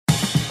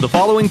The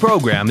following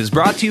program is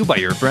brought to you by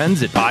your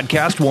friends at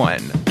Podcast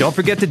One. Don't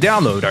forget to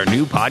download our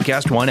new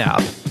Podcast One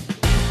app.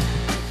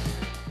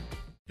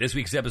 This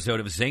week's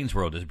episode of Zane's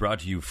World is brought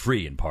to you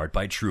free in part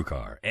by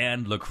TrueCar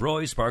and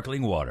LaCroix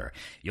Sparkling Water.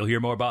 You'll hear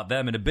more about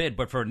them in a bit,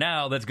 but for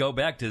now, let's go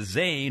back to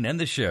Zane and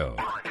the show.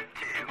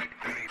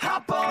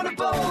 Hop on a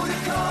boat,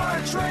 a car,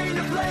 a train,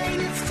 a plane.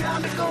 It's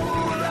time to go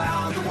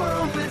around the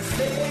world with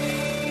Zane.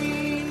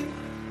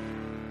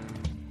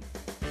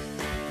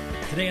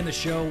 Today on the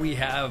show, we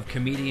have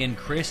comedian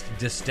Chris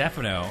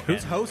DiStefano.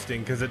 Who's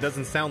hosting? Because it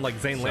doesn't sound like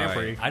Zane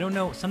Lamprey. I don't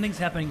know. Something's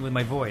happening with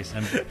my voice.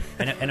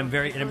 I'm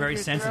very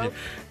sensitive.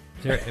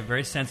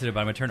 Very sensitive.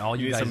 I'm going to turn all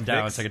you guys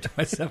down Vicks? so I can tell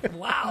myself,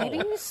 wow. Maybe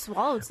you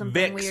swallowed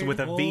something Vicks weird. with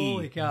a V.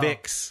 Holy cow.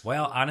 Vicks.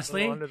 Well,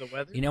 honestly, under the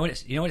weather? you know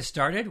what it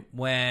started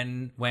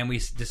when we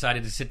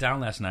decided to sit down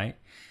last night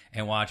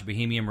and watch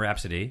Bohemian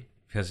Rhapsody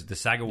because the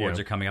SAG Awards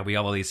Yeah. are coming up. We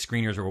have all these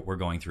screeners we're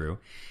going through.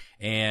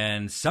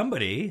 And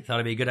somebody thought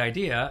it'd be a good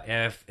idea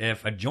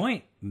if a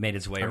joint made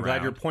its way I'm around.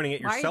 glad you're pointing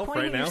at Why are you yourself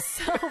pointing right at now.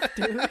 yourself,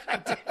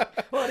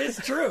 dude? Well, it is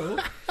true.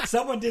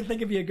 Someone did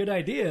think it'd be a good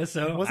idea,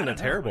 so It wasn't I a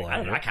don't know. terrible I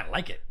don't know. idea. I kind of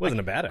like it. Wasn't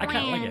a bad I idea.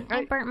 kind of like it.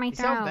 I burnt my You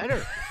sound throat.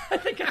 better. I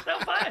think I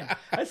sound fine.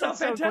 I sound You sound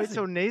quite fantastic.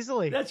 so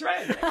nasally. That's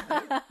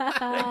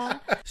right.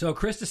 So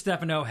Chris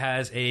DiStefano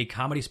has a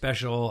comedy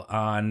special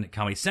on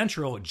Comedy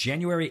Central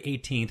January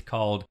 18th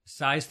called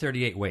Size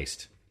 38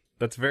 Waist.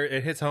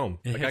 It hits home.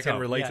 Like I can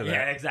relate to that.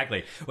 Yeah,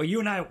 exactly. Well, you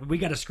and I, we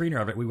got a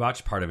screener of it. We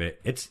watched part of it.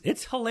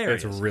 It's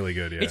hilarious. It's really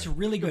good, yeah. It's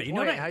really good. You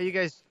know Boy, what? how you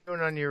guys doing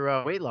on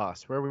your weight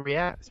loss? Where were we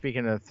at?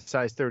 Speaking of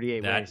size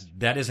 38 waist.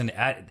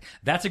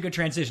 That's a good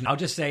transition. I'll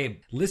just say,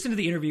 listen to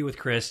the interview with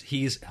Chris.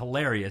 He's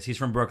hilarious. He's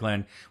from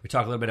Brooklyn. We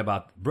talk a little bit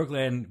about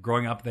Brooklyn,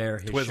 growing up there,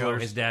 his show, Twizzlers.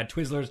 his dad,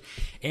 Twizzlers,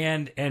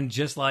 and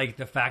just like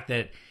the fact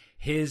that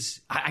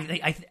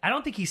I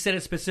don't think he said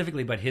it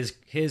specifically, but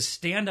his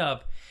stand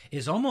up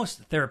is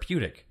almost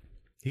therapeutic.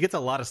 He gets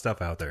a lot of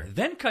stuff out there.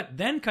 Then cut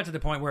to the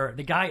point where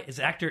the guy is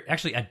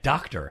actually a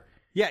doctor.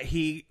 Yeah,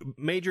 he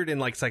majored in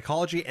like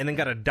psychology and then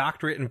got a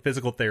doctorate in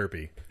physical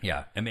therapy.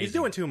 Yeah, amazing. He's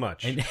doing too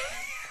much. And,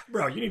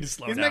 bro, you need to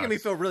slow He's down. making me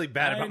feel really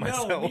bad about I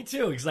know, myself. me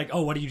too. He's like,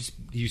 oh, what do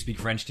you speak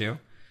French too?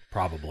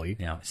 Probably.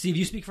 Yeah. Steve,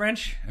 you speak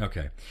French?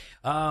 Okay.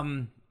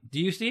 Do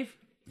you, Steve?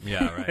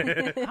 Yeah,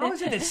 right. How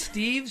is it that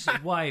Steve's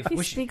wife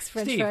He speaks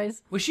French Steve,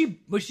 fries. Was she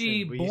Will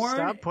you born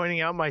stop pointing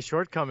out my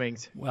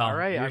shortcomings? Well, all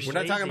right, you're- We're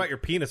not talking about your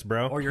penis,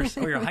 bro. or your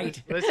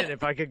height? Listen,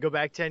 if I could go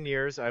back 10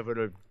 years, I would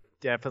have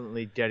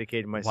definitely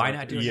dedicated myself. Why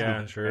not do it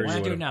Yeah, now? sure, Why you not do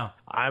it would've. now?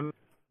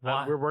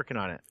 Why? We're working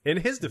on it. In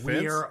his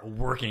defense, We're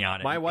working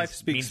on it. my wife It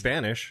speaks means-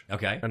 Spanish.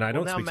 Okay. And I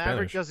don't now speak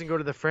Maverick Spanish. doesn't go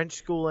to the French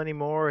school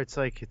anymore. It's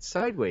like it's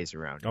sideways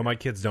around. Oh, my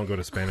kids don't go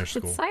to Spanish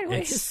school. It's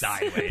sideways. It's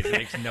sideways. It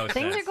makes no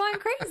Things sense. are going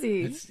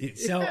crazy.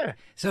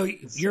 So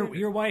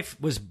your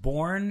wife was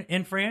born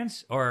in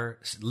France or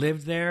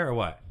lived there or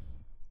what?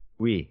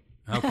 We.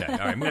 Okay, all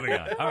right, moving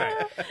on. All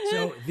right,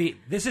 so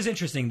this is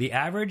interesting. The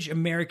average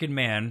American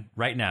man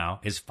right now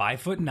is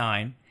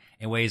 5'9"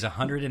 and weighs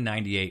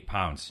 198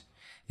 pounds.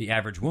 The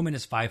average woman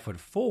is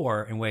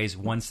 5'4" and weighs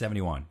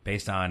 171,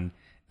 based on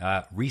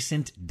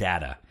recent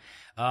data.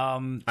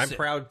 I'm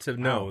proud to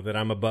know that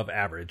I'm above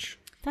average.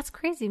 That's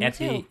crazy. Me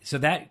too. So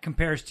that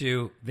compares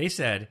to, they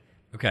said,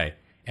 okay,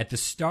 at the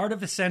start of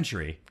the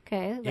century,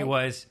 Okay. it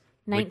was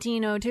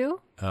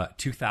 1902.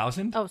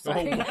 2000. Oh,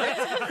 sorry.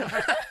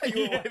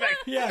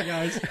 Yeah,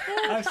 guys.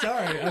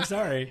 I'm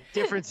sorry.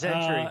 Different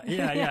century.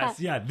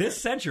 Yeah. This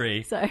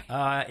century, Sorry.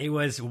 it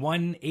was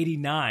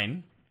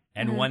 189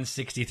 and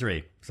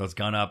 163. So it's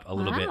gone up a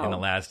little bit in the Wow.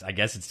 last. I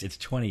guess it's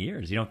 20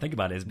 years. You don't think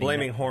about it as being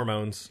Blaming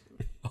hormones.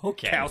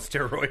 okay. Cow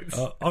steroids.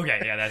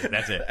 Okay, yeah,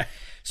 that's it.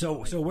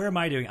 So where am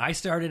I doing? I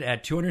started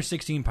at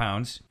 216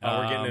 pounds.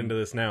 We're getting into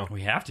this now.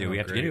 We have to. We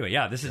have to get great. into it.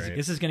 Yeah, this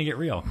is going to get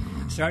real.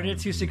 Started at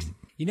 260.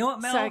 You know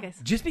what, Mel? Sorry, guys.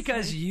 Just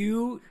because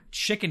you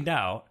chickened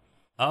out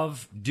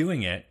of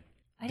doing it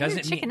I didn't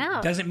doesn't chicken mean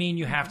out. doesn't mean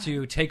you have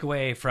to take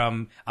away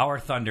from our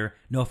thunder.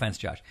 No offense,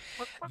 Josh.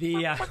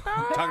 The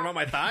Talking about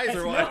my thighs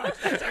or what?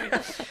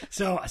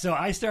 so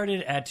I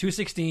started at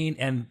 216,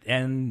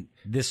 and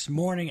this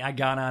morning I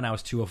got on. I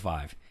was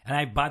 205.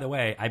 And by the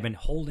way, I've been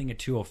holding at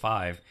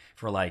 205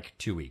 for like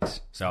 2 weeks.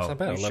 So not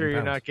bad. You 11 sure you're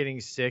pounds. not getting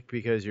sick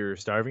because you're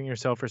starving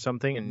yourself or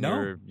something and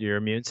No. your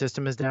immune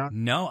system is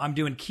down? no, I'm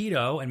doing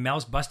keto, and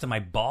Mel's busting my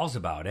balls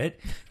about it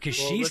because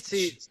Well, she's. let's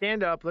see.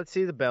 Stand up. Let's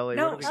see the belly.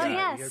 No, What do we Oh,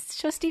 got? yes.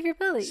 Show Steve your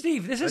belly.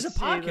 Steve, this is a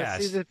podcast.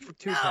 Let's see the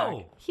two-pack.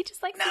 No. He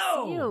just likes to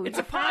see you. No, it's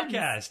a You're friends.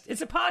 podcast.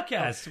 It's a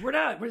podcast. We're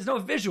not. There's no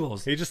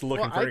visuals. He's just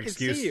looking Well, for I an can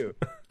excuse. see you.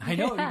 I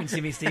know you can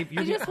see me, Steve.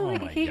 You're He just, oh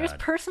my he God. just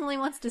personally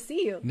wants to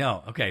see you.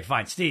 No, okay,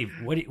 fine. Steve,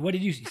 what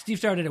did you? Steve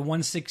started at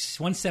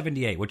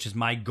 178, which is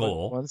my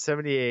goal.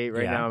 178.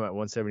 Right Yeah. now I'm at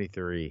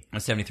 173.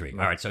 173. All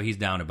right, so he's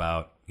down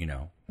about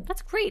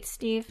That's great,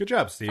 Steve. Good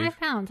job, Steve. 5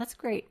 pounds. That's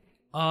great.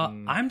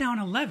 I'm down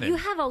 11. You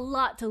have a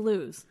lot to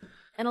lose.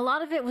 And a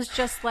lot of it was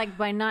just like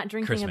by not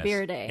drinking Christmas. a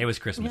beer a day. It was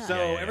Christmas. Yeah. So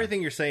Yeah, yeah.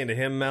 everything you're saying to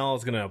him, Mel,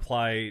 is going to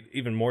apply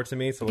even more to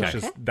me. So let's Okay.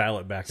 just dial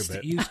it back a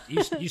bit.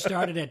 You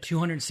started at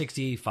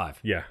 265.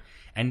 Yeah.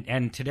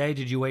 And today,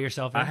 did you weigh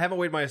yourself? I haven't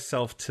weighed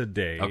myself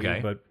today, Okay.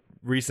 but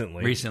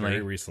recently.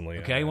 Very recently.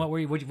 Okay, what were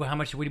you? How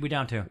much? What are we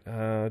down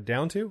to?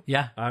 Down to?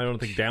 Yeah. I don't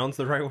think down's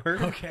the right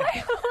word. Okay.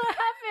 What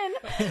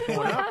happened?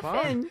 What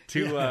happened? To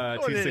Going in a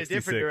 266.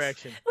 different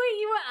direction. Wait,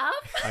 you were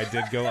up? I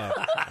did go up.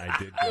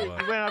 You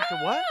went up to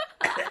what?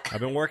 I've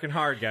been working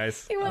hard,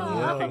 guys. You went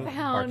up a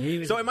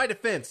pound. So in my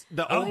defense,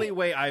 the only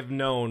way I've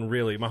known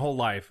really my whole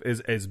life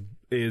is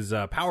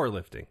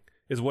powerlifting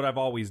is what I've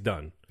always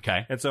done.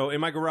 Okay. And so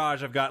in my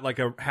garage, I've got like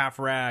a half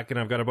rack and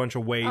I've got a bunch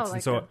of weights. Oh, like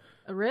and so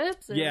a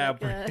ribs? Or yeah,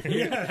 like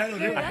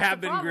a... I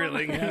have been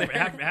grilling.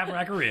 half a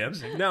rack of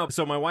ribs. No,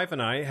 so my wife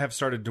and I have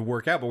started to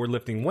work out, but we're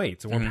lifting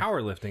weights and we're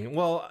powerlifting.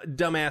 Well,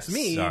 dumbass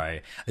me.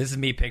 Sorry, this is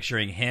me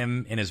picturing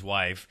him and his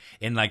wife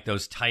in like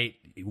those tight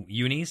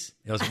unis,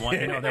 those they're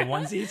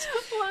onesies.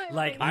 What?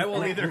 Like I will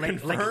neither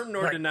confirm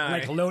nor deny.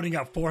 Like loading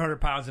up 400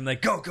 pounds and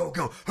like go.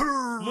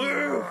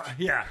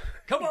 Yeah,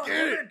 come on, get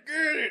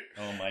it.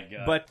 Oh my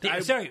god!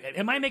 But sorry,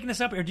 am I making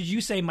this up, or did you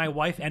say my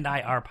wife and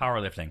I are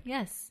powerlifting?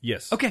 Yes.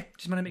 yes, Okay,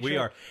 just want to make sure we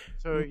are.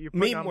 So you're Me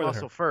putting on more than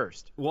muscle her.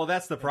 first. Well,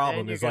 that's the Then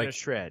problem. you're Is gonna like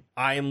shred.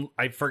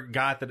 I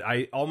forgot that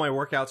all my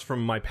workouts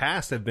from my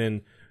past have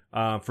been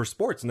for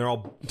sports, and they're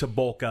all to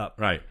bulk up.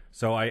 Right.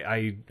 So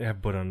I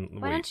have put on.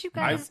 Why weight. don't you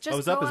guys I just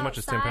was go up as much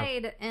as 10 pounds.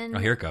 outside and Oh,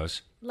 here it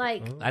goes.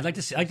 like I'd like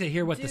to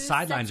hear what do the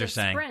sidelines sets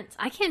are of saying. Sprints.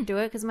 I can't do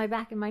it because of my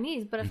back and my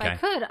knees. But if I Okay.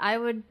 could, I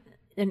would.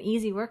 An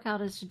easy workout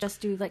is to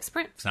just do like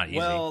sprints. It's not easy.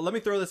 Well, let me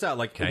throw this out.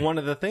 Like Okay. one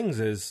of the things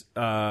is,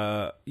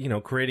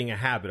 creating a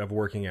habit of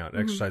working out,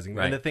 exercising.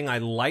 Right. And the thing I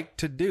like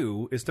to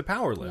do is to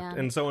power lift. Yeah.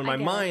 And so in I my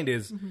get mind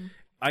is,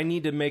 I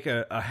need to make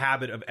a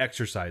habit of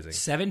exercising.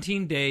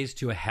 17 days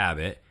to a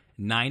habit,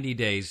 90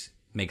 days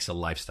makes a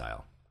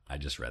lifestyle. I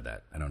just read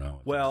that. I don't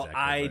know. Well,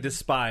 exactly, I but-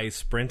 despise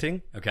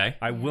sprinting. Okay.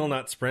 I will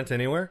not sprint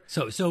anywhere.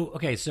 So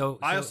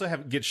I also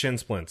get shin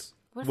splints,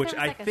 What if which there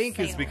was I like a think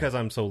is sale? because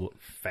I'm so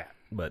fat.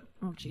 But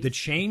the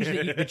change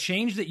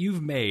that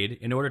you've made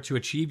in order to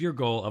achieve your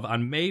goal of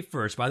on May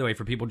 1st. By the way,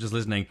 for people just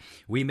listening,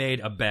 we made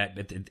a bet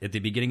at the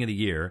beginning of the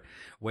year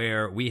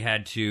where we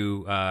had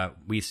to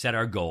we set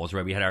our goals.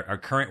 Right, we had our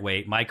current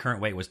weight. My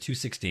current weight was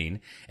 216,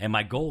 and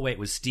my goal weight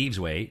was Steve's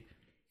weight,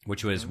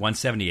 which was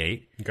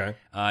 178. okay,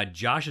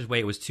 Josh's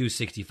weight was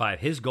 265.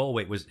 His goal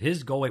weight was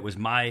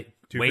my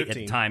weight at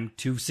the 215. time,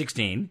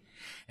 216,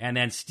 and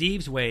then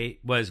Steve's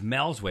weight was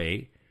Mel's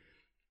weight.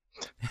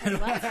 I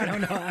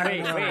don't know.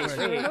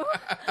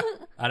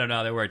 I don't know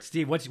how that works.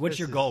 Steve, what's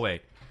your goal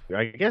weight?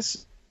 I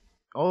guess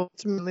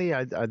ultimately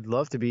I'd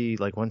love to be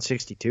like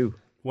 162.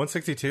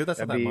 162. That's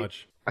not that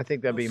much. I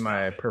think that'd be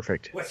my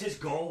perfect. What's his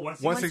goal?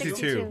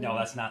 162. No,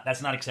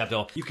 that's not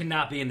acceptable. You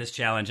cannot be in this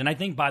challenge. And I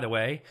think, by the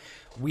way,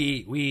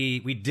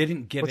 we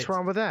didn't give What's it.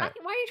 wrong with that?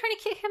 Why are you trying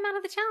to kick him out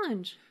of the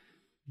challenge?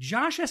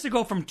 Josh has to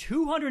go from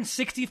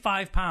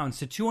 265 pounds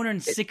to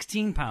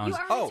 216 pounds.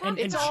 You already talked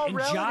it's all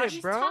about relative,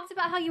 You bro. talked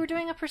about how you were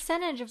doing a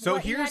percentage of So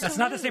what you here's- had That's to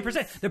not the lose. same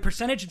percent. The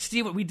percentage that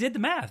Steve, we did the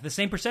math. The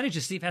same percentage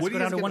as Steve has What to do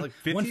go you down to guys get, like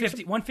 50 or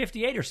 150,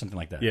 158 or something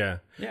like that. Yeah.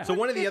 Yeah. So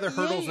one of the other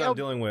hurdles that I'm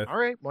dealing with. All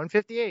right,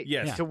 158.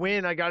 Yes. Yeah. To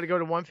win, I got to go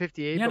to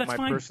 158, Yeah, but that's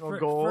my fine personal for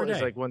goal a is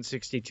day. like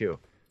 162.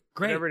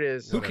 Great. Whatever it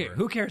is.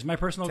 Who cares? My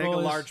personal Take goal a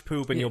is large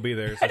poop and you'll be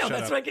there. So I know shut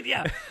that's up. what I could.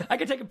 Yeah, I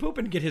could take a poop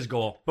and get his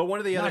goal. But one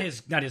of the other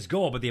not his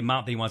goal, but the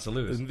amount that he wants to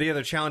lose. the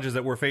other challenges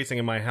that we're facing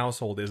in my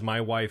household is my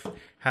wife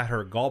had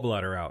her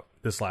gallbladder out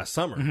this last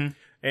summer. Mm-hmm.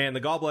 And the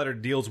gallbladder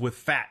deals with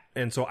fat.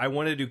 And so I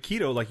wanted to do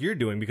keto like you're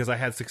doing because I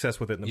had success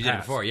with it in the You did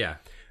past. it before, yeah.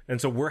 And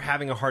so we're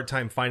having a hard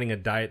time finding a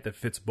diet that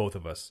fits both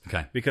of us.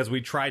 Okay. Because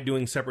we tried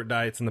doing separate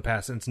diets in the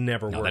past and it's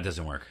never No, worked. that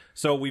doesn't work.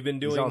 So we've been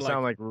These doing all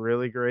sound like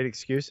really great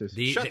excuses.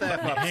 Shut the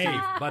F up, Hey,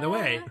 Steve. by the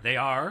way, they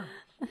are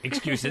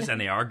excuses and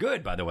they are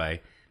good. By the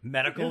way,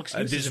 medical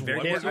excuses just are very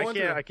one good. more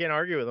going I can't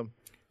argue with them.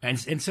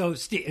 And so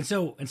Steve, and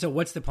so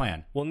what's the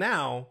plan? Well,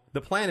 now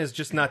the plan is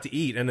just not to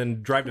eat and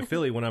then drive to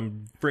Philly when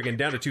I'm friggin'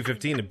 down to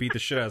 215 and beat the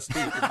shit out of Steve.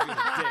 'cause he's being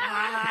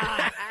a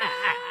dick.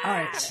 All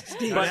right,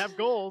 Steve. But I have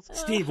goals.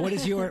 Steve, what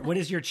is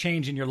your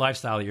change in your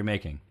lifestyle that you're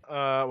making?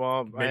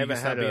 Well, I you haven't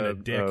stop had being a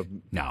dick.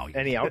 No,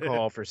 any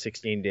alcohol for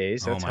 16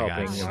 days. That's oh my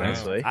helping God.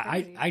 immensely.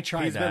 I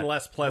tried He's that. been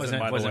less pleasant,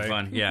 by the wasn't way.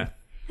 fun. Yeah.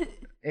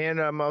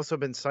 And I've also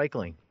been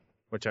cycling,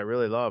 which I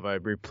really love. I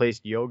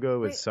replaced yoga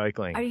with Wait,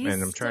 cycling, are you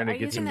and I'm trying to are you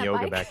get using some that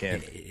yoga bike? back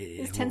in.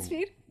 Is 10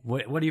 speed?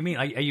 What do you mean?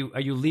 Are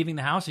you leaving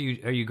the house? Are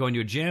you going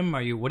to a gym?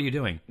 What are you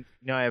doing?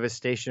 No, I have a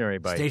stationary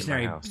bike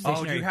Stationary- in my house. Oh, do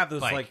Stationary you have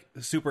those bike. like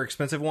super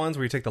expensive ones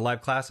where you take the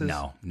live classes?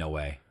 No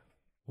way.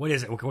 What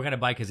is it? What kind of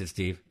bike is it,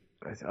 Steve?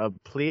 A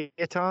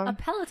Peloton? A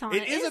Peloton.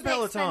 It is a the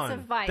Peloton.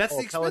 expensive bike. That's the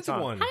Oh, expensive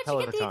Peloton. one. How did you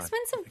get the Peloton.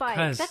 expensive bike?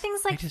 Because That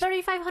thing's they like just-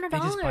 $3,500. They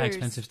just buy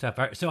expensive stuff.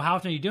 All right, so how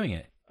often are you doing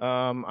it?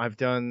 I've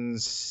done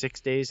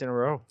 6 days in a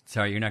row.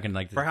 Sorry, you're not going to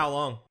like this. For how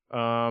long?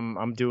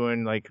 I'm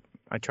doing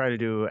I try to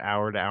do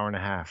hour to hour and a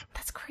half.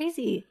 That's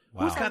crazy.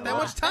 Who's got that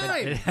much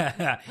time?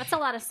 That's a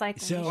lot of cycling.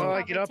 So- You should Well, I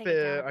probably get up take it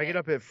down at a I get bit.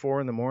 up at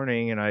 4 in,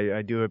 and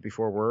I do it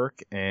before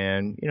work,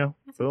 and boom,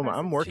 impressive.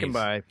 I'm working Jeez.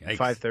 by Yikes.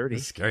 5:30.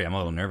 This is scary. I'm a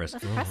little nervous.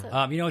 That's impressive.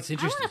 It's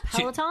interesting. want a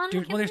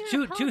Peloton. Well, there's I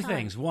two can't do a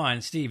things. One,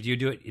 Steve, do you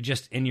do it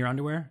just in your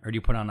underwear, or do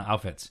you put on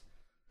outfits?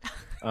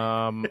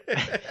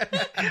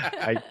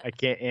 I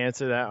can't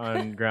answer that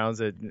on grounds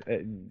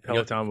that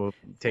Peloton will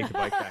take the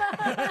bike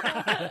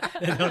back.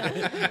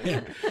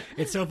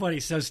 It's so funny.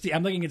 So Steve,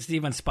 I'm looking at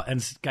Steve on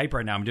Skype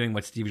right now. I'm doing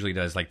what Steve usually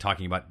does, like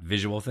talking about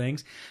visual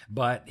things,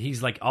 but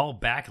he's like all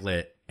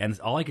backlit. And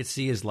all I could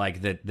see is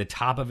like the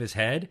top of his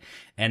head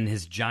and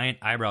his giant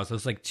eyebrows.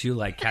 Looks like two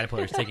like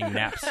caterpillars taking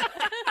naps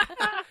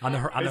on the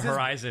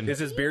horizon. Is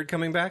his beard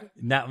coming back?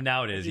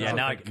 Now it is. Yeah,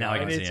 now I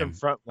can see him.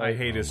 I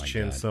hate his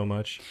chin God. so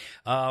much.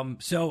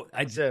 So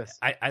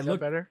I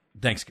looked better.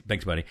 Thanks,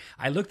 buddy.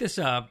 I looked this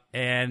up,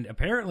 and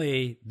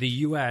apparently the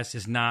U.S.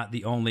 is not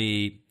the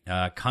only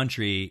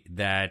country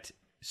that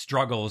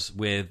struggles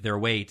with their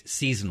weight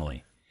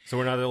seasonally. So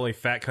we're not the only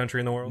fat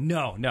country in the world?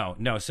 No.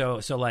 So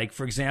like,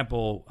 for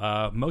example,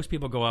 most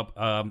people go up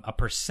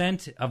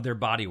 1% of their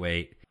body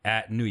weight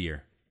at New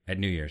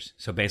Year's.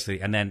 So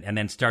basically, and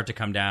then start to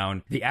come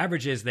down. The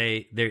average is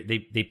they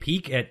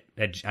peak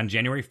on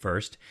January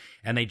 1st,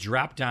 and they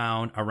drop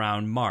down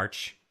around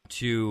March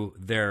to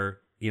their,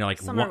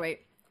 like Summer weight.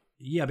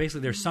 Yeah, basically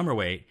their summer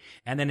weight.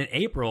 And then in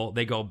April,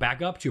 they go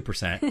back up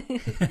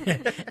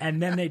 2%. And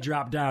then they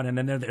drop down. And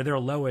then their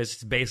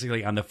lowest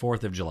basically on the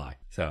 4th of July.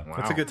 So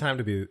That's a good time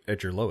to be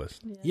at your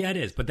lowest. Yeah, it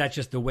is. But that's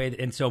just the way.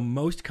 And so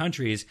most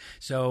countries,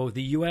 so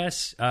the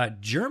U.S.,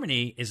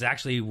 Germany is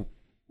actually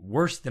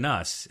worse than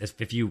us,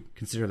 if you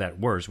consider that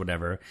worse,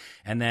 whatever.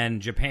 And then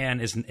Japan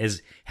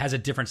has a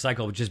different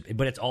cycle,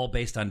 but it's all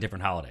based on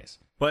different holidays.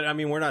 But I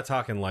mean, we're not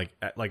talking like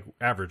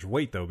average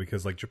weight though,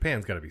 because like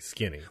Japan's got to be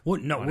skinny.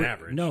 Well, no, on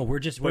average. No, we're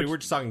just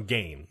talking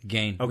gain.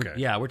 Gain.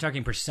 Okay. We're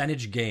talking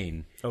percentage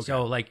gain. Okay.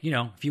 So like,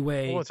 if you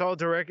weigh. Well, it's all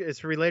direct.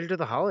 It's related to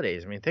the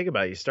holidays. I mean, think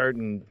about it. You start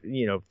in,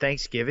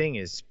 Thanksgiving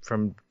is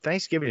from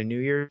Thanksgiving to New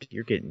Year's.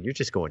 You're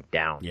just going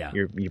down. Yeah.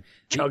 You're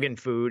chugging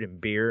food and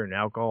beer and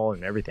alcohol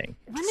and everything.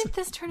 When did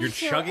this turn You're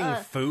into chugging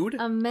food?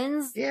 a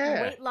men's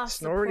Yeah, weight loss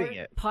snorting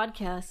support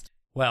it. podcast?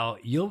 Well,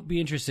 you'll be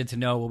interested to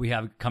know what we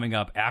have coming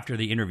up after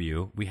the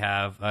interview. We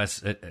have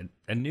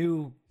a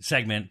new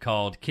segment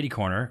called Kitty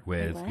Corner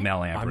with What? Mel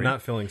Lamprey. I'm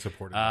not feeling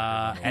supported.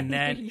 And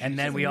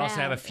then we also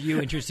have a few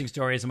interesting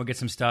stories, and we'll get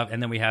some stuff.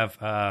 And then we have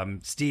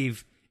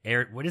Steve.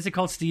 What is it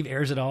called? Steve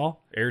airs it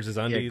all. Airs his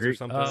undies or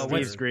something.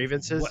 Steve's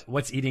grievances.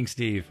 What's eating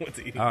Steve?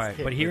 All right,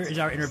 but here is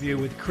our interview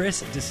with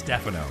Chris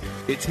DiStefano.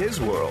 It's his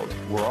world.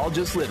 We're all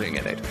just living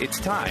in it. It's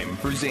time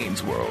for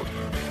Zane's World.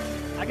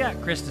 I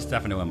got Chris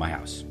DiStefano in my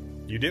house.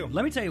 You do.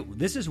 Let me tell you,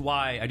 this is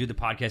why I do the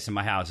podcast in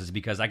my house, is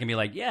because I can be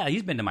like, yeah,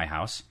 he's been to my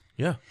house.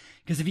 Yeah.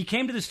 Because if he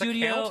came to the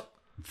studio, count?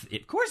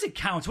 of course it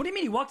counts. What do you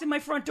mean? He walked in my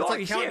front door. It's like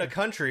He's counting here. a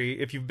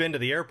country if you've been to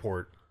the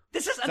airport.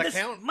 This is that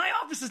count? my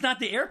office is not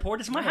the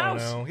airport. It's my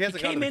house. know. He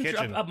hasn't gone came to in the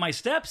kitchen. up my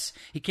steps.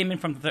 He came in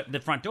from the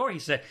front door. He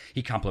said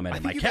he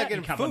complimented my you gotta cat. get He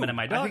him complimented food.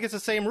 my dog. I think it's the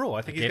same rule.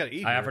 I think he's got to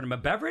eat. I offered him a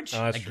beverage.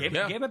 Oh, that's I true. gave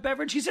Yeah. him a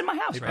beverage. He's in my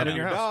house right put now. in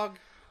your dog.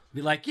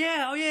 Be like,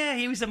 yeah,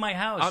 he was in my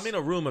house. I'm in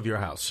a room of your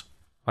house.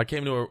 I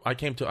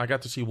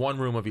got to see one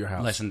room of your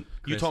house. Listen, you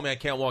Chris, told me I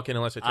can't walk in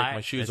unless I take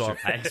my shoes that's off.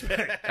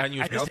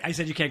 true. I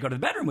said you can't go to the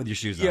bedroom with your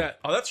shoes on. Yeah.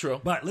 Oh, that's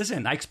true. But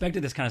listen, I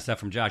expected this kind of stuff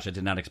from Josh. I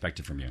did not expect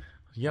it from you.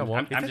 Yeah. Well,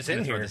 I'm just going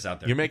to throw here. this out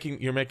there.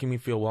 you're making me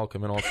feel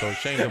welcome and also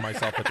ashamed of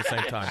myself at the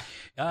same time.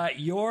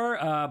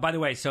 By the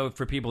way, so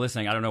for people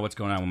listening, I don't know what's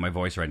going on with my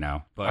voice right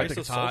now, but I think so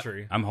it's hot.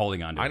 sultry. I'm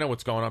holding on to it. I know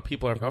what's going on.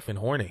 People are huffing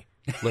horny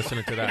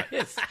listening to that.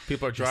 Yes.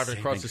 People are driving Same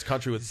across thing. this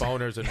country with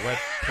boners and wet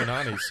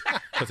pananis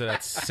because of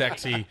that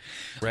sexy,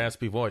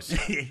 raspy voice.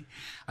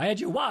 I had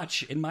your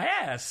watch in my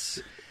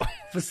ass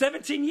for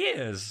 17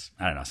 years.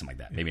 I don't know, something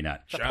like that. Maybe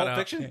not. Pulp out.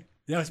 Fiction?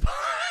 That was,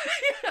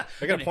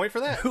 I got a point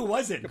for that. Who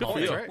was it? for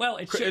you, right? Well,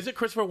 Is it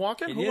Christopher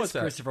Walken? It Who is was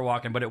that? Christopher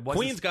Walken, but it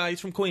wasn't. Queens guy. He's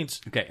from Queens.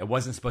 Okay, it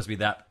wasn't supposed to be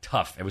that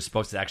tough. It was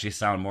supposed to actually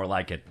sound more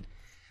like it.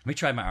 Let me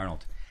try my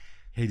Arnold.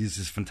 Hey, this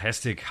is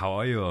fantastic. How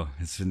are you?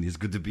 It's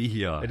good to be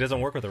here. It doesn't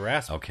work with a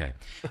rasp. Okay.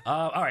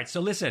 All right.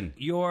 So listen,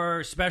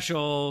 your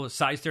special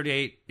size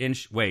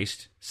 38-inch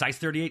waist, size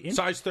 38 inch,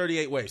 Size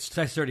 38 waist.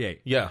 size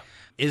 38, Yeah.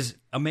 is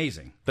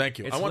amazing. Thank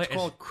you. It's I want to li-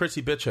 call it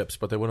Chrissy Bitch Hips,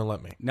 but they wouldn't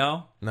let me.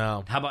 No,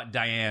 No. How about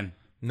Diane?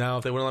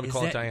 No, they wouldn't let me Is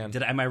call that- it Diane.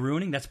 Am I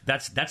ruining? That's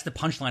the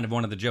punchline of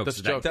one of the jokes. That's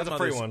Is a joke. that- That's a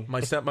free one. My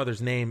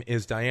stepmother's name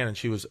is Diane, and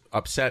she was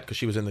upset because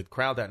she was in the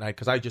crowd that night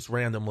because I just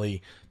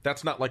randomly.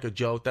 That's not like a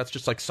joke. That's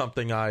just like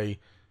something I.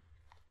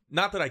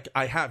 Not that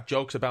I have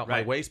jokes about my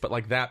Right. waist, but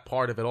like that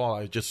part of it all,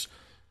 I just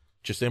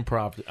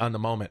improv on the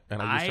moment,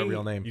 and I used her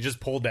real name. You just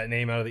pulled that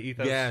name out of the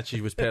ethos. Yeah, she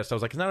was pissed. I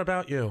was like, "It's not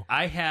about you."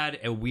 I had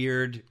a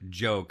weird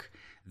joke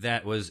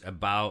that was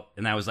about,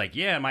 and I was like,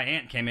 yeah, my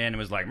aunt came in and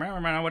was like,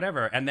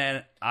 whatever. And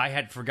then I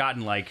had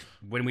forgotten, like,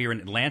 when we were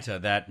in Atlanta,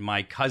 that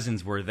my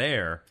cousins were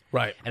there.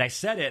 Right. And I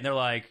said it, and they're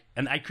like,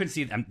 and I couldn't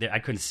see them,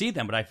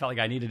 but I felt like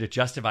I needed to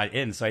justify it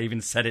in, so I even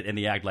said it in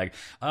the act, like,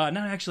 no,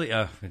 actually,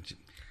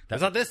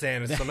 It's not this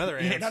aunt. It's some other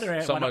aunt. another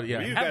aunt. Somebody- Well, yeah.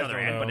 we You have guys another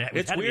don't aunt, know. but it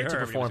It's had to be weird to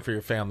her. perform for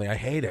your family. I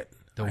hate it.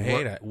 I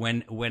hate it.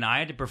 When I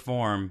had to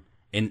perform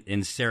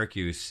in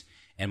Syracuse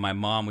and my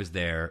mom was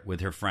there with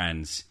her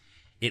friends,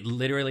 it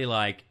literally,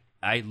 like,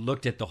 I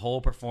looked at the whole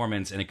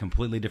performance in a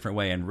completely different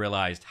way and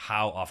realized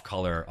how off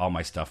color all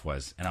my stuff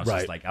was. And I was just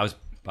Right. like, I was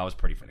I was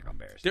pretty fucking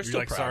embarrassed. They're You're still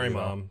like, proud sorry, of you,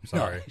 though. mom.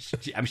 Sorry.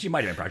 She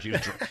might have been proud. She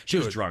was she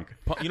was drunk.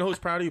 You know who's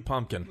proud of you?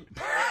 Pumpkin.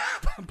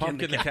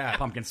 Pumpkin the cat.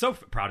 Pumpkin's so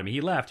proud of me.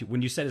 He left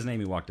when you said his name.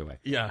 He walked away.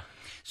 Yeah.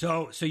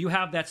 So you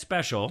have that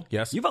special.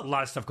 Yes. You have a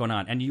lot of stuff going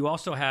on, and you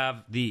also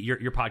have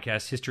your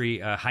podcast, History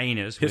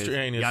Hyenas. History with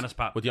Hyenas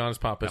Giannis with Giannis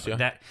Pappas. Yeah.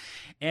 That,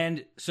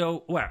 and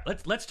so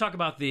let's talk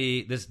about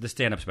the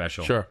stand up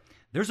special. Sure.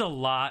 There's a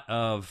lot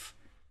of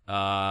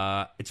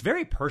it's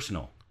very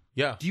personal.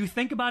 Yeah. Do you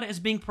think about it as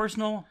being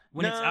personal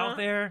when it's out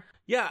there?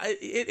 Yeah,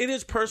 it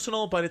is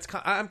personal, but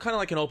I'm kind of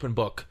like an open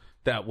book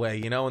that way,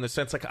 you know, in the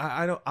sense like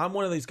I'm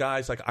one of these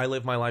guys, like I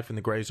live my life in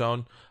the gray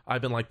zone.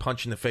 I've been like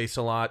punched in the face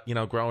a lot, you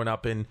know, growing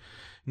up in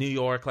New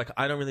York. Like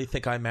I don't really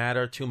think I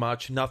matter too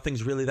much.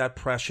 Nothing's really that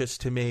precious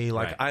to me.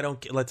 Like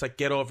Right. let's like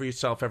get over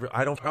yourself.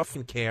 I don't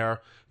often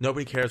care.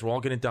 Nobody cares. We're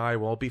all going to die.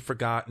 We'll all be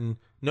forgotten.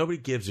 Nobody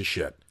gives a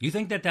shit. You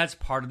think that that's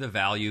part of the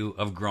value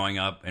of growing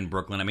up in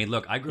Brooklyn? I mean,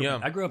 look, I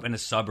grew up in a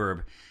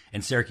suburb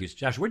in Syracuse.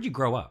 Josh, where'd you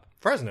grow up?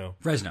 Fresno.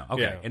 Fresno.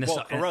 Okay. Yeah. In a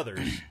Well, Carruthers,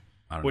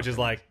 I don't know. which is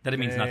like That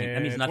means nothing.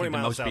 That means nothing 20 to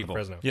miles most south of people.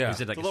 Fresno. Yeah.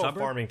 Is it like It's a little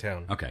suburb? farming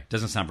town. Okay.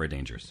 Doesn't sound very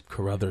dangerous.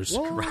 Carruthers.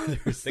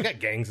 They got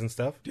gangs and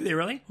stuff. Do they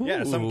really?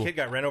 Yeah, some Ooh. kid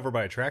got ran over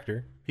by a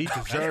tractor. He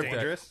That's deserved it.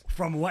 dangerous.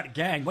 From what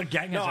gang? What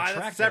gang No, has a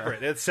that's tractor?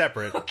 separate. It's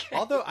separate.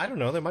 Although I don't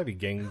know, there might be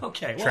gang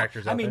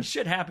tractors out I mean, there.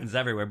 shit happens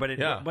everywhere, but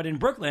Yeah. but in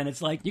Brooklyn,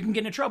 it's like you can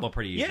get into trouble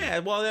pretty easily. Yeah,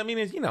 well, I mean,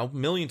 it's, you know,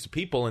 millions of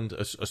people in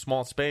a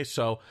small space.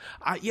 So,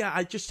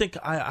 I just think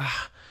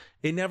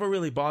it never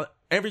really bothered.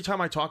 Every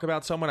time I talk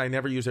about someone, I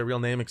never use their real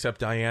name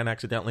except Diane,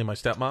 accidentally my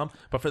stepmom.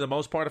 But for the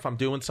most part, if I'm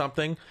doing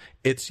something,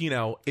 it's, you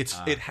know, it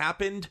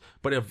happened,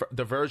 but if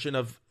the version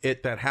of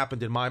it that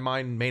happened in my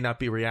mind may not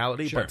be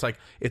reality. Sure. But it's like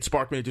it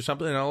sparked me to do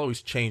something, and I'll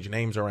always change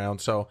names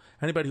around. So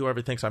anybody who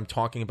ever thinks I'm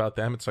talking about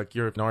them, it's like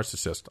you're a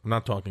narcissist. I'm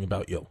not talking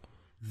about you.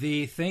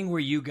 The thing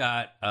where you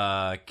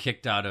got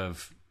kicked out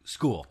of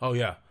school. Oh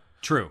yeah.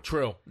 True.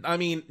 I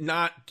mean,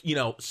 not, you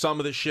know, some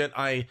of the shit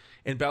I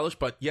embellish,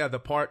 but yeah, the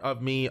part of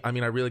me, I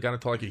mean, I really got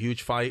into like a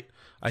huge fight.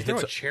 I throw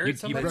hit a chair at you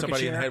somebody? broke a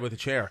somebody in the chair? head with a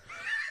chair.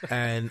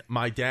 And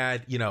my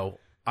dad, you know,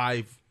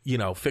 I've, you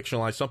know,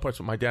 fictionalized some parts,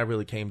 but my dad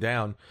really came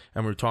down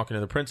and we were talking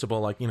to the principal,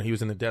 like, you know, he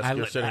was in the desk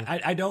here sitting.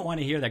 I don't want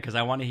to hear that because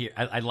I want to hear.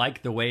 I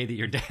like the way that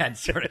your dad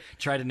sort of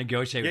tried to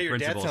negotiate Yeah, with your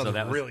dad principal. sounds So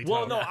that was really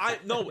Well, tough.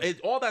 no,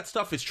 all that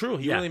stuff is true.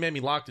 He Yeah. really made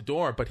me lock the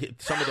door, but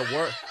some of the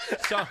work,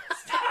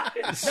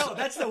 no,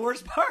 that's the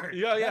worst part.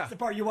 Yeah, yeah. That's the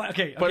part you want.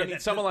 Okay, but okay, I mean,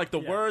 some of like the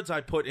words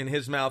I put in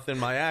his mouth in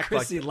my act, like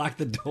Chrissy locked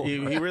the door. he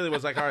really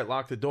was like, all right,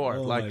 lock the door.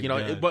 Oh, like, my you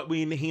know, God. but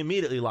he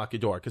immediately locked the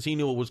door because he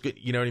knew it was good.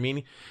 You know what I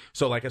mean?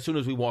 So like as soon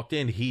as we walked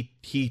in,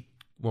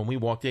 when we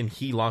walked in,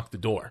 he locked the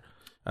door.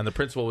 And the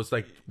principal was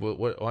like,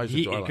 why is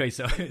the door locked? Okay,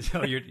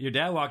 so your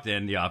dad walked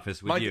in the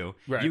office with you.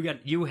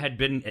 right. You had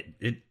been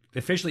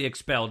officially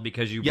expelled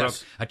because you Yes.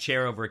 broke a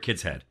chair over a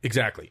kid's head.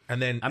 Exactly.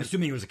 And then I'm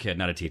assuming he was a kid,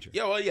 not a teacher.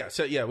 yeah, well, yeah.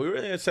 So yeah, we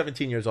were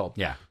 17 years old.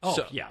 Yeah. Oh,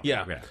 So, yeah.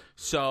 yeah. Okay.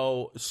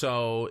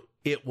 So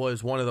it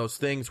was one of those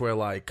things where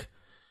like,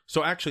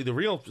 so actually the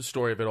real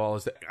story of it all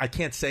is that I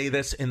can't say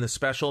this in the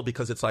special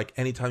because it's like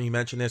anytime you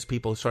mention this,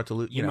 people start to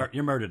lose. You know,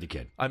 You murdered the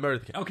kid. I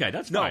murdered the kid. Okay,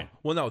 that's no, fine.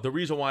 Well, no, the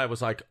reason why I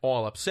was like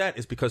all upset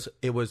is because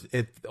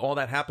all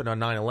that happened on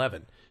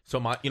 9/11. So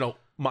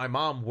my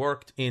mom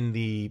worked in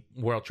the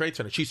World Trade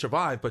Center. She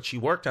survived, but she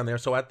worked down there.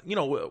 So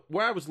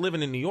where I was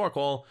living in New York,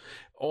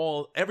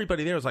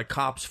 everybody there was like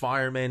cops,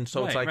 firemen.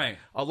 So it's Right, like right.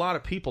 a lot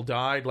of people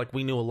died. Like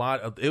we knew a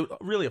lot of it.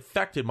 Really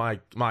affected my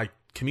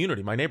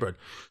community, my neighborhood.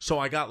 So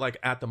I got like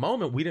at the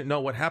moment we didn't know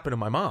what happened to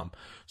my mom.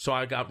 So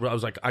I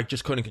was like I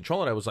just couldn't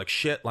control it. I was like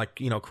shit,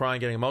 like crying,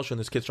 getting emotional.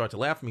 This kid started to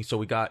laugh at me, so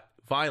we got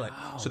violent.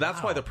 So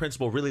that's why the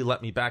principal really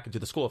let me back into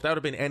the school. If that would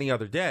have been any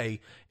other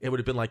day, it would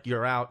have been like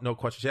you're out, no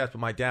questions asked. But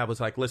my dad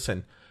was like,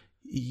 listen,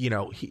 you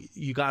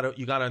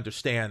gotta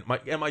understand.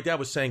 My dad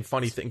was saying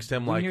funny things to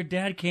him When like your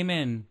dad came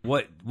in,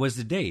 what was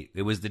the date?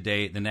 It was the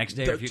next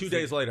day? or 2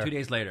 days later. 2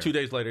 days later. 2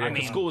 days later. Yeah,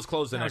 the school was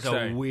closed the that next was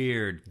a day.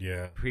 weird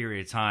Yeah.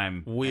 period of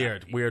time.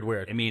 Weird.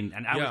 I mean,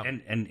 and I Yeah. was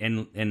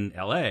in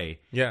L.A.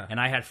 Yeah. and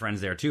I had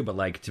friends there too. But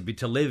like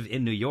to live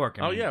in New York,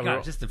 I mean, yeah, God,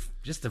 well-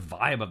 just the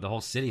vibe of the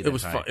whole city. It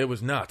was fun. It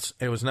was nuts.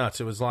 It was nuts.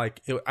 It was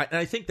like, and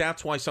I think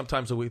that's why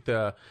sometimes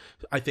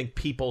I think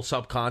people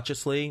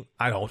subconsciously,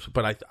 I don't,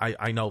 but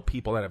I know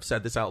people that have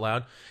said this out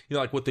loud.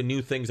 Like with the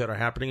new things that are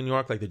happening in New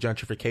York, like the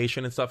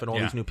gentrification and stuff, and all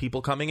Yeah. these new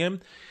people coming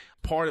in.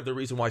 Part of the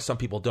reason why some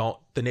people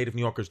the native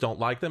New Yorkers don't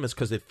like them is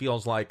because it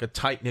feels like a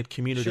tight knit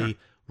community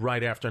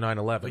right after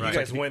 9/11. You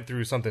guys went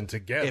through something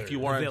together. If you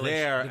weren't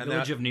there, the and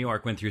village that, of New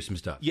York went through some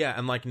stuff. yeah,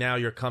 and like now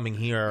you're coming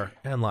here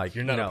and like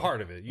You're not a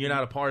part of it. You're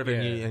not a part of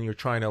it, Yeah. and you're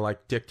trying to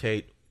like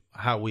dictate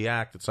how we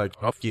act. It's like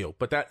fuck you,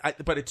 but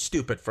it's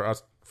stupid for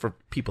us, for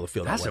people to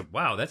feel that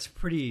way. That's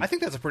pretty. I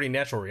think that's a pretty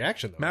natural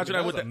reaction, though. Imagine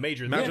that was a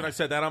major. Imagine I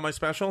said that on my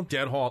special.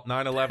 Dead Halt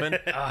 9/11.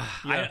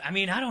 I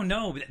mean, I don't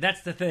know.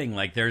 That's the thing.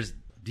 Like, did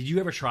you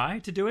ever try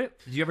to do it?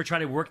 Did you ever try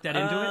to work that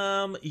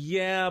into it?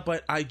 Yeah,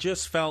 but I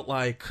just felt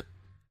like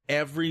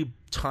every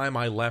time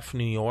I left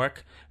New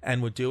York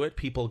and would do it,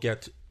 people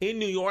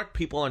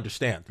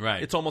understand.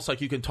 Right. It's almost like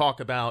you can talk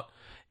about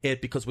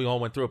it because we all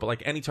went through it. But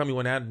like anytime you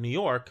went out of New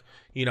York,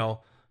 you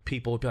know,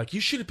 people would be like,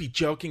 you shouldn't be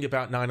joking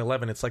about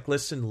 9/11. It's like,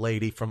 listen,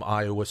 lady from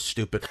Iowa,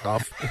 stupid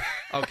stuff.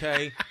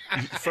 Okay?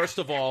 First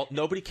of all,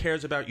 nobody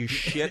cares about your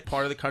shit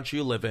part of the country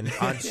you live in.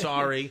 I'm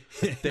sorry.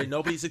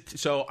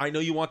 So I know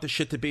you want the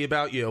shit to be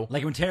about you.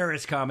 Like when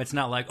terrorists come, it's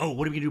not like, oh,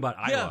 what are we going to do about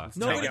Iowa?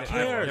 Yeah, nobody Iowa,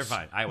 cares. they're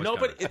fine. Iowa's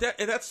Nobody. covered.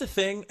 That's the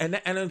thing,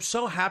 and I'm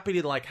so happy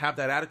to like have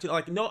that attitude.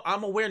 Like, no,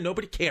 I'm aware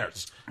nobody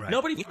cares. Right.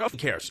 Nobody fucking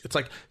cares. It's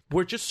like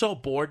we're just so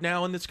bored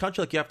now in this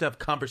country. Like you have to have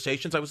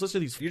conversations. I was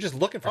listening to these. You're just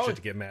looking for shit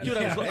to get mad Dude,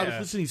 at. I was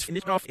listening to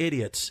these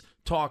idiots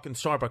talk in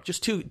Starbucks.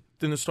 Just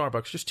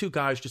two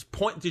guys,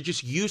 they're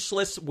just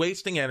useless,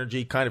 wasting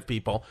energy kind of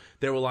people.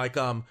 They were like,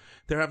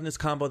 they're having this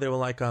combo. They were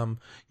like,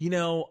 you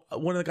know,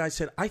 one of the guys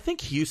said, I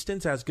think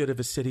Houston's as good of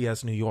a city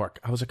as New York.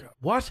 I was like,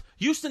 what?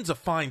 Houston's a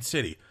fine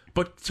city.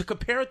 But to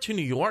compare it to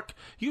New York,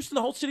 Houston,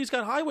 the whole city's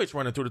got highways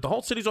running through it. The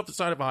whole city's off the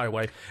side of a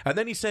highway. And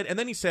then he said,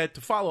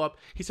 to follow up,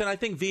 he said, I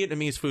think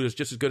Vietnamese food is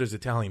just as good as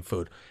Italian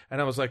food. And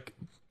I was like,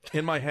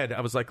 in my head,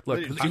 I was like, look,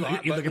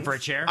 You looking for a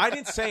chair? I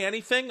didn't say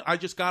anything. I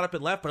just got up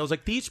and left. But I was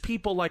like, these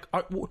people, like,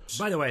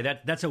 By the way,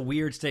 that's a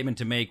weird statement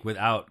to make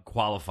without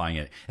qualifying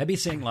it. That'd be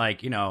saying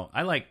like, you know,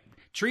 I like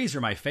trees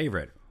are my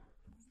favorite.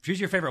 Trees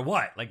your favorite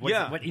what? Like what?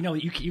 Yeah. What you know,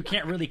 you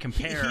can't really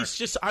compare. He's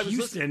just I was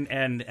Houston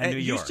and New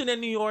York. Houston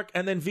and New York,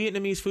 and then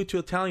Vietnamese food to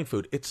Italian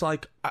food. It's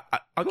like,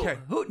 okay,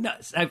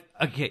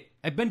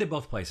 I've been to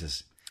both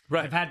places.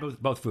 Right. I've had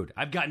both food.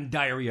 I've gotten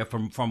diarrhea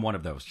from one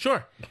of those.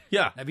 sure,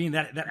 yeah. I mean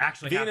that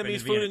actually happened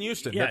Vietnamese food in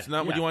Houston. That's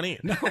not what you want to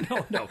eat.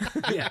 No.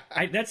 Yeah,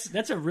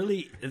 that's a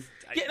really.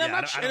 Yeah, and I'm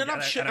not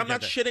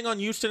shitting on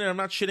Houston, and I'm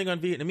not shitting on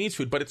Vietnamese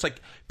food, but it's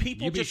like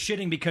people You'd be just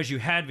shitting because you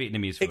had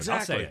Vietnamese food.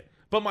 exactly. I'll say it.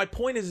 But my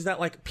point is that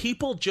like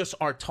people just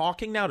are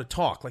talking now to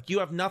talk. Like you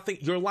have nothing.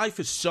 Your life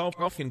is so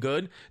fucking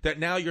good that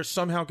now you're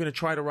somehow going to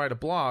try to write a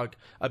blog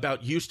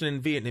about Houston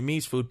and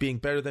Vietnamese food being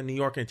better than New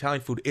York and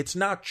Italian food. It's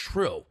not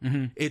true.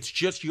 Mm-hmm. It's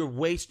just your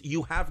waste.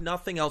 You have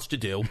nothing else to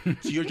do,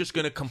 so you're just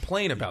going to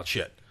complain about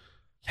shit.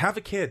 Have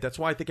a kid. That's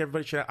why I think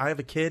everybody should. I have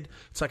a kid.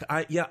 It's like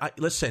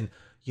listen.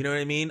 You know what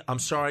I mean? I'm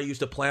sorry I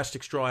used a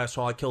plastic straw,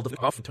 asshole. I killed a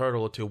fucking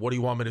turtle or two. What do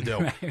you want me to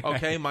do?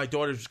 Okay, my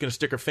daughter's just going to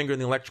stick her finger in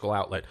the electrical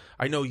outlet.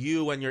 I know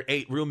you and your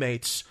 8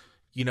 roommates,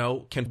 you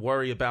know, can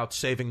worry about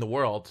saving the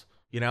world.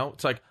 You know,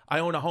 it's like I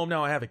own a home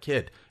now. I have a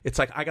kid. It's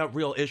like I got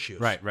real issues.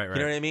 Right. You know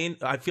what I mean?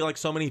 I feel like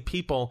so many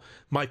people,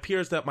 my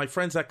peers, my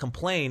friends that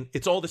complain,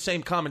 it's all the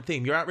same common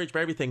theme. You're outraged by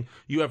everything.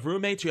 You have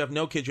roommates. You have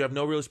no kids. You have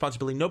no real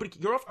responsibility.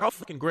 You're off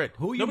fucking grid.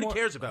 Nobody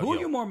cares about you. Who are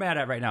you more mad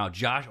at right now,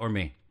 Josh or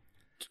me?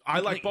 I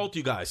like both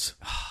you guys.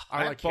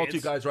 I like both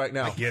you guys right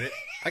now. Get it?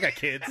 I got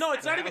kids. No,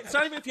 it's not even. It's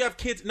not even if you have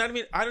kids. Not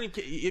even. I don't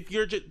even. If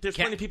you're just, there's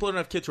plenty of people who don't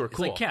have kids who are It's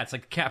cool. like cats,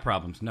 like cat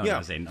problems. No, Yeah.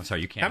 I'm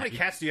sorry, you can't. How many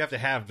cats do you have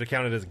to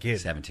count it as a kid?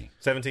 17.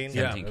 17? Yeah,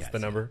 17 that's cats, the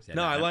number. yeah.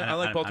 No, I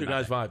like both I'm your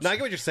not guys' vibes. No, I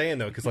get what you're saying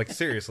though, because like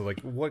seriously, like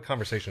what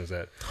conversation is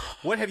that?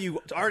 What have you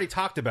already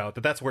talked about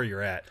that's where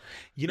you're at?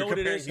 You know You're what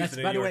it comparing is? Houston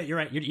to By New the way, York. you're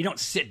right. You don't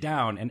sit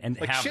down and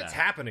Like, have shit's that.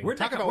 happening. Where'd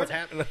Talk that about come- what's where'd-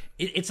 happening.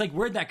 It's like,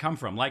 where'd that come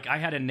from? Like, I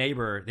had a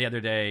neighbor the other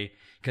day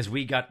because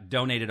we got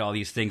donated all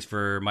these things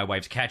for my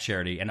wife's cat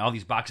charity, and all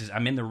these boxes.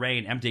 I'm in the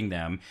rain emptying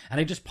them, and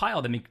I just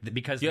piled them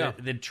because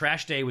the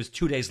trash day was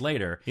 2 days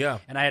later. Yeah.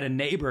 And I had a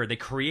neighbor. They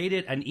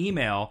created an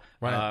email.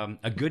 Right.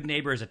 A good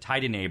neighbor is a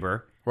tidy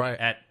neighbor. Right.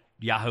 At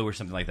Yahoo or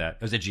something like that.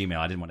 It was a Gmail.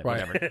 I didn't want to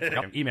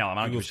whatever. Email them.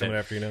 I don't give a Google's coming shit.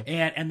 after you now.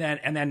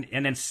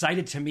 And then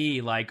cited to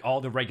me like all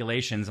the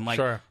regulations. I'm like,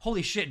 Sure.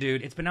 holy shit,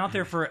 dude! It's been out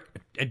there for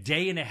a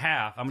day and a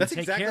half. I'm That's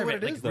gonna take exactly care what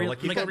of it it. is, though.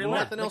 Like, you've got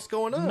nothing else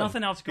going on.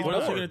 Nothing else going What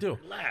on. else are you gonna do?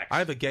 Relax. I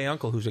have a gay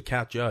uncle who's a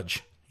cat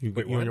judge. You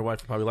and your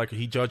wife would probably like it.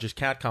 He judges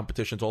cat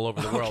competitions all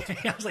over the world.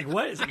 I was like,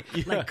 what? It's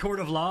like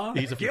court of law.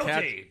 He's a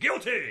guilty.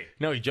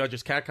 No, he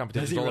judges cat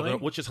competitions Does he all really?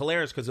 over, which is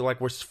hilarious because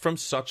like we're from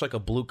such like a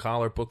blue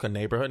collar Brooklyn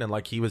neighborhood, and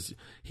like he was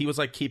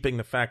like keeping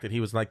the fact that he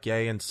was like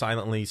gay and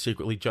silently,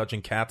 secretly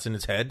judging cats in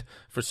his head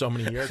for so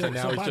many years, and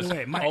now so by he's the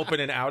just way,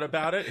 open and out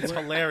about it. It's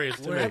hilarious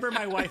to me. Wherever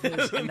my wife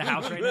is in the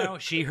house right now,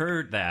 she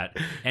heard that,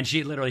 and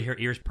she literally her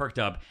ears perked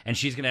up, and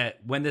she's gonna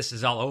when this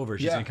is all over,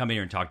 she's gonna come in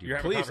here and talk to you.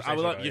 Please, I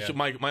would love. You should.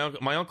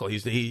 My uncle.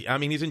 He's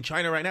in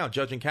China right now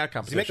judging cat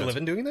Does he make a competitions.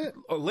 living doing that?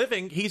 A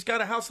living. He's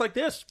got a house like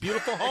this,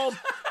 beautiful home.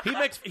 He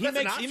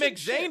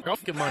makes Zane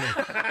fucking money.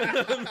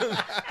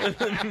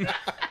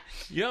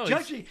 Yo,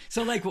 Judging.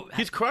 So like,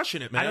 he's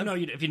crushing it, man. I don't know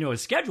if you know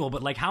his schedule,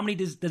 but like, how many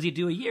does he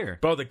do a year?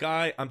 Bro, the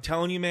guy, I'm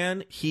telling you,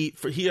 man, he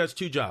has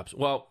 2 jobs.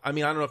 Well, I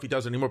mean, I don't know if he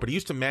does it anymore, but he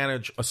used to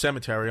manage a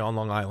cemetery on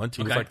Long Island.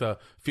 He was like the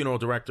funeral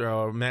director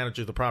or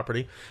manager of the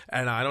property,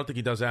 and I don't think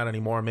he does that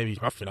anymore. Maybe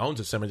he owns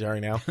a cemetery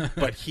now.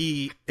 But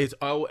he is,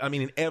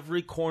 in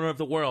every corner of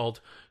the world.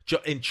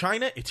 In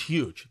China, it's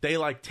huge. They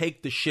like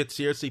take the shit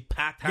seriously,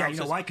 packed houses. Yeah, you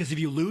know why? Because if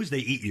you lose, they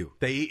eat you.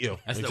 They eat you.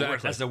 That's Exactly. the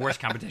worst. That's the worst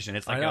competition.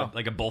 It's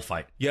like a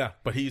bullfight. Yeah,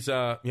 but he He's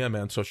yeah,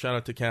 man. So shout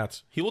out to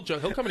Cats. He'll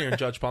come in here and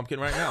judge Pumpkin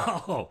right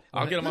now. Oh,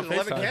 I'll get him on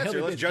 11 FaceTime. cats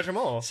here. Let's judge them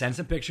all. Send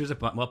some pictures of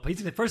Pumpkin. Well,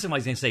 first of all,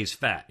 he's going to say he's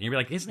fat. And you're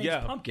like, his name's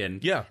Yeah. Pumpkin.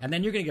 Yeah. And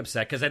then you're going to get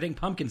upset because I think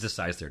Pumpkin's a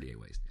size 38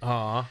 waist.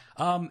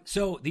 Uh-huh.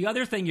 So the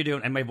other thing you're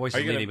doing, and my voice Are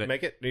is you leaving, going to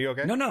but make it? Are you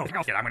okay? no, I'm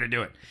going to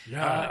do it.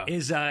 Yeah.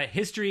 Is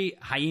History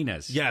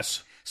Hyenas.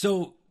 Yes.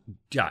 So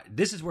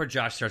this is where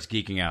Josh starts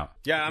geeking out.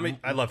 Yeah, I mean,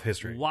 I love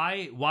history.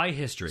 Why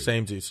history?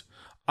 Samesies.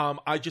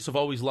 I just have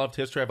always loved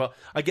history.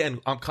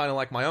 Again, I'm kind of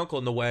like my uncle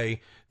in the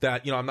way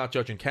that, I'm not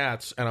judging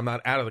Cats and I'm not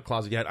out of the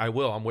closet yet. I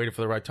will. I'm waiting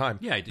for the right time.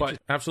 Yeah, I did. But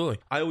absolutely.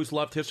 I always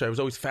loved history. I was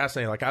always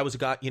fascinated. Like I was a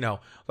guy,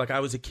 like I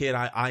was a kid.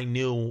 I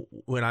knew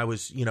when I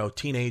was,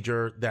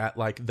 teenager that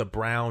like the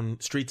brown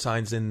street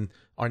signs in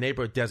our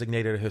neighborhood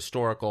designated a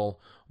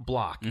historical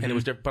block. And it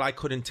was different, but I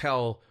couldn't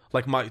tell.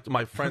 Like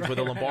my friends were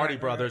the Lombardi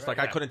brothers.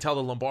 I couldn't tell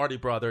the Lombardi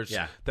brothers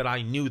that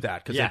I knew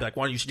that because they'd be like,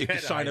 "Why don't you stick the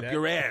sign up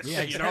your ass?"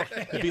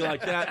 It'd be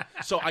like that.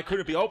 So I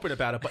couldn't be open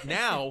about it. But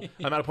now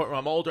I'm at a point where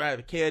I'm older. I have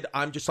a kid.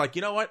 I'm just like,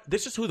 you know what?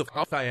 This is who the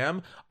fuck I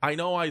am. I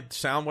know I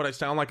sound what I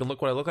sound like and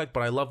look what I look like,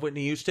 but I love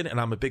Whitney Houston and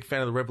I'm a big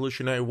fan of the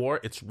Revolutionary War.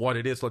 It's what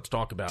it is. Let's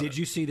talk about it. Did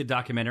you see the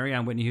documentary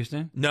on Whitney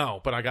Houston? No,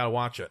 but I gotta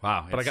watch it.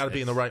 Wow, but I gotta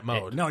be in the right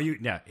mode.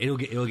 It'll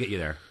get you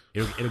there.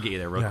 It'll get you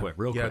there real quick.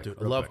 Yeah, dude.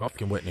 I love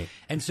fucking Whitney.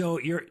 And so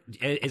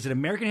is it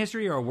American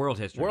history or world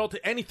history? World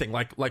anything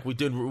like we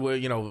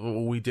do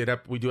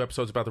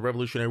episodes about the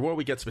Revolutionary War.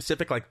 We get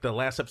specific. Like the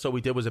last episode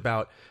we did was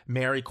about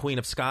Mary, Queen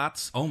of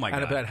Scots. Oh my God!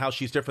 And about how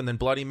she's different than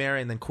Bloody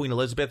Mary and then Queen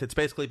Elizabeth. It's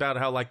basically about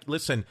how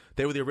listen,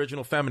 they were the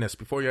original feminists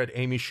before you had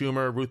Amy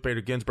Schumer, Ruth Bader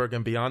Ginsburg,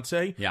 and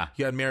Beyonce. Yeah,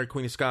 you had Mary,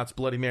 Queen of Scots,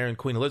 Bloody Mary, and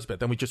Queen Elizabeth.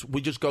 Then we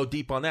just go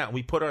deep on that. And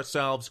we put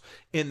ourselves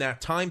in that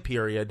time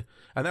period,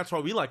 and that's why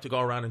we like to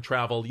go around and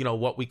travel.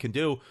 What we can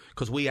do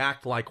because we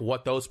act like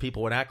what those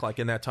people would act like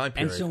in that time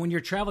period. And so when you're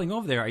traveling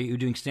over there, are you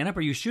doing stand-up or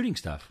are you shooting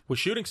stuff? We're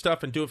shooting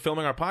stuff and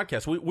filming our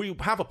podcast. We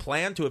have a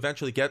plan to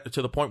eventually get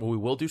to the point where we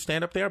will do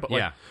stand-up there, but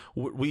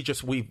we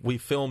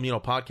film,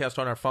 podcast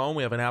on our phone.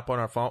 We have an app on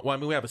our phone. Well, I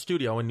mean, we have a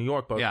studio in New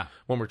York, but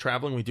when we're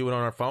traveling, we do it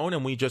on our phone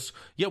and we just,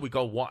 we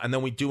go, and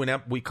then we do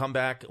we come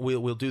back,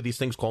 we'll do these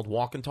things called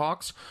walk and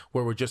talks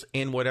where we're just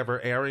in whatever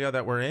area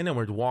that we're in and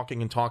we're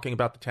walking and talking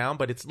about the town,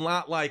 but it's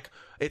not like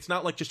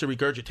just a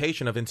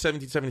regurgitation of in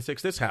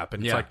 1776 this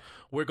happened. It's like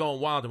we're going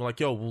wild and we're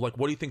like,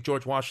 what do you think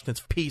George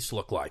Washington's peace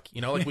looked like?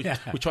 We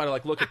try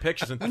to look at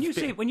pictures and when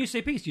you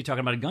say peace, you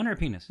talking about a gun or a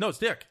penis? No, it's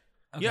dick.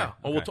 Okay. Yeah.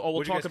 Or we'll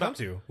talk about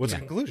what's the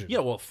conclusion? Yeah,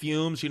 well,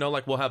 fumes.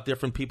 We'll have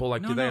different people.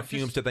 Did they have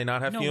fumes? Did they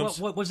not have fumes?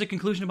 What was the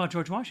conclusion about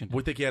George Washington?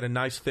 We think he had a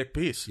nice thick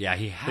piece. Yeah,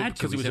 he had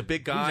because he was a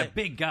big guy. He was a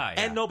big guy,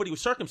 and nobody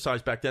was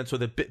circumcised back then, so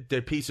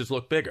their pieces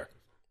looked bigger.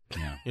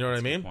 Yeah, you know what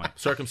I mean?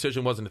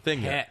 Circumcision wasn't a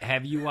thing yet.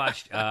 Have you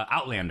watched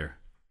Outlander?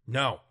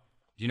 No.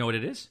 Do you know what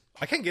it is?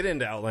 I can't get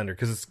into Outlander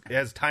because it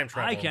has time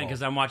travel. I can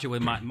because I'm watching it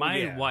with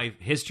my wife,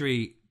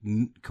 history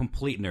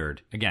complete nerd.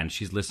 Again,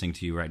 she's listening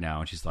to you right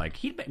now, and she's like,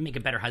 "He'd make a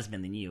better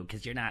husband than you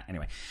because you're not."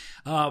 Anyway,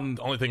 the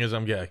only thing is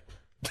I'm gay.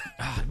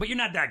 But you're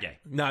not that gay.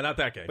 No, not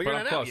that gay. But you're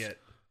I'm not close. out yet.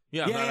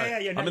 Yeah,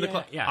 I'm in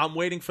the I'm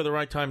waiting for the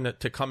right time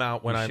to come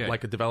out when I'm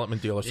like a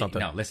development deal or something.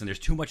 No, listen, there's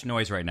too much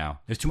noise right now.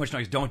 There's too much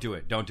noise. Don't do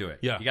it.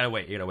 Yeah. You gotta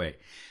wait.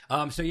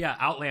 So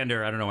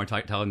Outlander, I don't know why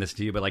I'm telling this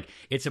to you, but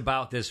it's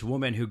about this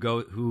woman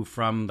who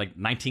from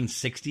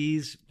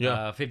 1960s,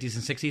 50s and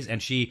 60s,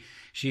 and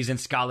she's in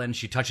Scotland,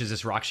 she touches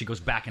this rock, she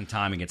goes back in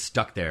time and gets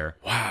stuck there.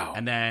 Wow.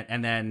 And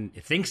then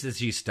thinks that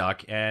she's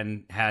stuck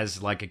and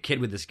has a kid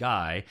with this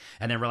guy,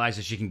 and then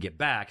realizes she can get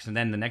back. So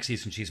then the next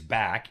season she's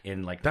back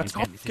in That's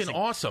fucking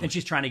awesome. And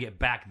she's trying to get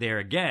back there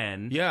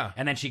again. Yeah.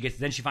 And then she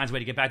finds a way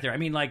to get back there. I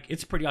mean,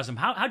 it's pretty awesome.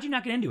 How'd you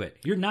not get into it?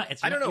 You're not.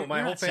 I don't know.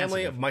 My whole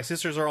family, my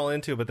sisters are all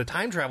into it, but the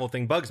time travel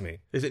thing bugs me.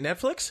 Is it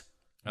Netflix?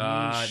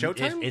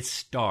 Showtime? It's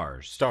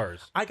Starz.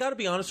 Stars. I got to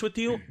be honest with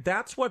you.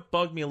 That's what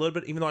bugged me a little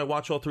bit, even though I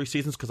watched all 3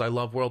 seasons because I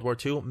love World War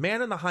II.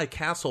 Man in the High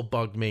Castle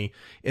bugged me.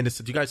 Do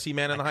you guys see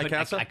Man in the High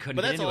Castle? I couldn't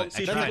But get that's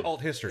into it. that's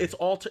alt history. It's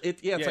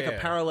it's like a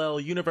parallel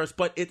universe,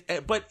 but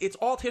it's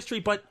alt history.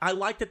 But I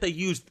like that they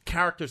used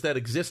characters that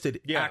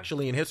existed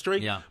actually in history.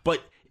 Yeah.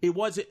 But it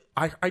was.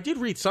 I did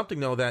read something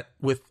though that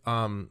with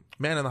Man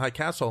in the High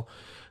Castle,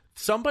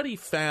 somebody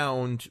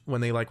found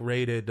when they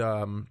raided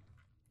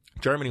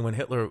Germany when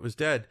Hitler was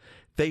dead.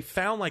 They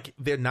found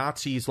their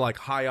Nazis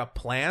high up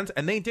plans,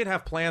 and they did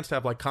have plans to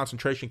have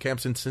concentration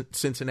camps in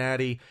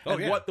Cincinnati.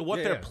 What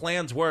their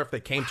plans were if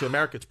they came to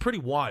America. It's pretty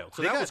wild.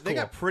 So they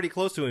got pretty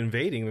close to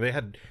invading. They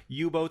had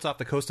U-boats off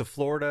the coast of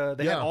Florida.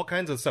 They had all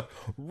kinds of stuff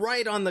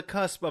right on the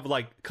cusp of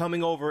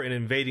coming over and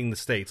invading the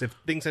states. If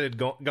things had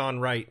gone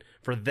right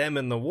for them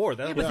in the war,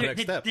 that was the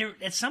next step.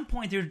 At some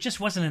point, there just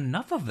wasn't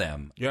enough of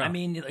them. Yeah. I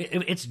mean,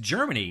 it's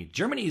Germany.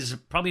 Germany is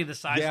probably the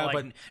size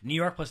of New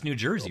York plus New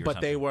Jersey.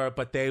 Or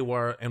but they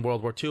were in World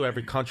World War II,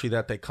 every country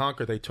that they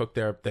conquered,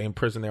 they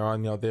imprisoned their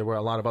own. There were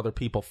a lot of other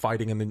people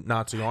fighting in the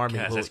Nazi army.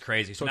 Yes, that's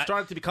crazy. So it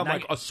started to become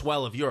like a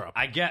swell of Europe.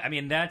 I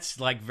mean, that's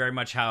like very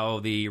much how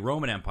the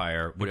Roman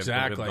Empire would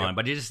have gone.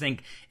 But you just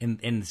think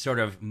in sort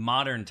of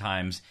modern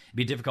times, it'd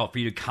be difficult for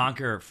you to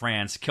conquer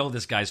France, kill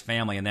this guy's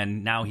family, and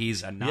then now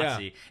he's a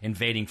Nazi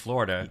invading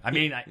Florida. I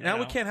mean, now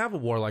we can't have a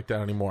war like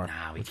that anymore.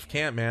 Nah, we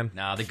can't, man.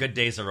 No, the good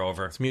days are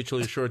over. It's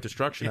mutually assured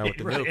destruction now with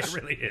the nukes.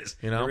 It really is.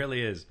 You know? It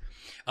really is.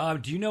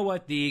 Do you know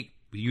what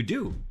you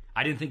do?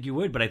 I didn't think you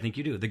would, but I think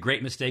you do. The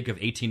Great Mistake of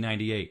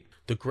 1898.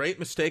 The Great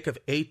Mistake of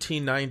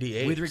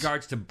 1898. With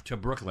regards to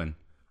Brooklyn.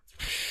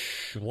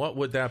 What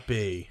would that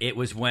be? It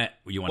was when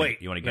you want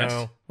to guess?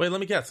 No. Wait, let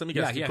me guess.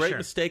 The Great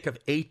Mistake of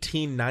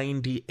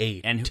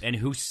 1898. And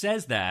who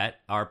says that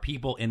are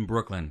people in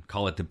Brooklyn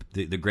call it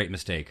the Great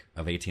Mistake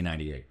of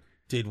 1898.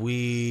 Did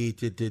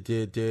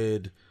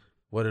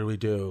what did we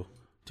do?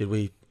 Did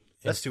we?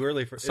 That's too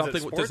early for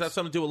something. Does that have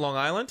something to do with Long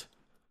Island?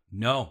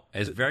 No,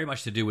 it's very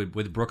much to do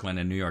with Brooklyn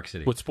and New York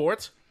City. With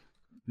sports?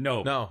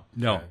 No.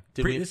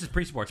 Okay. This is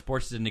pre-sports.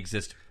 Sports didn't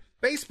exist.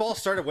 Baseball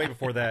started way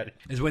before that.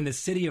 Is when the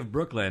city of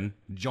Brooklyn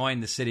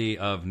joined the city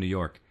of New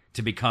York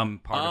to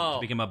become to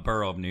become a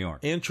borough of New York.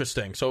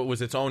 Interesting. So it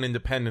was its own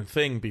independent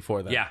thing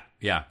before that.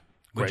 Yeah.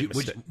 Would you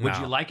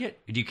like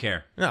it? Do you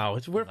care? No,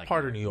 we're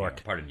part of New York.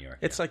 Yeah, part of New York.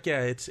 It's like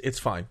it's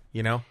fine.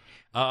 You know.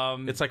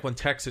 It's like when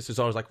Texas is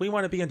always like, we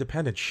want to be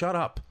independent. Shut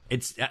up.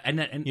 It's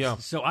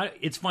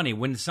it's funny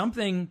when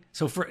something.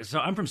 So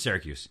I'm from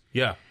Syracuse.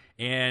 Yeah.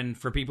 And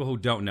for people who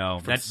don't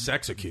know, that's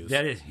Sexacuse.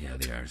 That is,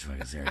 they are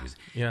fucking Syracuse.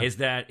 Yeah. Is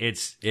that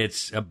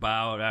it's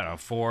about, I don't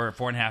know,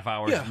 4.5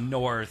 hours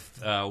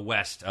north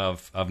west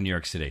of New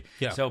York City.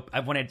 Yeah. So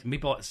when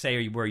people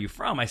say, where are you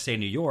from? I say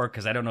New York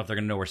because I don't know if they're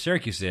going to know where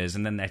Syracuse is.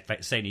 And then they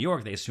say New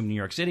York, they assume New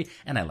York City,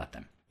 and I let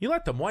them. You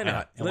let them. Why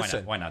not?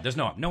 Listen. Why not? There's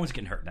no one's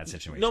getting hurt in that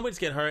situation. Nobody's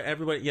getting hurt.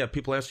 Everybody,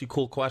 people ask you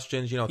cool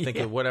questions. Think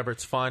of whatever.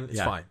 It's fun.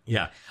 It's fine.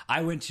 Yeah.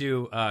 I went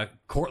to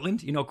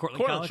Cortland. You know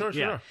Cortland College?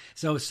 Sure.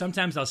 So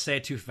sometimes I'll say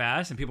it too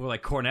fast, and people are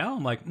like, Cornell?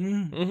 I'm like,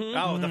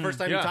 Oh, the first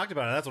time you talked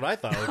about it, that's what I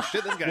thought. Like,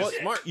 shit, this guy's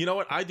smart. You know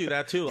what? I do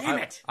that too.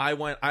 I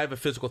have a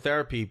physical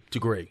therapy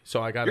degree,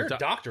 so I got You're a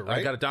doctor, right?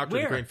 I got a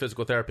doctorate degree in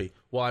physical therapy.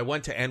 Well, I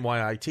went to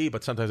NYIT,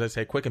 but sometimes I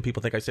say quick, and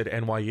people think I said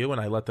NYU,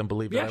 and I let them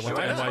believe that I went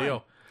to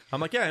NYU. I'm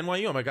like, yeah,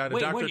 NYU. I got a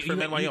doctorate from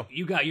NYU.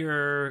 You got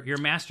your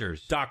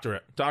master's.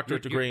 Doctorate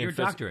degree. Your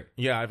doctorate.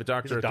 Yeah, I have a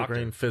doctorate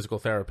degree in physical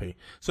therapy.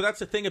 So that's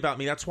the thing about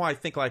me. That's why I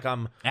think like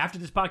I'm... After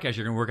this podcast,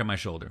 you're going to work on my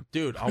shoulder.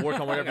 Dude, I'll work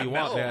on whatever you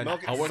want, man.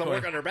 I'll work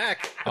on her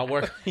back. I'll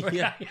work...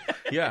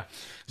 Yeah.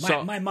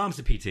 My mom's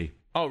a PT.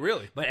 Oh,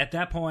 really? But at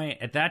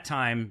that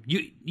time,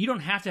 you don't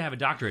have to have a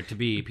doctorate to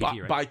be a PT,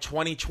 right? By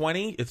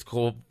 2020, it's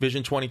called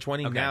Vision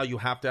 2020. Okay. Now you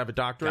have to have a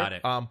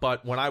doctorate. Got it.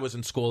 But when I was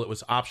in school, it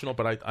was optional,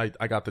 but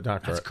I got the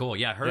doctorate. That's cool.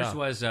 Yeah, hers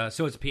was,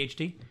 so it's a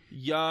PhD?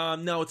 Yeah,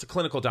 no, it's a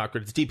clinical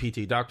doctorate. It's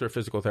DPT, Doctor of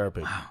Physical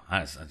Therapy. Wow,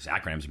 that's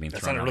acronyms being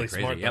thrown around really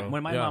crazy. smart, yeah,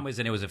 when my mom was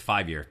in, it was a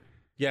 5-year.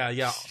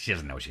 Yeah. She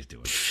doesn't know what she's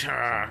doing. She's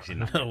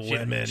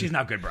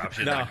not good, bro.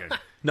 She's not good.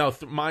 No,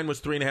 mine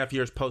was 3.5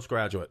 years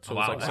postgraduate, so it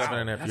was like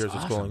 7.5 years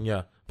of schooling.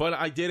 Yeah, but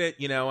I did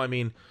it. I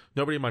mean,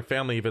 nobody in my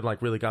family even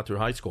like really got through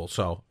high school.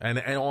 So, and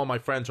all my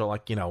friends are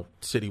like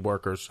city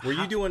workers. Were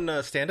you doing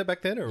stand up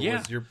back then, or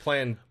was your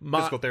plan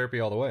physical therapy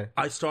all the way?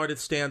 I started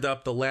stand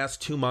up the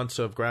last 2 months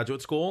of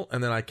graduate school,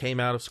 and then I came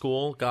out of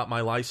school, got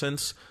my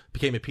license,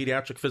 became a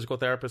pediatric physical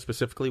therapist.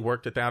 Specifically,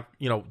 worked at that,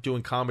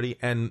 doing comedy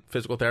and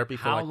physical therapy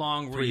for How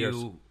long were 3 years.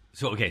 you?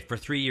 So okay, for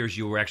 3 years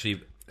you were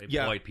actually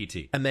employed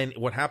PT. And then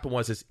what happened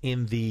was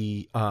in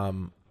the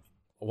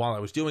while I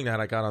was doing that,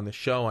 I got on this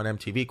show on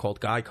MTV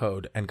called Guy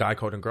Code, and Guy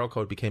Code and Girl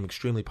Code became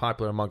extremely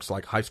popular amongst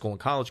like high school and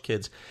college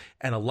kids.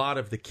 And a lot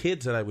of the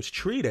kids that I was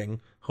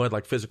treating who had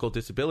like physical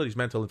disabilities,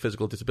 mental and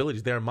physical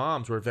disabilities, their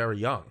moms were very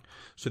young.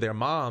 So their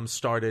moms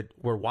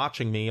were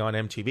watching me on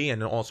MTV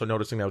and also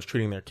noticing that I was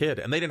treating their kid.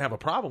 And they didn't have a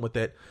problem with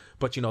it.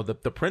 But,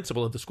 the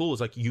principal of the school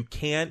was like, you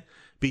can't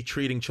be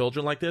treating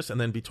children like this and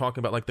then be talking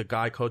about like the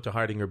Guy Code to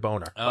hiding your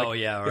boner. Oh, like,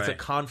 yeah, right. It's a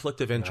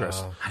conflict of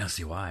interest. I don't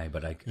see why,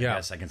 but I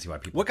guess I can see why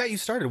people... What got you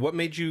started? What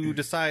made you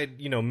decide,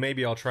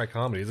 maybe I'll try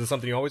comedy? Is this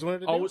something you always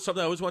wanted to do? Oh, it's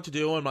something I always wanted to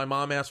do, and my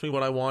mom asked me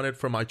what I wanted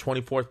for my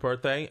 24th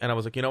birthday, and I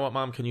was like, you know what,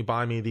 Mom, can you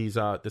buy me this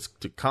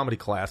comedy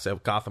class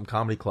at Gotham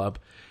Comedy Club?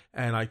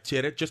 And I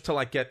did it just to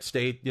like get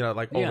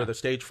over the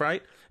stage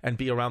fright and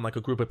be around like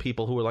a group of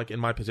people who were like in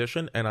my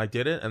position, and I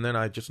did it, and then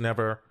I just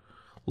never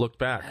looked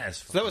back.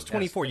 So that was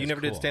 24. You never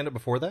did stand up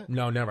before that?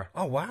 No, never.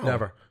 Oh, wow.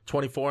 Never.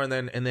 24, and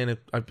then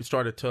I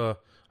started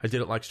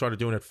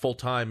doing it full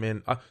time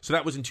in. So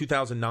that was in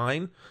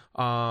 2009,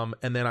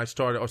 and then I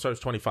started. Oh, sorry, I was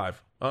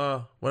 25.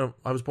 When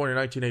I was born in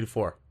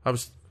 1984. I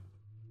was.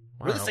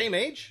 We're the same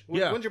age?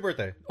 Yeah. When's your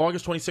birthday?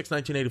 August 26,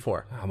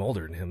 1984. I'm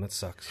older than him. That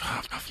sucks.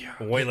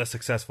 Way less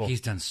successful.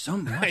 He's done so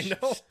much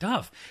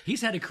stuff.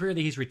 He's had a career that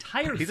he's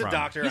retired from. He's a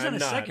doctor. He's I'm on a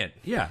not. second.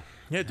 Yeah.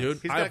 Yeah, dude.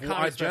 He's I got a have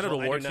comedy special. genital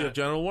I do warts. You not. have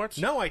genital warts?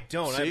 No, I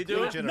don't. See, I have dude?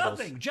 clean genitals.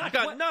 Nothing. Josh, I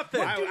got what-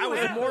 nothing. what do I you was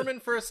have? Mormon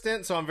for a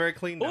stint, so I'm very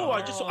clean now. Oh,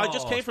 I just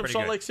came it's from pretty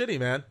Salt good. Lake City,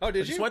 man. Oh,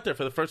 did I just you? went there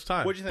for the first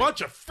time. What'd you think?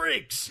 Bunch of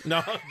freaks.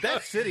 No,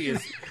 That city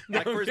is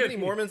like for as many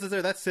Mormons as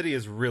there. That city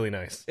is really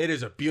nice. it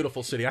is a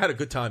beautiful city. I had a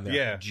good time there.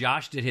 Yeah.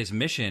 Josh did his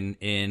mission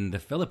in the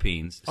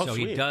Philippines, Oh, so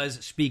he sweet.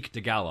 does speak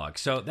Tagalog.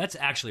 So that's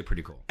actually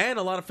pretty cool. And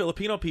a lot of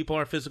Filipino people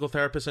are physical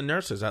therapists and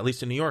nurses. At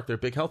least in New York, they're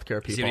big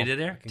healthcare people. See what he did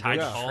there? Tied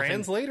go the whole thing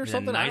translate or in a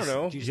something? I don't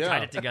know. You just Yeah.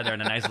 tied it together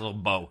in a nice little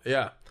bow.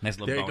 Yeah. Nice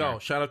little There you boner. go.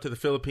 Shout out to the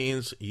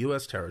Philippines,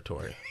 U.S.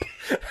 territory.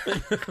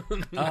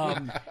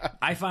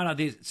 I found out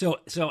these. So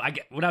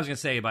what I was going to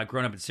say about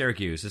growing up in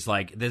Syracuse is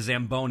like the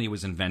Zamboni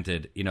was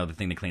invented. You know, the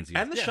thing that cleans the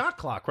And the shot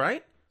clock,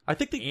 right? I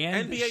think the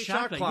And NBA the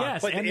shot clock.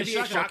 Yes, Wait, and the the NBA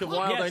shot shot clock. clock?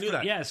 Wild, Yes, I knew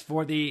that. Yes,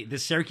 for the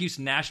Syracuse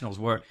Nationals,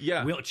 where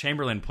Yeah. Wilt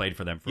Chamberlain played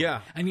for them.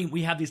 Yeah. I mean,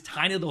 we have these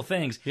tiny little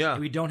things. Yeah.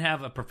 We don't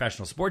have a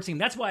professional sports team.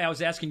 That's why I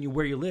was asking you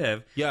where you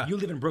live. Yeah. You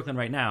live in Brooklyn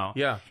right now.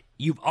 Yeah.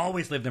 You've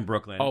always lived in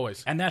Brooklyn.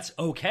 Always. And that's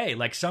okay.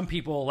 Like some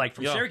people, like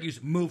from Yeah. Syracuse,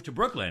 move to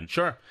Brooklyn.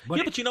 Sure. But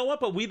yeah, but you know what?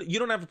 But you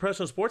don't have a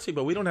professional sports team,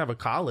 but we don't have a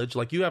college.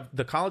 Like you have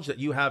the college that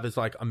you have is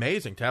like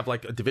amazing to have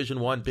like a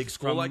Division I big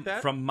school like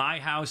that. From my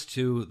house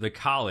to the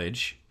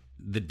college,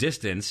 the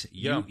distance,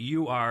 Yeah.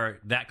 you are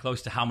that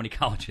close to how many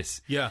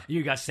colleges? Yeah.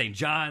 You got St.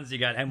 John's, you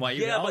got NYU,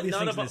 you got all but these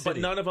none things of in them, the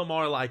city. but none of them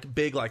are like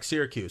big like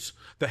Syracuse.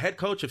 The head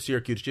coach of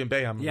Syracuse, Jim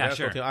Boeheim, Yeah, basketball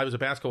sure. team, I was a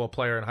basketball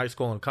player in high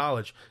school and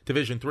college,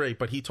 Division III.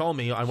 But he told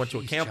me I went to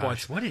a Jeez, camp Josh,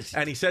 once, what is-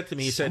 and he said to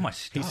me, so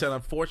much he stuff. said,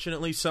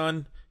 unfortunately,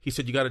 son, he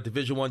said you got a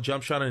Division I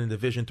jump shot and a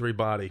Division III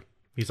body.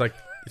 He's like,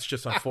 it's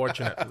just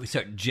unfortunate.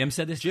 So Jim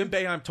said this? Jim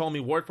Boeheim told me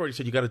word for word. He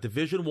said you got a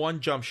Division I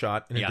jump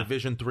shot and a Yeah.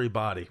 Division III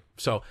body.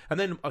 So, and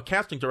then a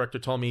casting director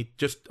told me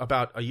just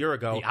about a year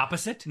ago. The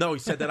opposite? No, he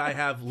said that I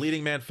have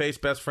leading man face,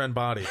 best friend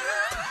body.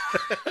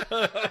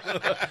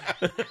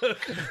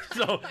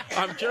 So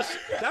I'm just.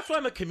 That's why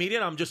I'm a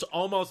comedian. I'm just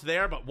almost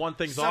there, but one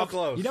thing's So off.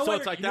 close. You know so what?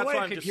 it's like you know that's why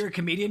why I'm just. you're a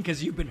comedian?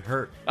 Because you've been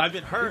hurt. I've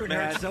been hurt, You've been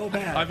man. hurt so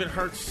bad. I've been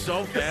hurt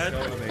so bad.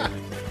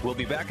 We'll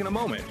be back in a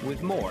moment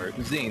with more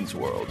Zane's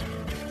World.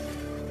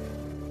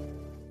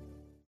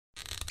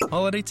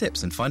 Holiday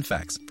tips and fun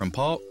facts from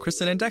Paul,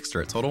 Kristen, and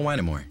Dexter at Total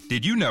Wine & More.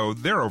 Did you know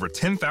there are over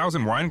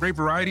 10,000 wine grape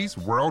varieties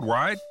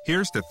worldwide?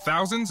 Here's to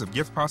thousands of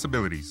gift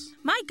possibilities.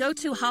 My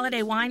go-to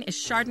holiday wine is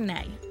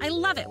Chardonnay. I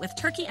love it with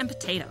turkey and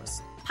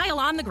potatoes. Pile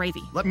on the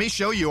gravy. Let me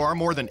show you our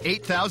more than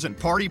 8,000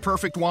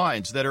 party-perfect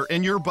wines that are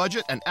in your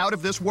budget and out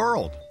of this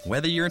world.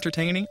 Whether you're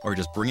entertaining or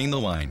just bringing the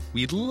wine,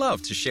 we'd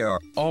love to share our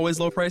always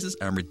low prices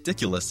and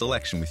ridiculous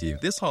selection with you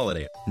this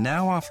holiday.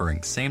 Now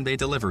offering same-day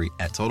delivery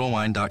at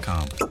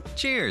TotalWine.com.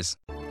 Cheers!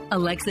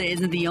 Alexa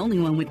isn't the only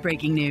one with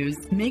breaking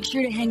news. Make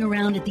sure to hang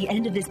around at the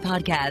end of this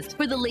podcast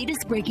for the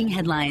latest breaking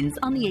headlines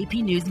on the AP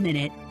News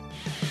Minute.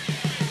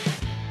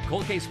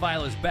 Cold Case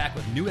File is back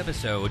with new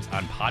episodes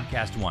on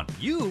Podcast One.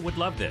 You would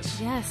love this.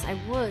 Yes, I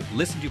would.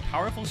 Listen to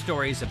powerful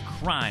stories of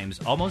crimes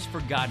almost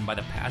forgotten by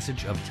the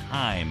passage of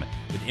time,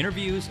 with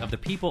interviews of the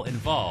people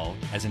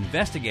involved as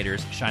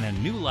investigators shine a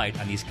new light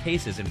on these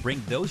cases and bring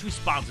those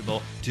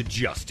responsible to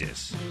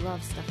justice. I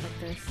love stuff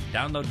like this.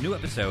 Download new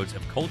episodes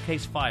of Cold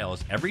Case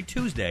Files every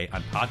Tuesday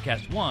on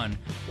Podcast One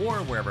or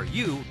wherever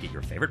you get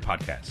your favorite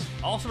podcasts.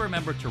 Also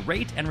remember to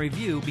rate and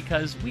review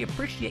because we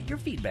appreciate your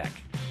feedback.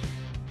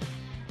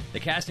 The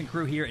cast and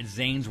crew here at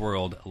Zane's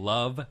World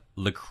love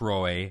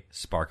LaCroix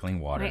sparkling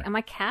water. Wait, am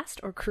I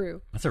cast or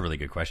crew? That's a really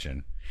good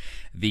question.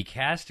 The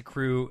cast,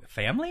 crew,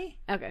 family?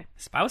 Okay.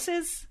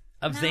 Spouses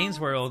of Zane's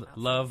World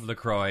love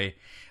LaCroix.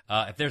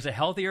 If there's a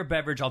healthier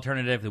beverage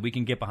alternative that we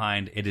can get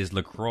behind, it is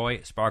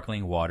LaCroix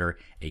sparkling water,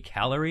 a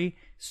calorie,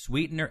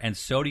 sweetener, and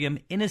sodium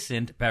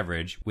innocent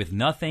beverage with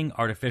nothing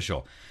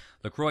artificial.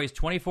 LaCroix's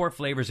 24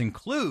 flavors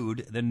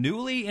include the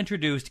newly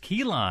introduced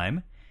key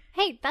lime.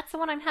 Hey, that's the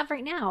one I have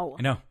right now.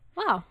 I know.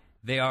 Wow.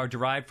 They are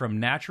derived from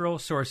natural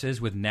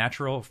sources with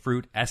natural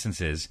fruit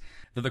essences.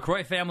 The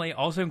LaCroix family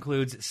also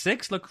includes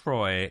 6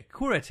 LaCroix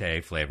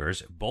Curate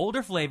flavors,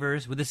 bolder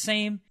flavors with the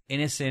same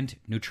innocent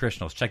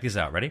nutritionals. Check these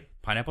out. Ready?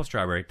 Pineapple,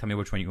 strawberry. Tell me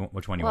which one you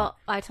want. Well,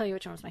 I tell you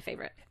which one was my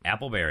favorite.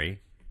 Appleberry,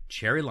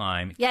 cherry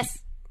lime. Yes.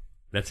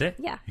 That's it?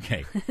 Yeah.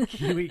 Okay.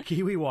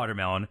 Kiwi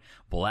watermelon,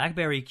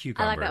 blackberry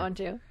cucumber. I like that one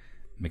too.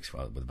 Mixed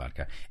with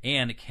vodka,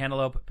 and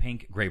cantaloupe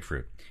pink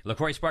grapefruit.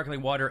 LaCroix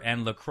sparkling water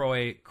and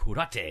LaCroix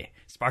Curate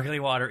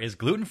sparkling water is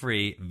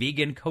gluten-free,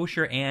 vegan,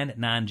 kosher, and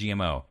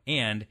non-GMO,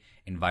 and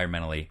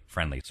environmentally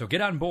friendly. So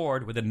get on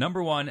board with the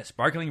 #1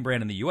 sparkling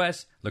brand in the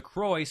U.S.,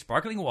 LaCroix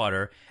sparkling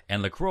water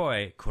and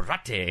LaCroix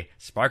Curate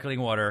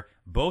sparkling water,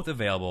 both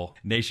available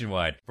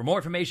nationwide. For more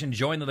information,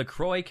 join the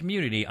LaCroix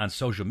community on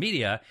social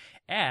media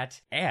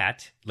at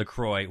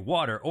LaCroix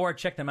Water, or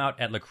check them out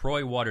at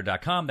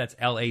LaCroixWater.com. That's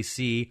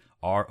LACROIX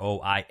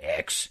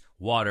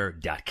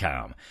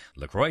water.com.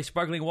 LaCroix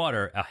sparkling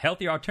water, a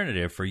healthy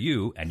alternative for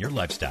you and your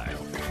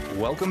lifestyle.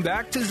 Welcome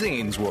back to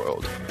Zane's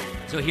World.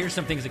 So here's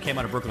some things that came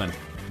out of Brooklyn.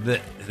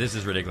 This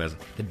is ridiculous.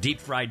 The deep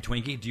fried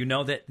Twinkie. Do you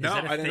know that? No, is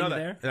that a I didn't thing know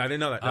that. there? I didn't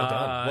know that.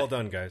 Well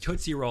done, guys.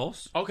 Tootsie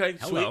Rolls. Okay,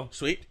 Hello.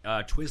 sweet.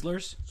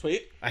 Twizzlers.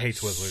 Sweet. I hate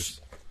Twizzlers.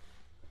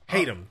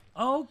 Hate them.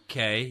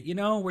 Okay, you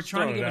know, we're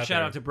trying to throwing give it a out shout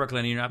there. out to Brooklyn,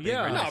 and you're not being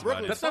Yeah. very No, nice about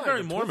Brooklyn's it. That's not fine,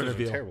 very but Mormon Twizzlers of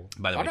are you. Terrible.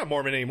 By the way. I'm not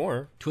Mormon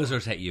anymore.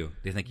 Twizzlers hate you.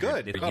 They think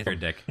Good. You're, Love you're a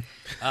them.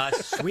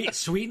 dick.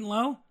 Sweet and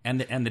Low and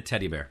the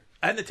teddy bear.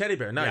 And the teddy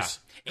bear, nice.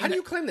 How do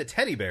you claim the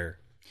teddy bear?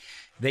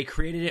 They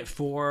created it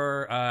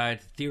for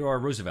Theodore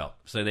Roosevelt.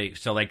 So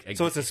it's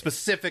a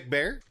specific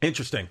bear?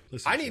 Interesting.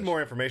 I need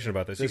more information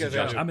about this. You guys Josh,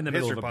 gotta do I'm in the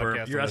middle of a history burp.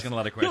 podcast You're on asking a this.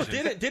 lot of No,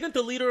 questions. didn't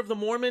the leader of the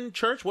Mormon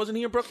church, wasn't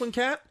he a Brooklyn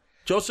cat?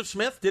 Joseph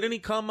Smith? Didn't he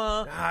come?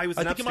 he was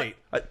in I think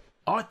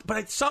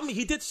upstate.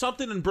 he did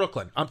something in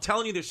Brooklyn. I'm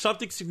telling you, there's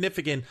something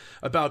significant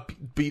about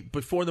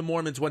before the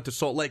Mormons went to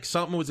Salt Lake.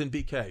 Something was in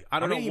BK. I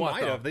don't know he what.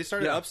 might though. have. They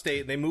started Yeah.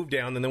 upstate, they moved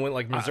down, and then went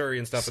like Missouri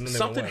and stuff, and then they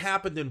something went west.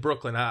 happened in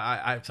Brooklyn.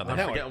 I'm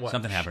forgetting what.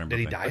 Something happened in Did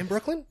he Brooklyn. die in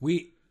Brooklyn?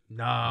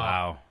 No.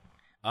 Wow.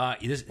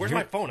 Where's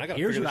my phone? I gotta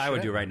Here's figure what this I would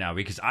shit do out. right now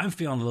because I'm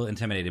feeling a little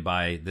intimidated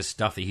by the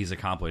stuff that he's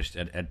accomplished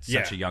at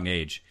such a young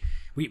age.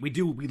 We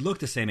look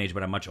the same age,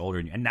 but I'm much older,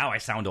 and now I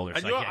sound older.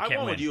 And So I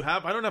can't what win. do you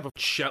have? I don't have a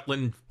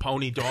Shetland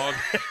pony dog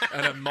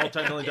and a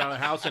multi-million-dollar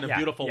house and a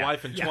beautiful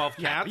wife and 12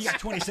 cats. You got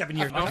 27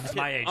 years. That's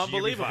my age.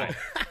 Unbelievable.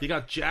 You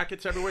got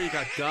jackets everywhere. You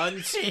got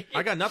guns.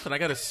 I got nothing. I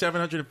got a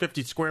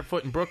 750 square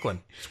foot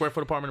apartment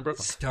in Brooklyn.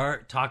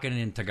 Start talking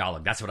in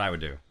Tagalog. That's what I would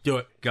do. Do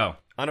it. Go.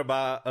 Ano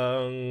ba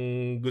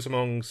ang gusto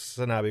mong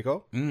sanabi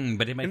ko?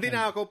 But it Hindi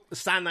na ako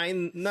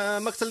sanay na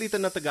magsalita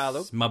na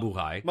Tagalog.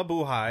 Mabuhay.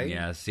 Mabuhay.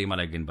 Yeah, si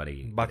malagin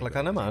buddy. Bakla ka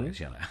naman.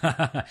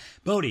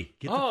 Bodie.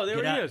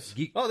 There he is.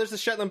 Oh, there's the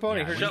Shetland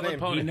pony. Here's his Shetland name.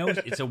 pony. He knows.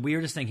 It's the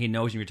weirdest thing. He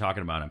knows when you're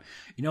talking about him.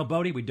 You know,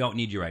 Bodie, we don't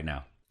need you right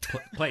now.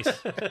 Please.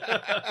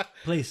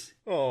 Please.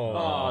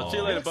 Oh, see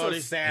you later, He looks so buddy.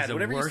 sad. the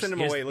Whenever you worst- send him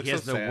he has- away, he looks he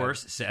has so the sad.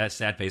 worst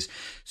sad face.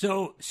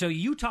 So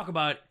you talk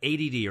about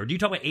ADD, or do you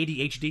talk about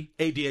ADHD?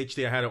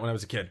 ADHD. I had it when I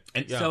was a kid.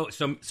 And Yeah.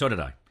 so did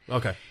I.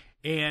 Okay.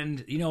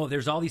 And you know,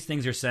 there's all these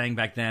things they're saying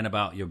back then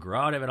about you'll grow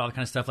out of it, all that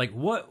kind of stuff. Like,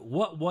 what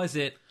was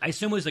it? I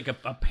assume it was like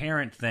a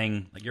parent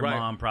thing, like your Right.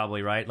 mom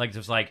probably, right? Like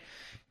just like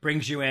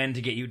brings you in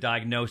to get you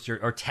diagnosed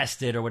or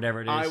tested or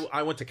whatever it is.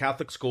 I went to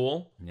Catholic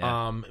school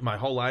my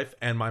whole life,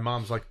 and my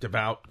mom's like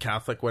devout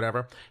Catholic,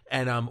 whatever.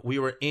 And we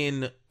were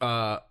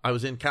I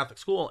was in Catholic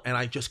school, and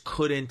I just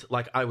couldn't,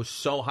 like, I was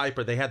so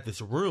hyper. They had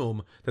this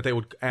room that they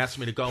would ask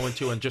me to go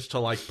into and just to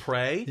like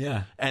pray.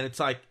 Yeah. And it's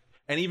like,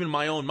 and even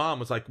my own mom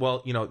was like,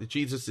 well, you know,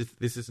 Jesus,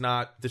 this is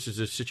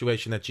a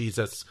situation that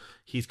Jesus,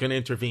 he's going to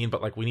intervene,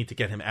 but like we need to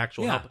get him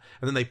actual help.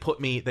 And then they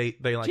put me, they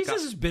like,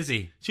 Jesus is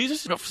busy.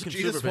 Jesus is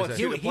Jesus super wants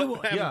busy. you to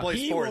have him play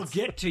He will sports.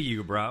 get to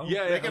you, bro.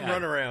 Yeah, Make him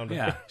run around.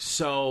 Yeah.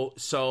 So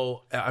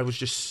I was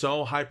just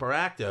so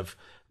hyperactive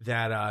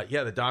that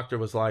the doctor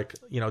was like,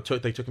 you know,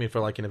 they took me for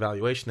like an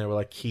evaluation. They were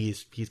like,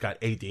 he's got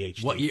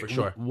ADHD What year, for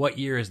sure. What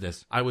year is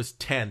this? I was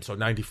 10, so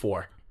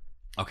 94.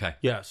 Okay.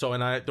 Yeah, so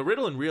the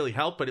Ritalin really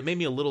helped, but it made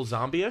me a little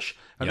zombie-ish.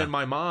 And then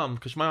my mom,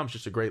 because my mom's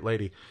just a great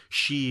lady,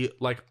 she,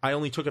 like, I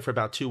only took it for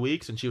about 2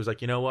 weeks, and she was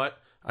like, you know what?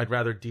 I'd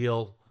rather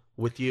deal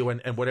with you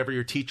and whatever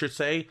your teachers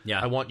say,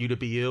 I want you to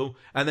be you.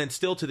 And then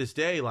still to this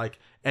day, like,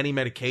 any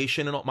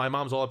medication, and my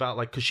mom's all about,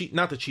 like, because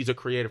not that she's a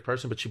creative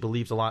person, but she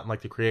believes a lot in,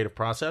 like, the creative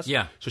process.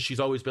 Yeah. So she's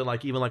always been,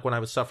 like, even, like, when I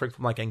was suffering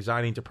from, like,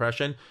 anxiety and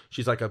depression,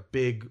 she's, like, a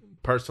big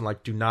person,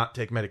 like, do not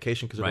take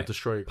medication because it will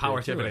destroy your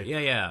Power through creativity.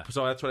 it. Yeah.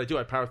 So that's what I do.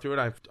 I power through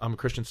it. I'm a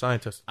Christian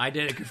Scientist. I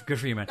did it. Good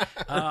for you, man.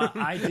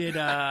 I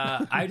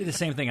did the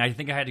same thing. I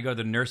think I had to go to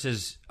the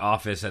nurse's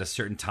office at a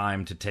certain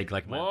time to take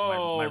like my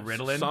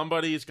Ritalin.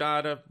 Somebody's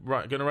gonna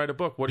write a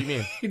book. What do you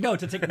mean? No,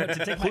 to take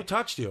Who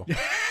touched you?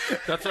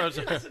 That's what I was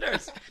saying. the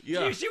nurse.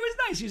 Yeah. She was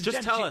nice. She's Just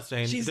gentle. tell us,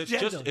 Zane. She's It's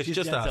gentle. just She's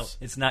just gentle. us.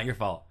 It's not your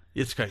fault.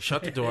 It's okay.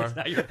 Shut the door. It's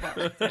not your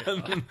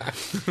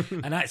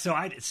fault.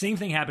 And same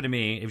thing happened to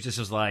me. It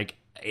was like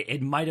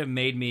it might have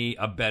made me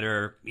a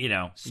better, you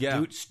know,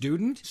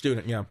 student.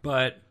 Student, yeah.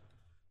 But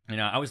you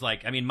know, I was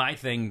like, I mean, my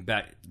thing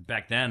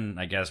back then,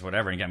 I guess,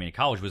 whatever, and got me to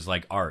college was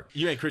like art.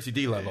 You ain't Chrissy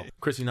D level.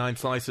 Chrissy 9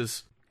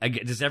 Slices.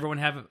 Does everyone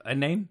have a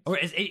name, or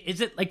is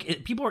it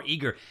like people are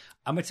eager?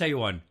 I'm gonna tell you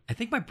one. I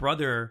think my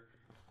brother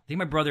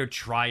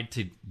tried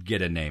to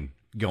get a name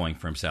going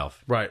for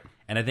himself, right?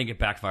 And I think it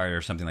backfired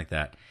or something like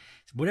that.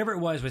 Whatever it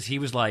was he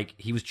was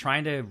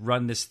trying to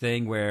run this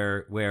thing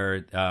where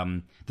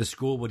the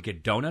school would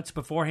get donuts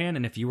beforehand,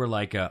 and if you were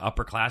like a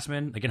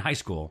upperclassman, like in high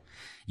school,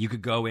 you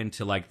could go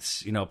into like,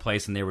 you know, a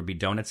place and there would be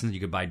donuts and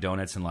you could buy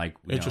donuts and like,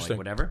 you know, like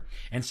whatever.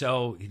 And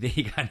so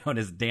he got known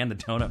as Dan the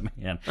Donut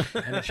Man.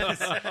 And it's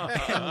just,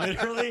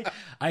 literally,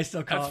 I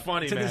still call That's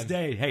funny, to man. this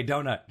day, hey,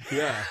 donut.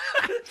 Yeah.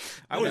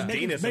 I was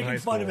Denis in high making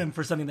school. fun of him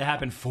for something that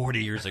happened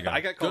 40 years ago.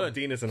 I got called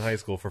Denis in high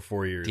school for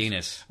 4 years.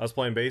 Denis. I was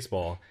playing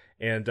baseball,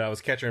 and I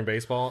was catcher in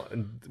baseball,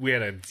 and we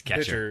had a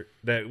pitcher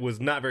that was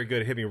not very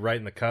good, hit me right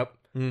in the cup,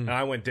 and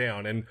I went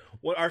down. And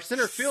what our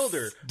center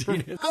fielder,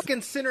 from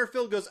fucking center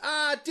field, goes,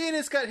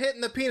 Denis got hit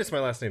in the penis. My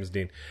last name is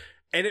Dean.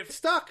 And it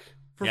stuck.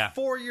 For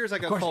 4 years, I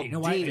got called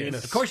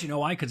Denis. Of course, you know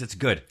why? Because it's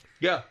good.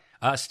 Yeah.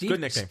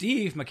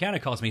 Steve McKenna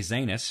calls me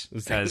Zanus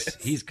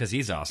because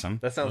he's awesome.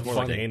 That sounds more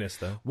like Anus,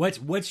 though.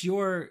 What's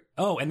your?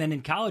 Oh, and then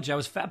in college I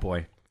was Fat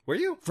Boy. Were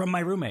you? From my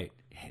roommate.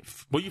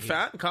 Were you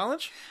fat in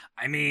college?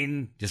 I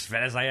mean, just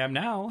fat as I am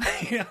now.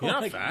 You know, You're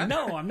not fat.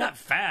 No, I'm not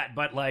fat,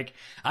 but like,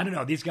 I don't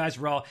know. These guys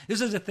were all.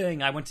 This is a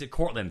thing. I went to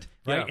Cortland,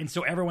 right? Yeah. And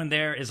so everyone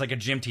there is like a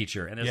gym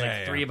teacher, and there's Yeah, like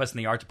yeah. 3 of us in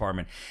the art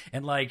department,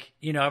 and like,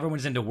 you know,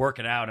 everyone's into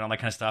working out and all that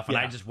kind of stuff, and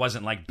I just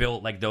wasn't like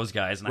built like those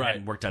guys, and I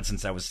hadn't worked out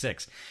since I was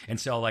 6, and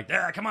so like,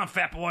 come on,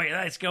 fat boy,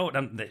 let's go.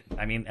 And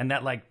I mean, and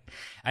that like,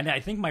 and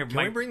I think Can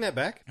we bring that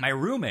back? my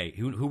roommate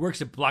who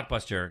works at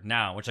Blockbuster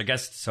now, which I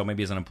guess so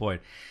maybe is unemployed.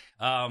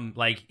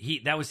 Like he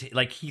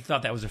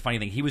thought that was a funny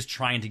thing. He was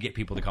trying to get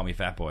people to call me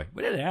fat boy.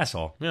 What an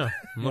asshole. Yeah.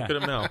 Look at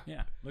him now.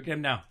 Yeah. Look at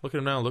him now. Look at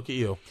him now. Look at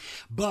you.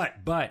 But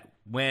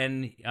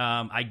when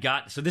I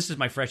got, so this is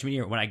my freshman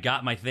year, when I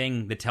got my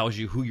thing that tells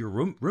you who your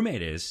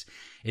roommate is,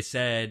 it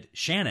said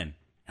Shannon.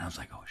 And I was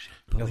like, oh shit.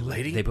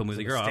 They put me with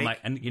a girl. I'm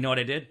like, and you know what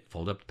I did?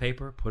 Fold up the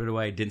paper, put it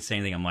away, didn't say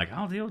anything. I'm like,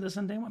 I'll deal with this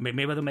on day one.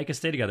 Maybe they'll make us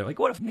stay together. Like,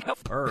 what a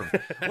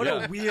perv. What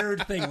a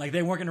weird thing. Like,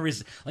 they weren't going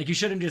to, like, you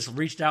shouldn't just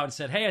reached out and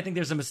said, hey, I think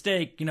there's a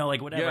mistake, you know,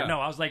 like, whatever. Yeah. No,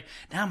 I was like,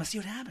 now I'm going to see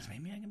what happens.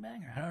 Maybe I can bang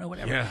her. I don't know,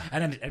 whatever. Yeah.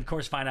 And then, of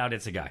course, find out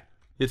it's a guy.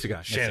 It's a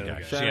guy. Shannon.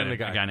 It's a guy. Shannon the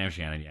guy. A guy named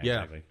Shannon.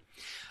 Yeah, exactly.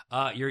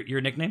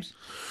 Your nicknames?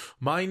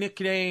 My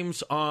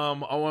nicknames,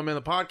 I'm in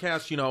the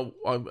podcast, you know,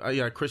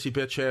 Chrissy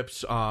Bitch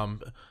Hips,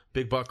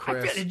 Big Buck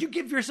Chris. Did you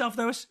give yourself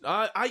those?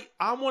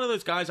 I'm one of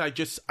those guys.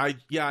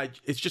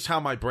 It's just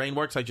how my brain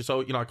works. I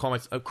call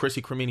myself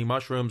Chrissy Cremini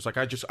Mushrooms. Like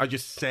I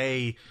just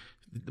say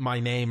my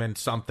name and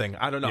something.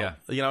 I don't know. Yeah.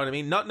 You know what I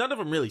mean? None of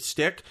them really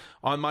stick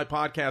on my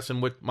podcast and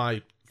with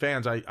my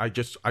fans. I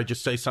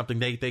just say something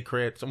they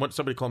create.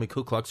 Somebody called me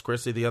Ku Klux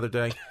Chrissy the other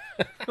day.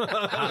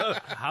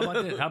 How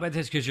about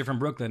this? Because you're from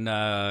Brooklyn,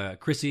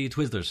 Chrissy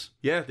Twizzlers.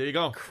 Yeah, there you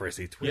go.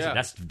 Chrissy Twizzlers. Yeah.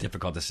 That's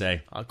difficult to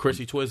say.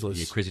 Chrissy Twizzlers.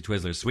 Yeah, Chrissy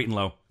Twizzlers, sweet and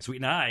low, sweet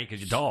and high,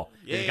 because you're tall.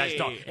 Yeah. This guy's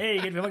tall.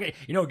 Hey,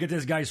 get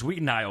this guy sweet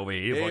and high over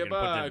here.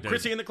 Yeah,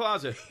 Chrissy in the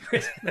closet.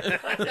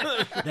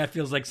 That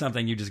feels like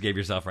something you just gave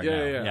yourself right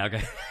now. Yeah.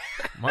 Okay.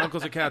 My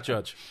uncle's a cat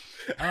judge.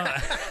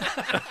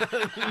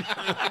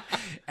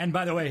 And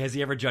by the way, has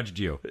he ever judged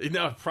you?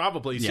 No,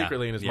 probably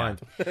secretly in his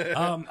mind.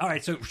 All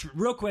right, so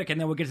real quick, and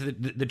then we'll get to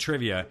the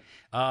trivia.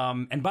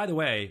 And by the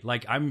way,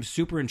 like I'm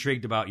super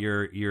intrigued about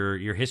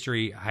your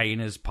History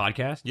Hyenas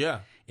podcast. Yeah.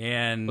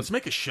 And let's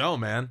make a show,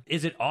 man.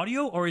 Is it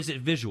audio or is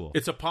it visual?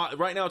 It's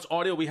right now. It's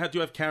audio. We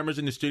do have cameras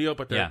in the studio,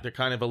 but they're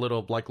kind of a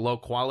little like low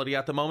quality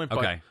at the moment.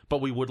 Okay,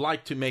 but we would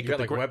like to make it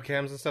like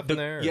webcams and stuff in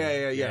there. Or?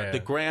 Yeah. The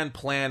grand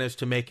plan is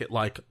to make it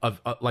like a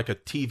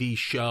TV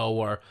show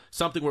or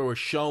something where we're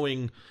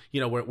showing, you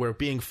know, we're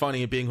being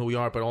funny and being who we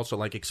are, but also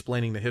like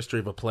explaining the history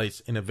of a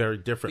place in a very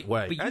different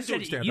way. But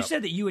you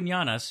said that you and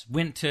Giannis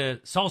went to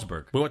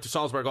Salzburg. We went to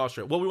Salzburg,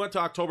 Austria. Well, we went to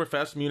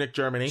Oktoberfest, Munich,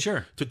 Germany.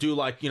 Sure. To do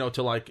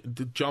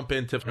to jump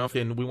into.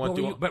 And we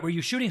went but were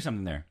you shooting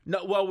something there?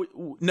 No. Well, we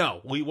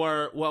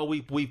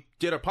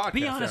did a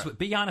podcast.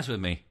 Be honest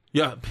with me.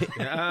 Yeah.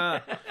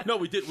 No,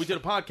 we did a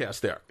podcast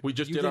there. We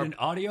just did an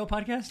audio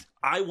podcast?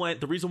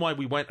 The reason why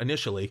we went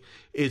initially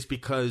is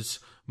because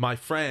my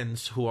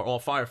friends who are all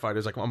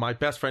firefighters, like my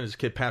best friend is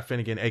Kid Pat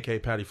Finnegan, aka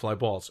Patty Fly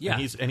Balls. Yeah.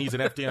 And he's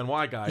an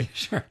FDNY guy.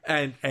 Sure.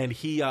 And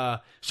he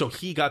so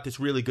he got this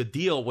really good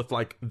deal with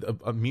like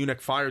a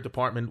Munich fire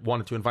department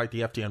wanted to invite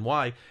the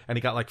FDNY, and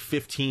he got like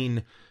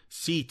 15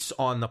 seats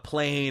on the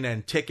plane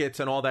and tickets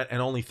and all that, and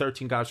only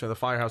 13 guys from the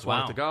firehouse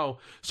wanted to go.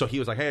 So he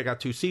was like, hey, I got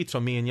 2 seats. So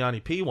me and Yanni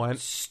P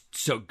went.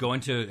 So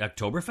going to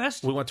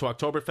Oktoberfest? We went to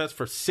Oktoberfest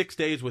for 6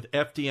 days with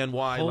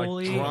FDNY,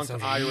 Holy like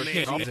drunk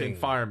Irish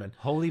firemen.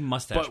 Holy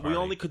mustache But we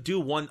only could do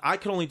one. I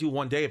could only do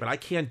one day, but I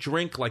can't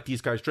drink like these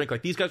guys drink.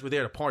 Like these guys were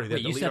there to party.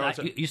 Wait, you said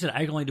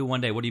I can only do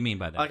one day. What do you mean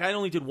by that? Like I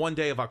only did one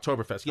day of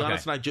Oktoberfest.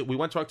 Giannis and I, we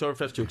went to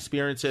Oktoberfest to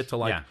experience it,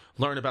 to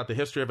learn about the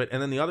history of it.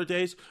 And then the other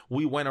days,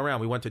 we went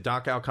around. We went to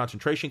Dachau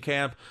concentration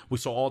camp. We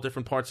saw all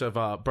different parts of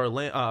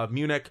Berlin,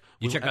 Munich.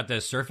 You checked out the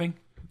surfing?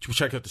 We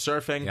checked out the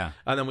surfing. Yeah.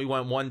 And then we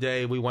went one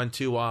day, we went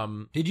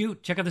to... Did you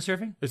check out the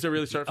surfing? Is there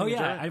really surfing? Oh,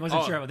 yeah. I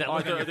wasn't sure. That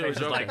look on your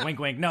face was like, wink,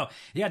 wink. No.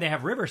 Yeah, they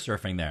have river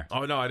surfing there.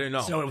 Oh, no, I didn't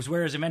know. So it was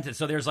where is it meant to...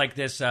 So there's like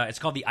this... it's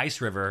called the Ice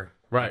River.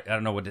 Right. I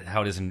don't know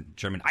how it is in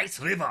German.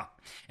 Ice River.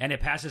 And it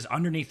passes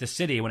underneath the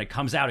city. When it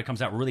comes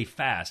out really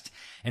fast.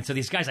 And so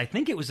these guys, I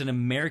think it was an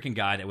American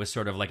guy that was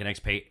sort of like an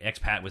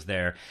expat was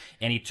there.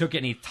 And he took it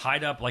and he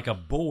tied up like a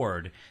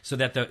board so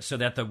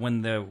that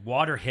when the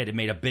water hit, it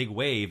made a big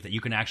wave that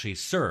you can actually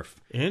surf.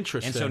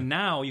 Interesting. And so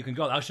now you can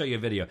go. I'll show you a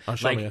video.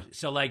 Show me.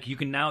 So like you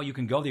can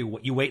go there.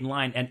 You wait in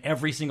line, and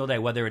every single day,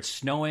 whether it's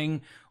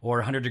snowing or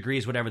 100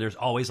 degrees, whatever, there's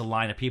always a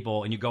line of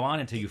people, and you go on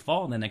until you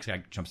fall, and the next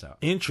guy jumps out.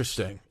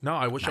 Interesting. No,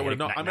 I wish I would have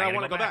known. I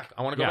want to go back.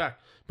 I want to go back.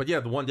 But yeah,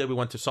 the one day we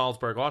went to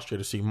Salzburg, Austria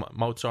to see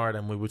Mozart,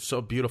 and we were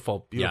so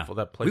beautiful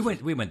that place.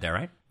 We went there,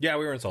 right? Yeah,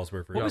 we were in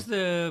Salzburg for What was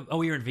the... Oh,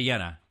 we were in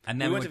Vienna. And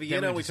then we went to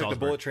Vienna, we took the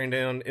bullet train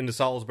down into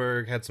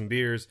Salzburg, had some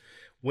beers,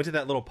 went to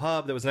that little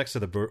pub that was next to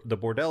the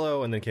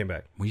Bordello, and then came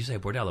back. When you say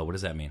Bordello, what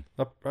does that mean?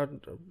 A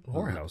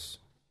whorehouse.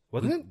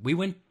 Wasn't it? We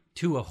went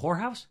to a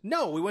whorehouse?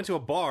 No, we went to a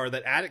bar,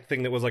 that attic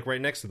thing that was like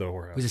right next to the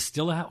whorehouse. Was it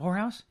still a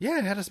whorehouse? Yeah,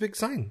 it had a big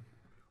sign.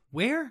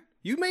 Where?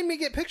 You made me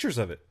get pictures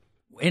of it.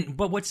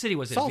 But what city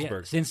was it?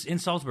 Salzburg. In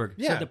Salzburg.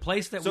 Yeah. So the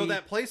place that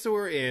that place that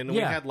we're in, we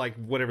Yeah. had like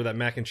whatever that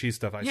mac and cheese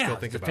stuff. I still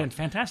think about.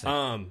 Fantastic.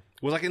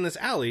 Was like in this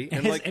alley,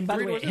 and His- like and by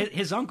the three way, doors down.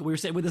 his uncle. We were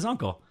sitting with his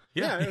uncle.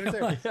 Yeah, it was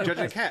there.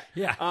 Judging a cat.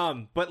 Yeah.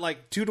 But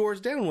like 2 doors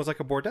down was like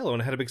a bordello,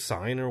 and it had a big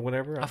sign or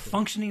whatever. A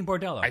functioning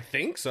bordello. I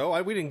think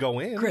so. We didn't go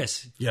in.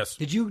 Chris. Yes.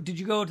 Did you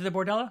go to the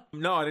bordello?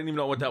 No, I didn't even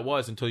know what that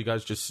was until you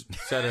guys just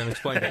said it and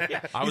explained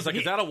it. I was like,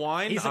 "Is that a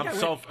wine?" He's like, I'm I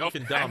so went-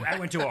 fucking dumb. I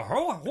went to a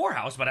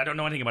whorehouse, but I don't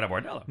know anything about a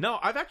bordello. No,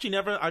 I've actually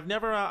never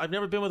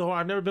been with a whore.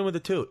 I've never been with a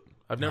toot.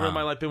 I've never in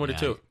my life been with a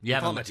toot. You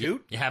haven't call them a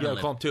toot? You haven't Yeah, we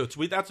lived. call them toots.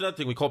 That's another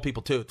thing. We call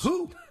people toots.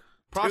 Who?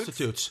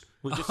 Prostitutes.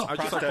 I just like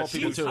call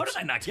people Jeez, toots. how did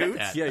I not get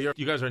that? Yeah,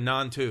 you guys are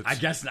non-toots. I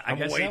guess I'm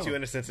way so. too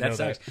innocent to That know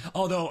that. sucks.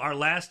 Although our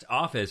last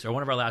office, or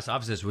one of our last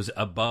offices, was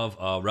above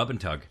Rub and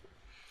Tug.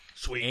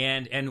 Sweet.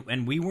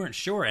 And we weren't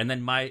sure. And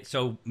then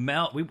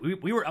Mel,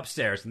 we were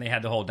upstairs, and they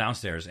had the whole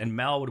downstairs. And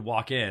Mel would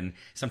walk in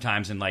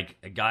sometimes, and like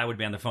a guy would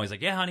be on the phone. He's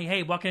like, "Yeah, honey,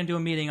 hey, walk in and do a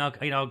meeting. I'll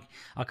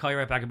call you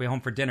right back. I'll be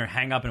home for dinner."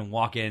 Hang up and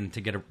walk in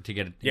to get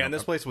a Yeah, and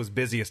this place was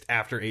busiest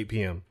after 8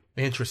 p.m.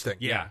 Interesting.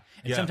 Yeah.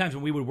 And sometimes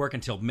when we would work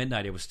until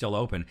midnight, it was still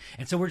open.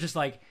 And so we're just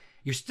like,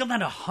 you're still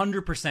not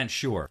 100%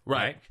 sure,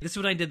 right? This is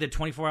when I did the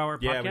 24-hour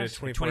podcast, Yeah,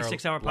 we did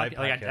 26-hour live podcast.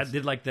 Like I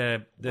did like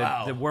the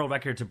world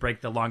record to break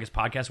the longest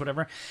podcast,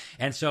 whatever.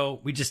 And so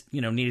we just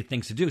needed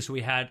things to do. So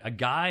we had a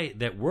guy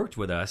that worked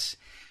with us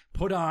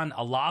put on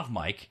a lav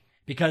mic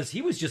because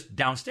he was just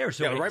downstairs.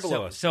 So right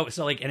below us. So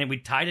like, and then we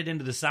tied it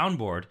into the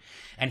soundboard,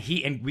 and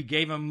we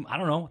gave him, I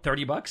don't know,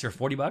 $30 or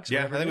 $40.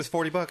 Yeah, I whatever think it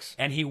was $40.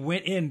 And he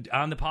went in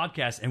on the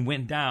podcast and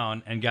went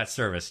down and got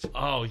serviced.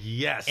 Oh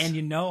yes. And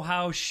you know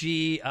how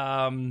she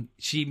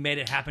made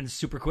it happen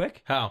super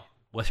quick? How?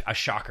 Was a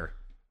shocker.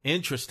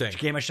 Interesting. She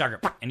gave him a shocker,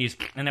 and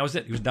that was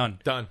it. He was done.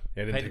 Done.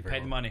 Yeah, it didn't take very Paid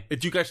the long. money. Do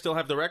you guys still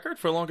have the record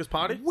for longest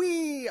potty?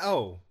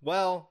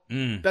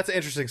 That's an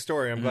interesting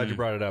story. I'm glad you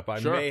brought it up. I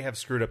Sure. may have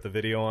screwed up the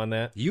video on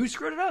that. You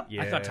screwed it up. I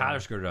Yeah. thought Tyler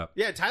screwed it up.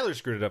 Yeah, Tyler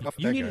screwed it up.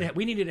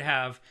 We needed to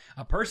have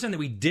a person that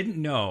we didn't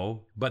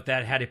know, but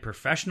that had a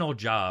professional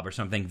job or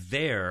something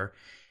there.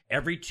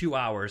 Every 2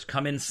 hours,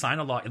 come in, sign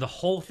a log, the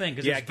whole thing.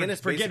 Yeah,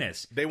 Guinness for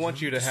Guinness. They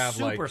want you to have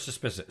super like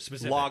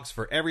specific logs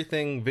for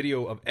everything,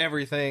 video of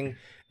everything,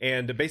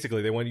 and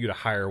basically they want you to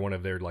hire one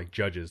of their like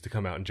judges to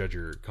come out and judge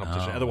your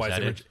competition. Oh, Otherwise, is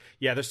that it?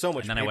 yeah, there's so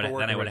much. And then I would've-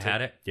 paperwork then I and would've red had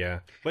tape. it? Yeah,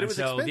 but it was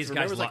expensive. These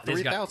Remember, guys, it was like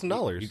these guys-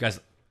 $3,000. You guys.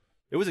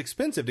 It was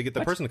expensive to get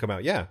the person to come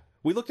out. Yeah,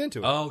 we looked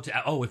into it.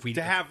 If we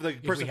to have the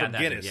if we person had from that,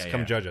 Guinness yeah, come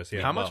yeah. judge us.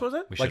 Yeah, How much was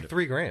it? We Like should've.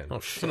 $3,000. Oh,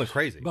 shit. Something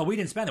crazy. But we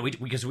didn't spend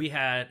it because we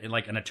had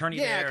like an attorney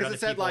Yeah, there. because it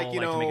said like to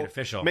make it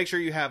official. make sure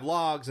you have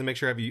logs and make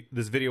sure you have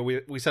this video.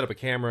 We set up a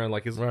camera and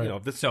like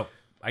this. So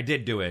I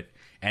did do it,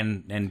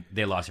 and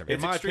they lost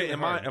everything. In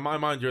my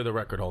mind, you're the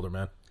record holder,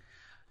 man.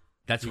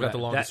 That's You got the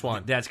longest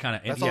one. That's kind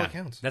of That's all that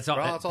counts. That's all.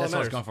 That's all that I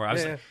was matters. going for. I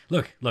was Yeah,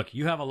 like, look,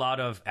 you have a lot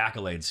of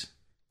accolades.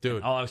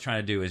 Dude. All I was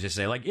trying to do is just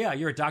say, like, yeah,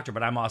 you're a doctor,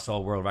 but I'm also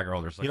a world record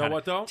holder. So You know kinda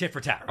what, though? Tit for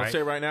tat, right? I'll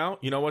say right now,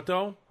 you know what,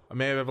 though? I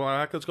may have a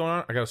lot of accolades going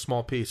on. I got a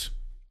small piece.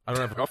 I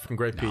don't have a fucking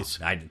great piece.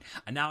 I didn't.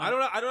 Now I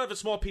don't have a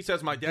small piece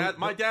as my dad.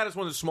 My dad is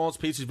one of the smallest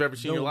pieces you've ever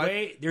seen in the your life.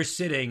 way they're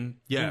sitting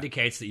Yeah.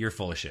 indicates that you're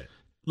full of shit.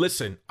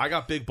 Listen, I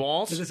got big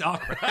balls. This is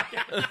awkward.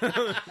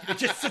 It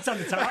just sits on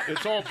the top.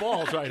 It's all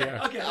balls right here.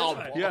 Okay, that's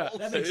fine. Yeah.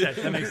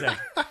 That makes sense.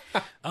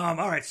 All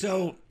right,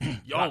 so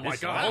Oh my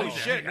god! Holy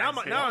shit! Now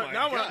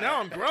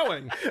I'm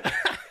growing.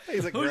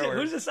 He's like,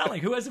 who's this sound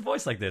like? Who has a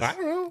voice like this? I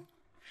don't know.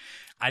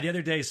 The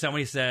other day,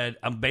 somebody said,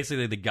 I'm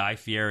basically the Guy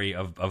Fieri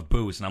of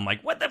booze. And I'm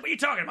like, what are you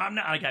talking about? I'm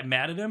not. I got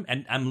mad at him.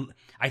 And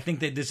I think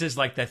that this is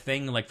like that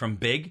thing like from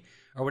Big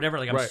or whatever.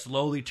 Like I'm Right.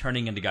 slowly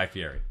turning into Guy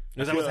Fieri.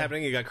 Is that what's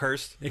happening? You got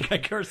cursed? I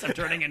got cursed. I'm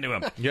turning into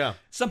him. Yeah.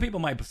 Some people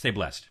might say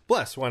blessed.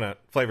 Bless. Why not?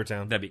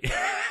 Flavortown. That'd be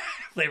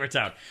Flavor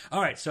Town.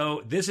 All right,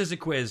 so this is a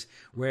quiz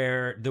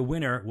where the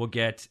winner will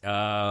get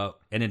an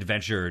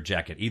adventure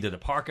jacket, either the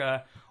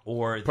parka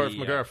or Perth the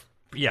McGurf.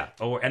 Yeah,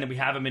 and then we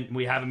have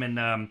them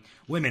in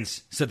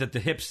women's so that the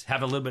hips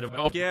have a little bit of.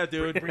 Oh yeah,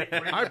 dude.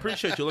 I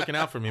appreciate you looking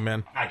out for me,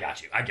 man. I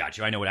got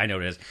you. I know what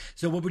it is.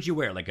 So what would you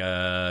wear? Like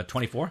a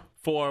 24?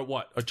 For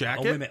what? A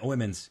jacket? A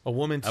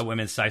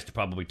women's size to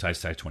probably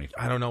size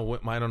 24. I don't know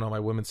my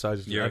women's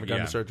sizes. I haven't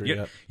gotten surgery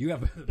yet. You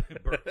have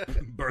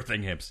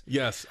birthing hips.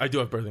 Yes, I do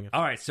have birthing hips.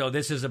 All right, so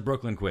this is a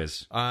Brooklyn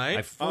quiz. All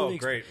right.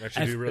 Great. That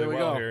should do really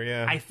well here.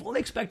 Yeah. I fully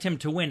expect him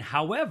to win.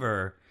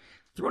 However,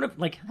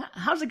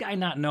 how's a guy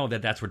not know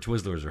that that's where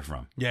Twizzlers are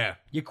from? Yeah,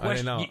 You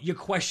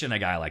question a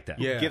guy like that.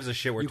 Yeah. Who gives a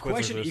shit where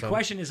Twizzlers are You from?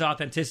 question his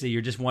authenticity.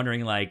 You're just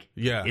wondering, like,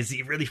 Yeah. is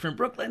he really from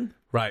Brooklyn?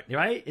 Right.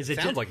 Right? Is it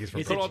Sounds just, like he's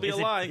from is Brooklyn. Could all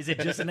be a lie. Is it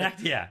just an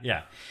act?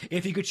 Yeah.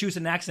 If you could choose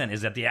an accent,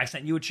 is that the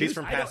accent you would choose? He's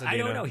from I don't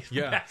Pasadena. know. He's from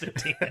Yeah.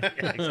 Pasadena.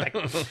 Yeah,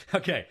 exactly.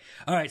 Okay.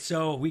 All right.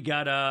 So we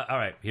got. All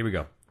right. Here we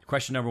go.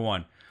 Question number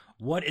 1.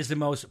 What is the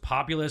most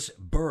populous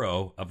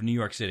borough of New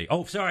York City?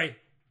 Oh, sorry.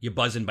 You're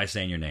buzzing by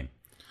saying your name.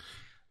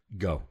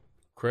 Go.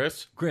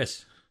 Chris.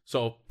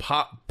 So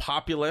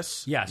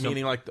populous, Yeah, so-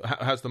 meaning like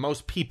has the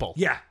most people.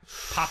 Yeah,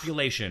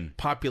 population.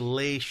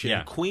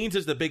 Yeah. Queens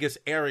is the biggest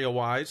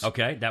area-wise.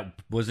 Okay, that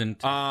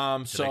wasn't.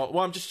 I'm just No,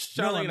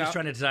 telling I'm just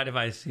trying to decide if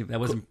that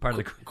wasn't part of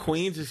the.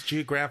 Queens is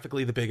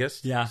geographically the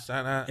biggest. Yeah.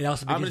 It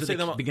also I'm begins,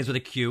 gonna say begins with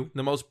a Q.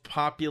 the most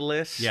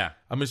populous. Yeah.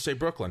 I'm going to say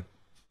Brooklyn.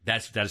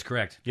 That is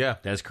correct. Yeah.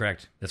 That is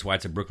correct. That's why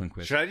it's a Brooklyn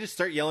quiz. Should I just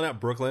start yelling out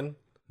Brooklyn?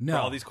 No, for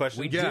all these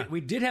questions.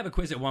 We did have a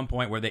quiz at one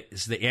point where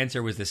the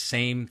answer was the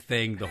same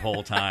thing the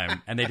whole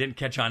time, and they didn't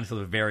catch on until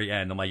the very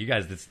end. I'm like, you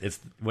guys, it's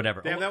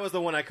whatever. Damn, that was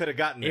the one I could have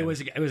gotten. It was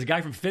a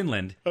guy from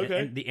Finland. Okay.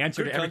 And the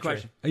answer Good to every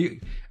country.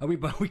 question.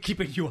 Are we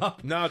keeping you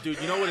up? No,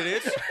 dude. You know what it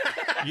is?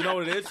 You know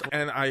what it is?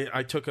 And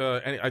I took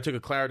a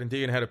Claret and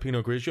D and had a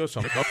Pinot Grigio, so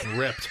I'm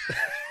ripped.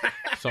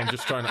 So I'm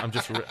just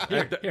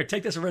Here,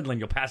 take this Ritalin.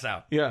 You'll pass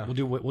out. Yeah.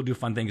 we'll do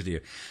fun things to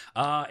you.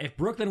 If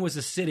Brooklyn was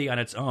a city on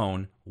its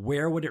own,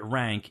 where would it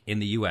rank in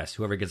the U.S.?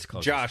 Whoever gets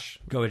closest. Josh.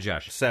 Go with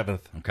Josh.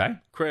 7th. Okay.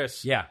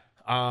 Chris. Yeah.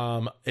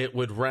 It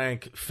would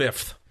rank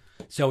 5th.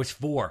 So it's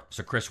 4.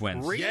 So Chris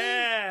wins.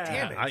 Yeah.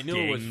 Damn it. I knew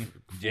it was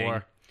Ding.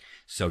 4.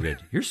 So good.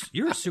 You're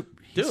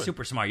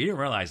super smart. You didn't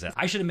realize that.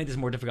 I should have made this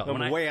more difficult.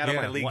 I'm way out of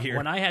my league here.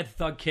 When I had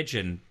Thug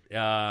Kitchen,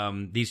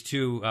 these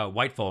two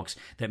white folks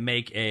that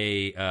make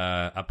a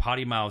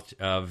potty mouthed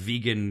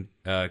vegan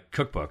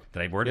cookbook.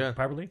 Did I word it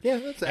properly? Yeah,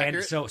 that's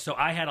accurate. And so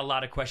I had a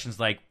lot of questions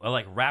like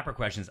rapper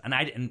questions,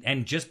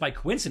 and just by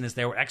coincidence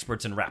they were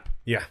experts in rap.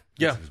 Yeah.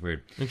 Yeah. It's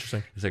weird.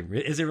 Interesting. It's like,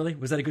 is it really?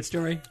 Was that a good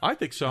story? I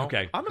think so.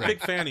 Okay. I'm a big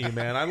fan of you,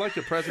 man. I like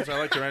your presence. I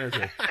like your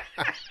energy.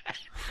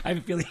 I have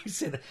a feeling you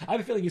said that. I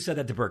have a feeling you said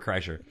that to Bert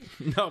Kreischer.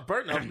 No,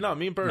 Bert. No,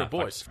 me and Bert are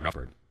boys.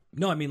 Bert.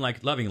 No, I mean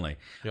like lovingly.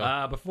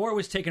 Yeah. Before it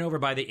was taken over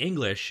by the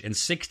English in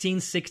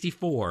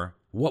 1664,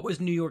 what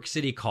was New York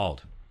City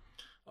called?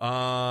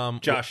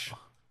 Josh.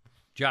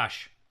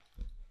 Josh.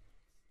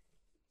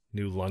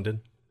 New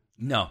London.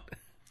 No.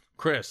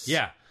 Chris.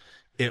 Yeah.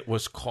 It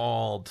was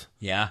called.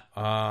 Yeah.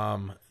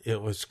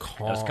 It was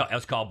called. It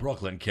was called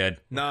Brooklyn, kid.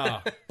 No.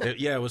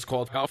 It was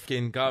called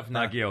Govkin Govna.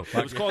 Fuck you.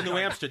 It was called New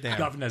Amsterdam.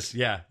 Governors,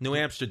 yeah. New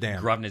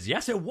Amsterdam. Governors.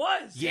 Yes, it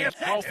was. Yeah. Yes,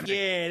 That's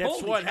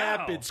Holy what cow.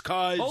 happens,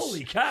 cuz.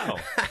 Holy cow.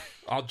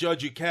 I'll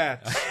judge you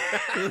cats.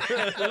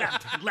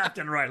 left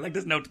and right. Like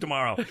there's no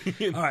tomorrow.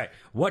 All right.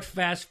 What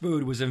fast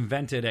food was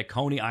invented at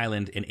Coney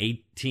Island in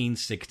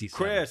 1867?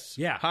 Chris.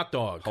 Yeah. Hot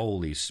dog.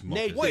 Holy smokes.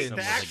 Nathan's. Wait,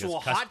 the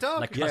actual hot dog?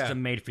 Like Yeah.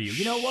 custom made for you.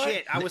 You know what?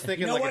 Shit, I was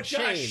thinking you know like what, a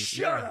Josh? chain.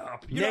 Shut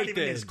up. You're not even in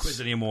this Nathan's. quiz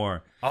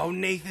anymore. Oh,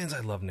 Nathan's. I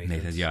love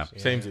Nathan's. Nathan's, yeah.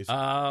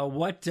 Samesies.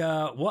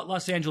 What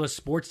Los Angeles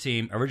sports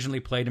team originally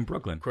played in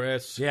Brooklyn?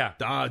 Chris. Yeah.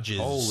 Dodges.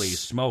 Holy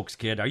smokes,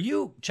 kid.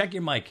 Check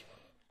your mic.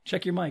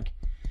 Check your mic.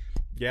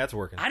 Yeah, it's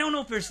working. I don't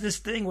know if there's this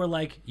thing where,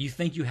 like, you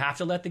think you have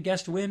to let the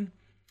guest win.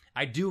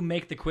 I do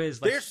make the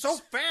quiz. Like, They're so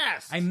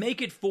fast. I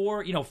make it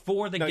for the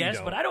No, you guest,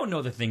 don't. but I don't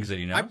know the things that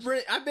he knows.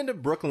 I've been to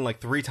Brooklyn like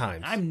 3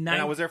 times. And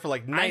I was there for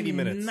like 90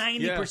 minutes.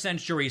 90%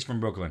 sure he's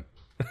from Brooklyn.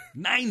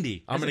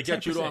 90. I'm going to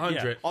get you to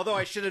 100. Yeah. Although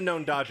I should have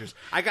known Dodgers.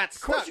 I got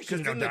course stuck you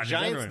should've because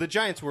known Dodgers. the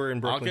Giants were in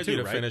I'll Brooklyn get too, you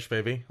to right? finish,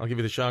 baby. I'll give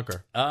you the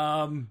shocker.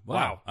 Wow.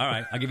 All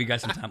right. I'll give you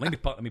guys some time.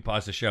 Let me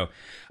pause the show.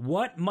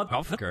 What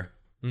motherfucker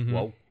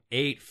Whoa.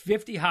 ate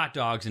 50 hot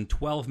dogs in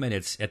 12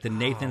 minutes at the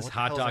Nathan's what the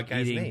hot hell's that dog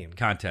guy's eating name?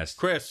 contest?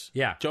 Chris.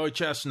 Yeah. Joey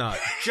Chestnut.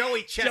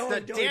 Joey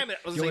Chestnut. Damn it!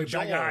 I was Joey saying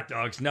Joel. bag of hot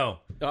dogs. No,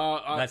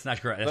 that's not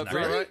correct. That's not all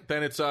correct. right.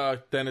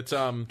 Then it's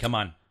Come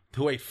on.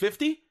 who ate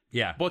 50?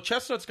 Yeah. Well,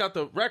 Chestnut's got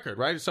the record,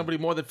 right? Is somebody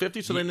more than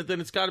 50? So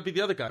then it's got to be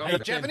the other guy. The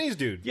Japanese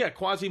dude. Yeah,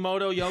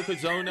 Quasimodo,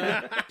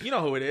 Yokozuna. You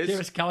know who it is.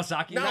 There's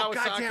Kawasaki. No, Kawasaki.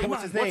 goddamn,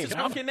 what's his What's name? his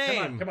fucking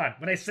name? Come on.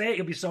 When I say it,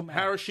 you'll be so mad.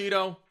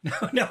 Harashido.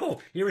 No.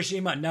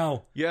 Hiroshima.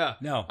 No. Yeah.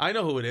 No. I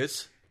know who it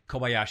is.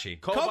 Kobayashi.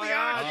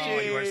 Kobayashi. Oh,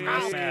 you are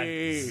so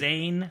sad.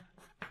 Zane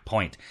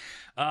Point.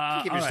 Give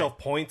all yourself right.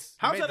 points.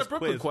 How's You made that a this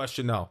Brooklyn quiz.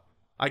 question, though?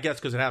 I guess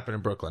because it happened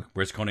in Brooklyn.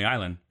 Where's Coney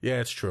Island? Yeah,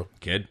 it's true.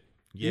 Kid.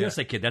 Yeah. You don't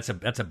say kid. That's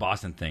a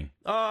Boston thing.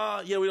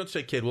 Yeah, we don't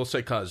say kid. We'll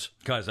say cuz.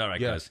 Cuz, all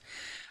right, Yeah.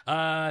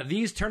 cuz.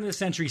 These turn of the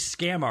century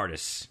scam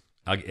artists: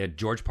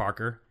 George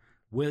Parker,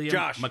 William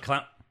Josh.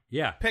 McCloud.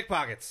 Yeah.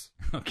 Pickpockets.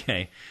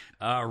 Okay.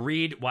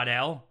 Reed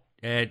Waddell,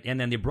 and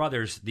then the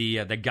brothers, the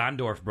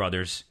Gondorf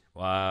brothers,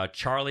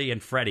 Charlie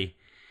and Freddie,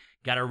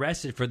 got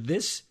arrested for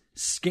this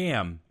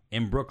scam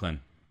in Brooklyn.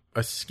 A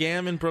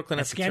scam in Brooklyn.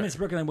 A scam in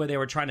Brooklyn where they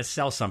were trying to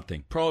sell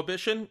something.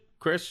 Prohibition,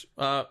 Chris.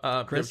 They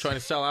were trying to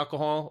sell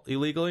alcohol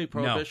illegally.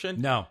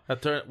 Prohibition. No.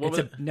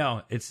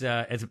 It's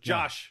It's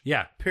Josh.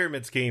 Yeah.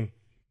 Pyramid scheme.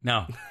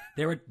 No.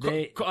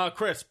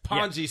 Chris.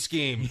 Ponzi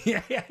scheme.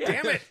 Yeah.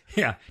 Damn it.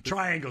 Yeah.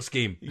 Triangle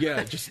scheme.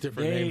 Yeah, just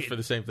different names for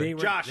the same thing.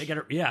 Josh.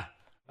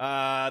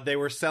 Yeah. They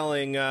were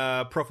selling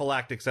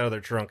prophylactics out of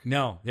their trunk.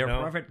 No. They were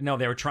No? perfect. No,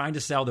 they were trying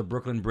to sell the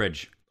Brooklyn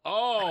Bridge.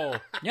 Oh,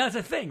 Yeah, that's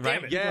a thing, right?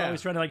 Damn it. People are Yeah.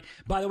 always trying to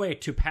by the way,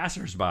 to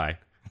passersby.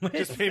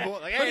 Just people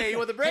like, hey, you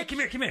want the bridge?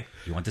 Hey, come here.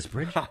 You want this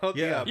bridge? Hook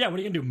you Yeah. up. Yeah, what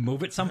are you going to do?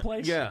 Move it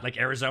someplace? Yeah. Like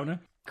Arizona?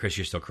 Chris,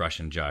 you're still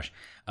crushing Josh.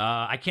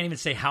 I can't even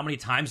say how many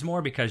times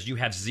more because you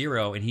have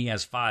 0 and he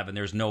has 5, and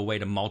there's no way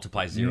to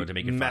multiply 0 to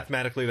make it 5.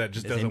 Mathematically, that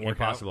just It's doesn't work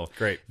impossible. out.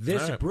 Great.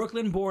 This All right.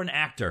 Brooklyn-born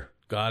actor,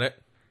 got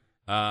it.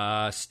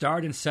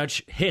 Starred in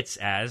such hits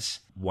as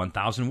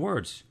 1,000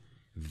 Words,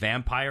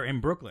 Vampire in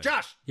Brooklyn.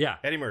 Josh! Yeah.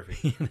 Eddie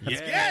Murphy.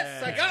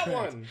 Yes, I got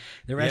one!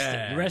 The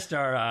rest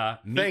are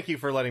Thank you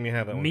for letting me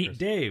have that one. Meet Chris.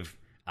 Dave,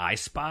 I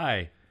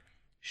Spy,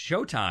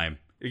 Showtime.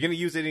 You're going to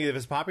use any of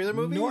his popular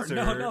movies?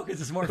 No,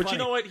 because it's more But funny.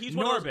 you know what? He's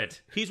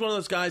one of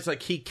those guys,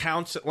 like, he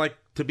counts, like,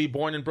 to be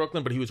born in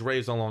Brooklyn, but he was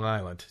raised on Long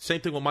Island.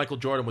 Same thing with Michael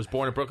Jordan, was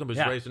born in Brooklyn, but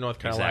was raised in North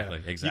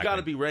Carolina. Exactly. You got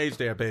to be raised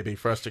there, baby,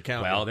 for us to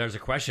count. Well, there's a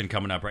question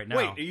coming up right now.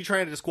 Wait, are you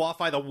trying to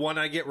disqualify the one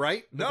I get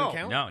right? No.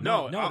 Count?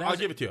 No, I'll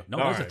give it to you. No,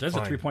 All there's a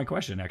right, 3-point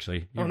question,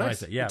 actually. Oh,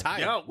 nice. Yeah.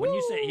 Yeah, when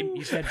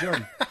you said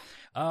Jordan.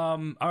 All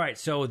right,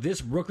 so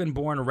this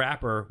Brooklyn-born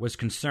rapper was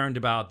concerned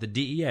about the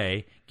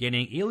DEA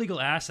gaining illegal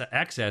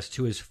access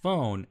to his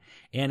phone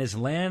and his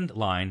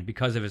landline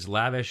because of his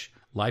lavish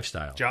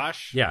lifestyle.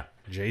 Josh? Yeah.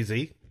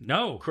 Jay-Z?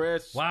 No.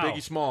 Chris, Wow.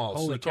 Biggie Smalls,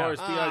 Holy Notorious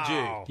cow.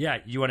 B.I.G. Yeah,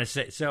 you want to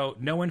say, so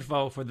no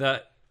info for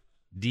the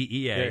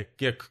DEA.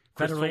 Yeah,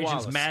 Federal agent's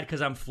Wallace. mad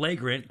because I'm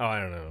flagrant. Oh, I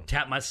don't know.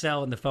 Tap my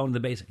cell in the phone in the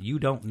basement. You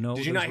don't know.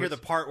 Did you not hear the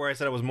part where I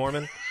said I was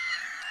Mormon?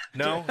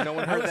 No? No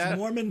one I heard was that?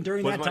 Mormon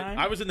during that time?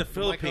 I was in the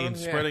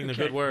Philippines Yeah. spreading the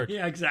good word.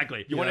 Yeah,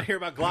 exactly. You want to hear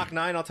about Glock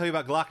 9? I'll tell you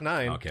about Glock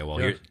 9. Okay, well,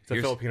 It's a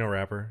Filipino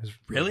rapper. It's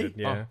Really? good.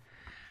 Yeah.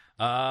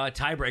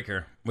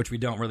 Tiebreaker, which we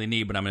don't really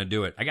need, but I'm going to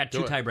do it. I got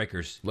two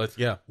tiebreakers.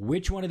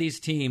 Which one of these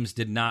teams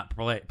did not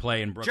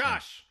play in Brooklyn?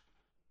 Josh!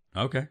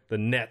 Okay. The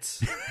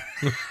Nets.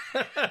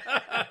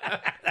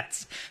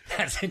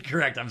 That's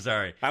incorrect. I'm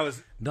sorry.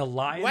 The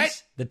Lions,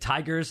 What? the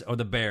Tigers, or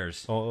the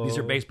Bears. These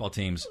are baseball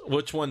teams.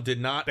 Which one did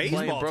not play in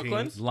Baseball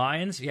Brooklyn? teams?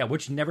 Lions, yeah,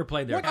 which never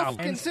played there. What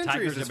fucking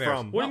century is this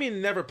from? What do you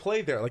mean never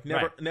played there? Like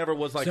never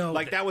was like So-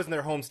 Like that was in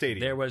their home stadium.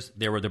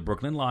 There were the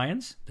Brooklyn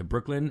Lions, the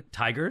Brooklyn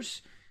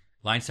Tigers,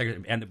 Lions,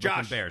 Tigers, and the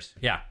Brooklyn Josh. Bears.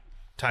 Yeah.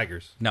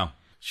 Tigers. No.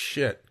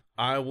 shit.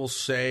 I will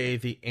say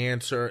the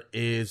answer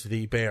is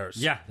the Bears.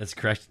 Yeah, that's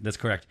correct. That's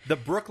correct. The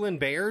Brooklyn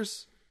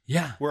Bears?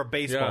 Yeah. We're a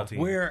baseball team.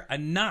 We're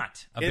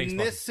not a baseball in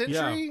this team.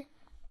 century?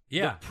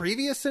 Yeah. The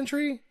previous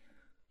century?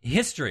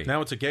 History. Now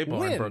it's a gay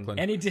bar in Brooklyn.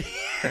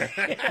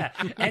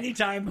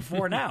 Anytime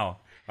before now.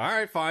 All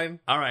right, fine.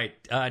 All right,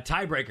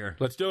 tiebreaker.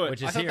 Let's do it.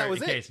 Which is I thought here that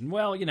was in it. case.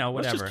 Well, you know,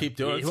 whatever. Let's just keep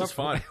doing it. This is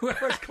fun.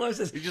 Whoever's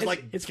closest. You just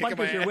like it's kicking fun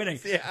because my you're ass. winning.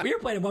 Yeah. We were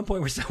playing at one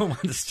point where someone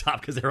wanted to stop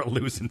because they were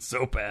losing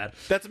so bad.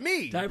 That's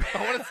me. I want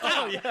to stop.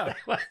 Oh yeah.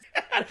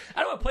 I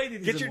don't want to play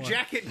these. Get your anymore.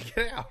 jacket and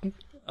get out.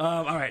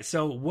 All right.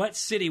 So, what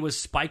city was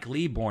Spike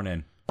Lee born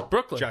in?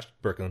 Brooklyn. Josh,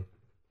 Brooklyn.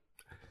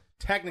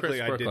 Technically,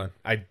 Chris, I Brooklyn.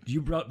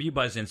 did. You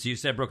buzzed in, so you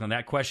said Brooklyn.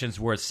 That question's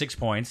worth 6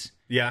 points.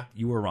 Yeah.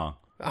 You were wrong.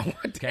 Oh,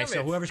 Okay,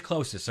 so whoever's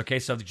closest. Okay,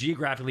 so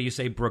geographically, you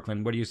say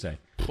Brooklyn. What do you say?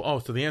 Oh,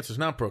 so the answer is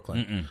not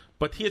Brooklyn.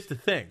 But here's the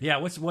thing. Yeah.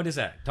 What is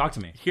that? Talk to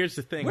me. Here's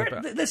the thing.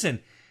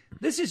 Listen.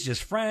 This is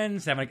just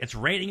friends. It's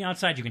raining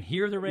outside. You can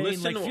hear the rain.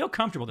 Listen, feel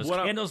comfortable. There's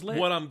candles lit.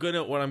 What I'm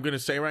gonna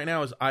say right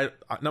now is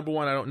number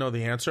one, I don't know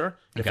the answer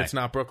if Okay. it's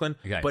not Brooklyn.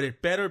 Okay. But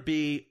it better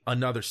be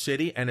another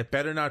city, and it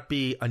better not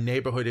be a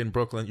neighborhood in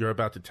Brooklyn. You're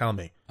about to tell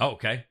me. Oh,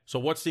 okay. So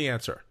what's the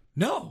answer?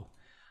 No.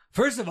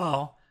 First of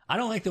all, I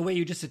don't like the way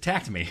you just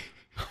attacked me.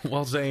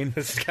 Well, Zane,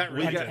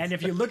 And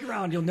if you look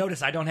around, you'll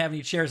notice I don't have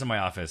any chairs in my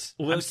office.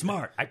 I'm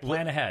smart. I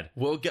plan ahead.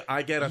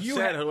 I get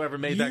upset. Whoever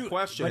made that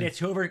question, But it's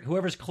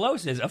whoever's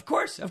closest. Of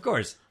course.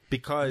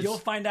 because You'll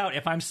find out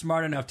if I'm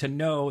smart enough to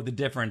know the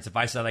difference. If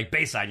I say like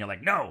Bayside, and you're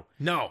like, no.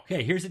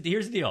 Okay, here's the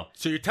deal.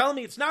 So you're telling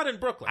me it's not in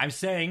Brooklyn? I'm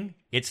saying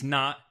it's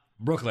not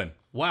Brooklyn.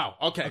 Wow.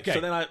 Okay.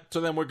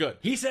 So then we're good.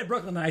 He said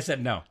Brooklyn, and I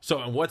said no. So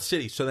in what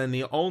city? So then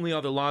the only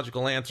other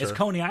logical answer Is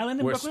Coney Island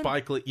in where Brooklyn?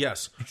 Spike Lee,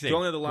 yes, See, the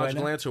only other go ahead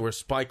logical now. answer where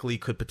Spike Lee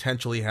could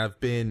potentially have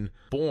been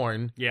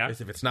born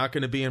is if it's not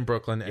going to be in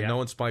Brooklyn and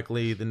knowing Spike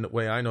Lee the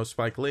way I know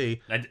Spike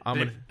Lee, I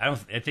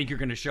think you're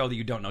going to show that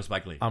you don't know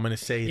Spike Lee. I'm going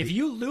to say if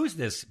you lose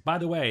this, by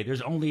the way,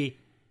 there's only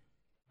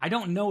I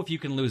don't know if you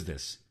can lose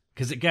this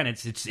because again,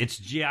 it's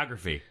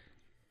geography,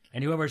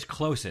 and whoever's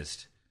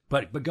closest.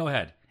 But go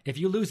ahead. If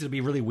you lose, it'll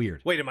be really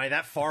weird. Wait, am I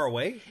that far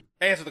away?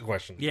 Answer the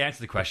question. Yeah, answer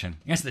the question.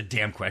 Answer the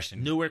damn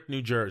question. Newark,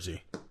 New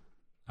Jersey.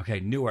 Okay,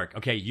 Newark.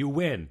 Okay, you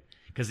win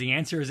because the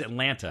answer is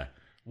Atlanta.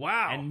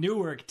 Wow. And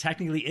Newark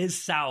technically is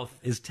south,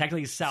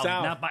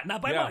 not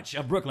by much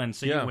of Brooklyn,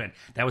 so you win.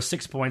 That was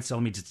 6 points, so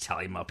let me just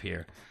tally them up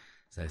here.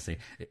 So I see.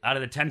 Out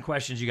of the 10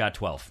 questions, you got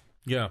 12.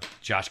 Yeah.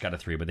 Josh got a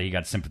 3, but then he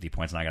got sympathy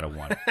points, and I got a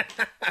 1.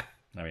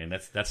 I mean,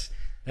 that's.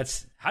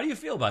 How do you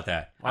feel about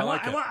that? I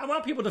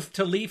want people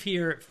to leave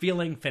here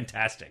feeling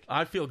fantastic.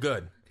 I feel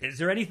good. Is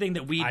there anything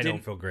that we I didn't...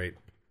 don't feel great.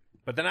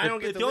 But then I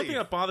don't get to the only leave. thing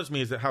that bothers me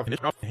is that how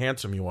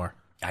handsome you are.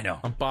 I know.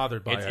 I'm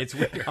bothered by it. It's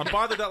weird. I'm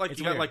bothered that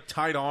you got weird. like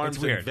tight arms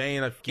It's weird. and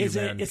vein. Is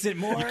it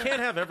more? You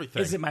can't have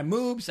everything. Is it my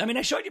moves? I mean,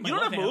 I showed you my You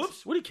don't love have hands.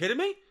 moves? What are you kidding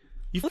me?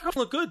 You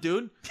look good,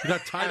 dude. You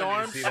got tight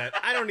arms. See that?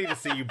 I don't need to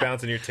see you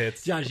bouncing your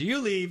tits. Josh, you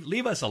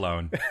leave us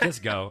alone.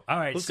 Just go. All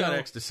right. Who's so, got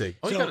ecstasy?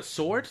 Oh, so- you got a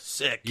sword?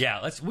 Sick.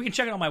 Yeah, we can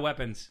check out all my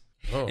weapons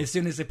as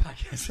soon as the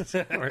podcast is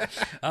over.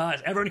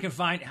 Everyone can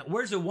find.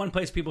 Where's the one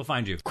place people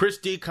find you? Chris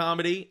D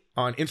Comedy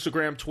on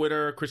Instagram,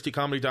 Twitter,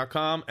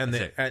 ChrisDComedy.com, and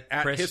That's the, it.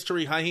 at Chris-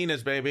 History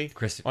Hyenas, baby,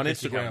 on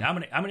Instagram.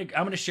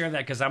 I'm gonna share that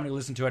because I'm gonna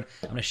listen to it.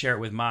 I'm gonna share it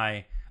with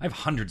my I have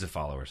hundreds of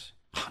followers.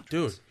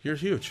 Dude, you're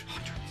huge.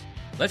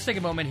 Let's take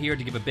a moment here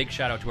to give a big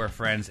shout out to our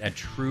friends at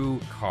True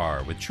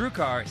Car. With True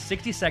Car,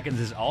 60 seconds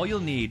is all you'll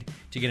need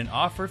to get an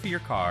offer for your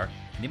car.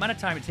 And the amount of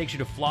time it takes you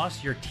to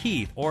floss your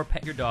teeth or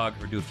pet your dog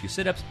or do a few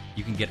sit-ups,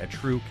 you can get a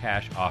true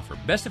cash offer.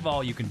 Best of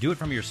all, you can do it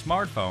from your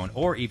smartphone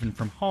or even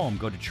from home.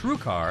 Go to True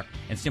Car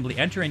and simply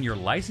enter in your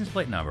license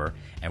plate number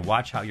and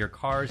watch how your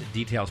car's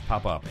details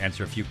pop up.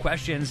 Answer a few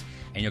questions,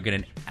 and you'll get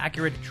an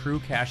accurate true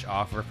cash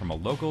offer from a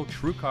local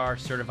True Car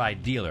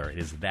certified dealer. It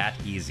is that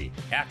easy.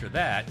 After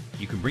that,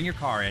 you can bring your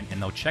car in,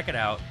 and they'll check it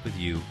out with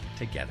you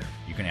together.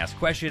 You can ask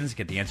questions,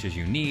 get the answers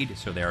you need,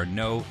 so there are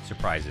no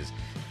surprises.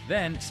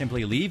 Then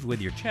simply leave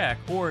with your check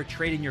or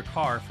trade in your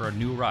car for a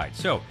new ride.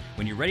 So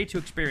when you're ready to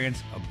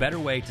experience a better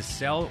way to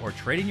sell or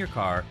trade in your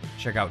car,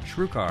 check out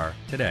True Car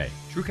today.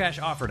 True cash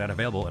offer not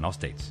available in all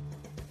states.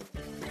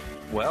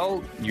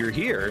 Well, you're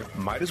here.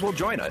 Might as well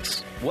join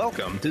us.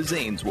 Welcome to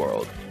Zane's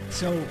World.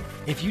 So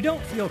if you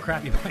don't feel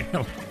crappy by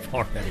now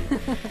already,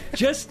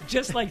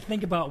 just like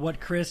think about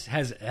what Chris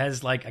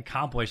has like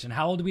accomplished. And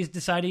how old do we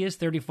decide he is?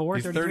 34?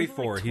 He's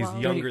 34. He's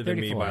younger than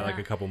me 34. by like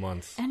a couple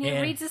months. And he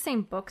reads the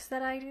same books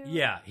that I do.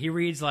 Yeah, he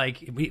reads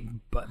like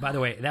by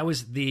the way, that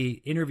was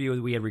the interview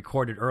that we had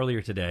recorded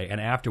earlier today, and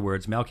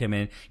afterwards Mel came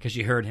in because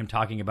she heard him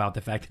talking about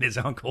the fact that his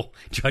uncle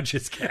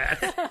judges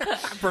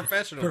cats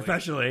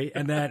professionally,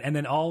 and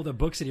then all the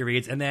books that he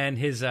reads, and then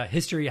his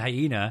History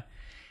Hyena.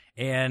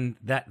 And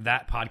that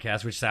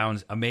podcast, which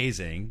sounds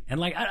amazing. And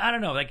like, I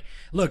don't know, like,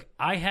 look,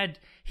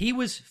 he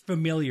was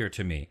familiar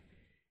to me.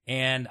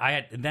 And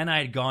I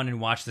had gone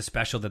and watched the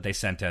special that they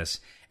sent us.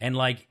 And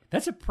like,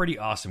 that's a pretty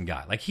awesome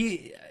guy. Like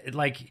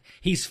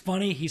he's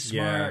funny. He's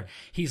smart.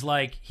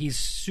 Yeah. He's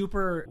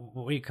super,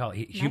 what do you call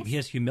it? Nice? He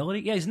has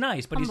humility. Yeah, he's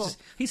nice, but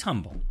he's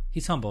humble.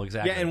 He's humble.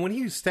 Exactly. Yeah. And when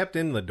he stepped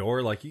in the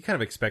door, like you kind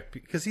of expect,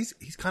 because he's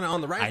kind of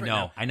on the rise.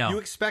 I know. You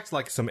expect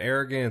like some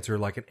arrogance or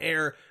like an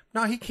air.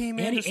 No, he came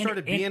in and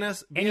started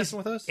BSing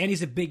with us. And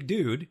he's a big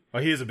dude. Oh,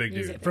 he is a big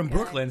dude. From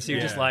Brooklyn, so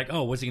you're just like,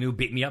 oh, what's he going to do,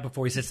 beat me up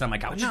before he sits on my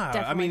couch? No,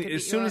 I mean,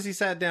 as soon as he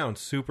sat down,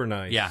 super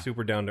nice. Yeah.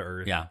 Super down to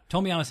earth. Yeah.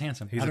 Told me I was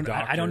handsome. He's a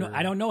doctor.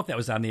 I don't know if that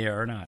was on the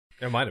air or not.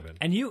 It might have been.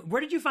 And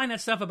where did you find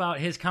that stuff about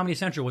his Comedy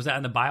Central? Was that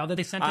in the bio that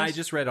they sent us? I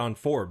just read on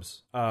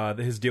Forbes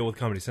his deal with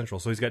Comedy Central.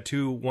 So he's got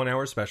 2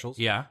 1-hour specials.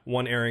 Yeah.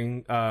 One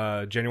airing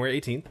January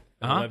 18th,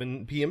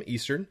 11 p.m.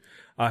 Eastern.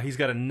 He's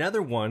got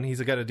another one. He's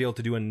got a deal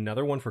to do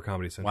another one for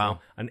Comedy Central. Wow.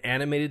 An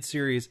animated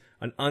series,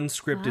 an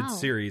unscripted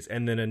series,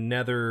 and then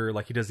another,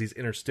 like he does these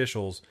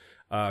interstitials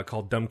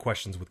called Dumb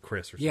Questions with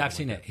Chris or something. Yeah, I've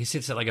seen it. He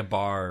sits at like a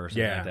bar or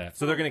something like that.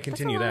 So they're going to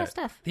continue That's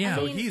a lot that. of stuff. Yeah. I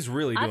So mean, he's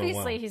really doing well.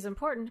 obviously he's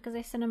important because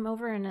they sent him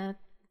over in a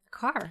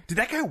car. Did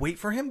that guy wait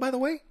for him, by the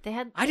way?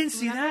 I didn't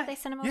see that. They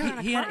sent him over Yeah, in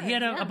a he car.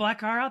 had a black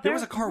car out there? There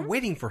was a car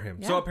waiting for him.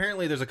 Yeah. So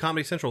apparently there's a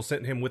Comedy Central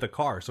sent him with a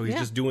car. So he's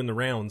just doing the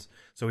rounds.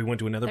 So he went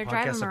to another They're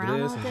podcast driving after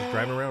around this all and just day.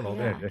 driving around all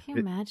day. Yeah. Can you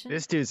imagine?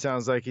 This dude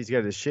sounds like he's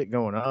got his shit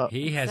going up.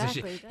 He has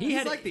Exactly, a he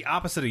does. He's like the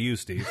opposite of you,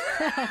 Steve.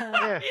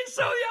 He's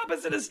so the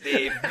opposite of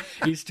Steve.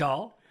 He's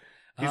tall.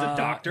 He's a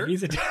doctor.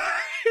 He's a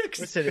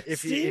Listen,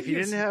 if you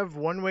didn't have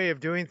one way of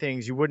doing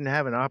things, you wouldn't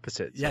have an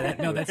opposite. Yeah,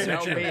 that's so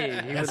Without true. me,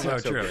 he That's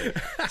would so look true.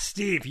 good.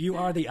 Steve, you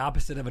are the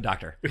opposite of a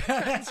doctor.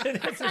 that's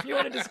if you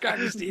want to describe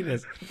who Steve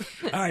is.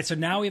 All right, so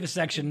now we have a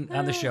section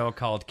on the show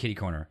called Kitty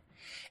Corner.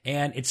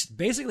 And it's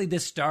basically,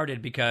 this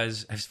started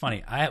because, it's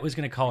funny, I was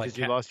going to call Because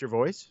it... you lost your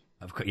voice?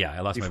 Of course, yeah, I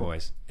lost my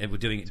voice.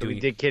 Doing we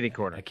did Kitty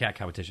Corner. A cat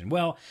competition.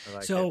 Well,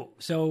 like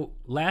so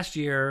last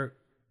year,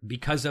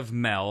 because of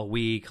Mel,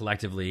 we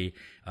collectively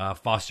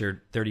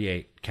fostered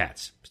 38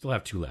 cats. Still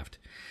have 2 left.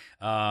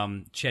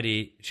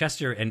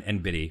 Chester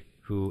and Biddy,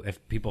 who,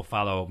 if people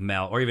follow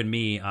Mel or even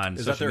me on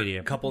Is that social their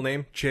media, couple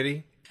name?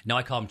 Chitty? no,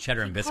 I call them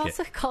Cheddar and Biscuit.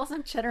 Calls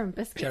him Cheddar and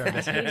Biscuit. Cheddar and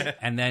Biscuit.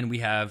 And then we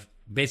have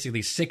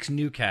basically 6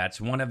 new cats.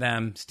 One of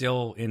them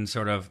still in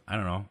sort of, I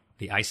don't know,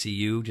 the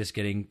ICU, just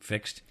getting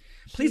fixed.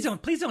 Please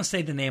don't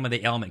say the name of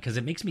the ailment because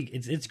it makes me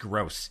it's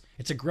gross.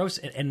 It's a gross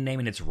name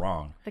and it's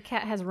wrong. The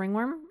cat has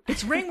ringworm.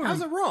 It's ringworm.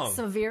 How's it wrong?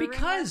 Severe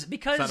Because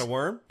It's not a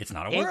worm? It's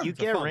not a Can't worm. you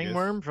get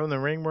ringworm from the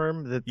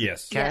ringworm that the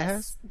Yes. cat Yes,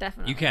 has?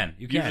 definitely. You can.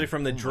 Usually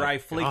from the dry,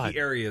 flaky God.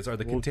 areas are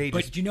the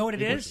contagious. But do you know what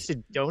it You is?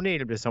 should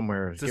donate him to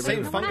somewhere. It's the Get same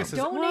rid of We're him. not fungus.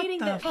 donating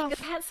What the the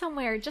cat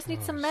somewhere. Just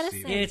need some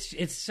medicine.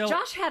 It's so.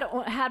 Josh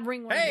had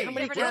ringworm. Hey, He you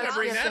never can't did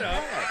bring it. that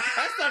up.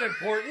 That's not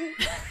important.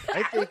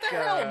 I think,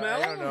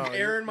 Mel? I don't know.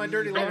 Airing my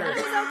dirty laundry. It's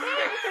okay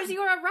because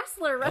you were a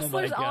wrestler.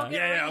 Wrestlers all God.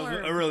 get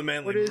ringworm. a really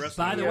manly What is- wrestler.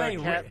 By the Yeah, way,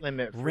 cat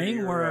limit for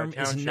ringworm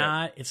your, is township.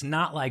 not. It's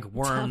not like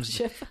worms.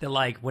 Township. That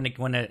like when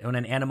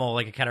an animal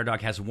like a cat or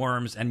dog has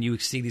worms and you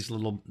see these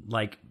little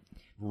like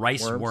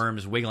rice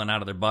worms wiggling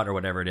out of their butt or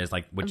whatever it is,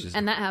 like which is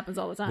And that happens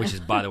all the time. which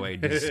is, by the way,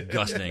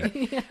 disgusting.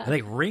 I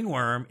think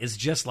ringworm is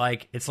just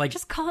like it's like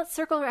just call it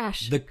circle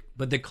rash.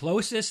 but the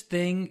closest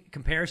thing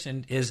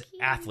comparison is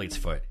athlete's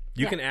foot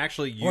You can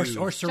actually use...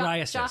 or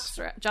psoriasis.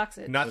 Jocks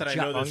it. Not that I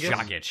know this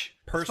Jock from itch.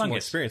 personal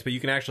Fungus. experience, but you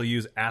can actually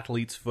use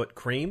athlete's foot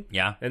cream.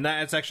 Yeah. And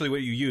that's actually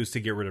what you use to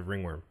get rid of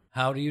ringworm.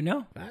 How do you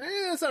know?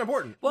 that's not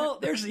important. Well,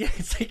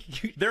 it's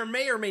like there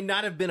may or may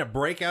not have been a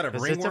breakout of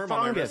ringworm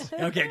on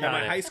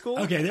my high school.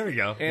 Okay, there we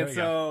go. And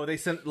so they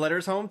sent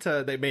letters home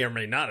they may or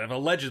may not have,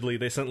 allegedly,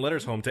 they sent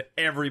letters home to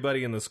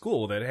everybody in the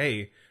school that,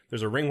 hey,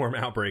 there's a ringworm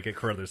outbreak at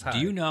Carruthers High. Do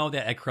you know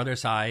that at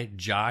Carruthers High,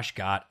 Josh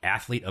got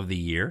Athlete of the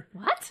Year?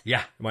 What?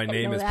 Yeah. My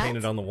name is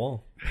painted on the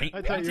wall.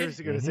 I thought you were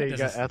going to say you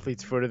got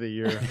Athlete's Foot of the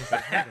Year.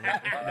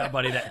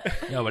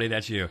 Nobody,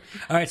 that's you.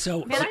 All right,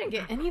 so... Man, I didn't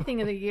get anything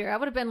of the year. I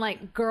would have been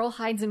like Girl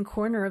Hides in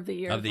Corner of the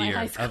Year. Of the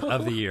year.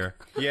 Of the year.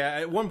 Yeah,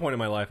 at one point in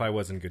my life, I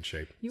was in good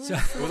shape. It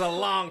was a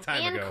long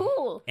time and ago.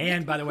 Cool.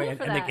 And by the way,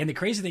 cool and the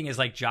crazy thing is,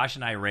 like, Josh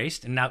and I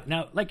raced, and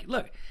now like,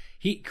 look,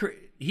 he's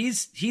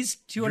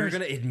 200. You're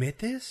going to admit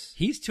this?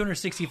 He's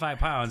 265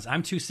 pounds.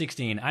 I'm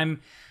 216.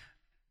 I'm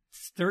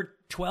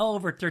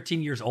 12 or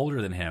 13 years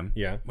older than him.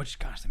 Yeah. Which,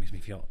 gosh, that makes me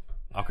feel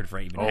awkward for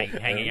even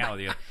hanging out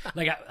with you.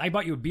 Like, I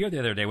bought you a beer the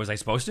other day. Was I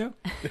supposed to?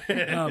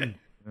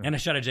 And a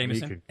shot of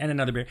Jameson and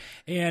another beer.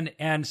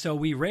 And so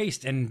we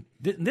raced, and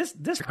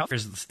this car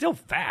is still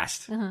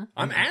fast. Uh-huh.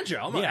 I'm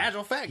agile. I'm an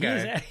agile fat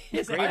guy.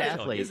 He's great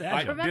athlete.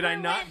 Did I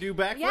not do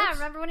backflips? Yeah,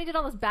 remember when he did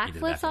all those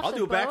backflips off I'll the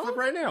do a boat? backflip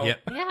right now. Yep.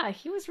 Yeah,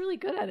 he was really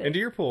good at it. Into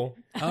your pool.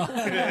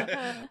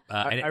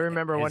 I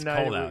remember one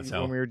night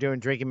when we were doing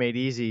Drink and Made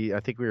Easy,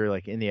 I think we were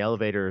like in the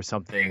elevator or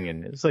something,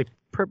 and it was like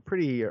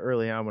pretty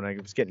early on when I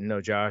was getting to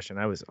know Josh, and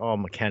I was all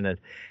McKenna.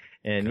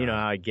 And you know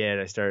how I get,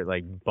 I started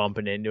like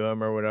bumping into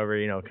him or whatever,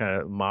 you know,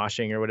 kind of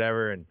moshing or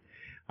whatever. And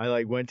I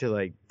like went to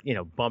like, you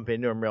know, bump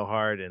into him real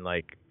hard and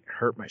like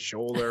hurt my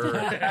shoulder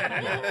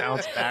and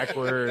bounced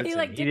backwards. He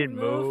didn't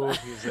move.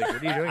 He was like,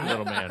 what are you doing,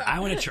 little man? I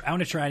want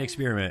to try an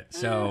experiment.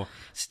 So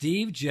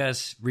Steve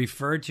just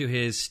referred to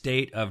his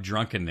state of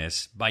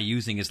drunkenness by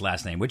using his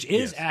last name, which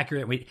is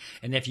accurate.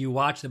 And if you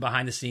watch the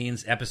behind the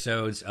scenes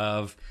episodes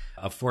of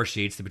Four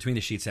Sheets, the Between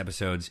the Sheets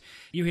episodes,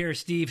 you hear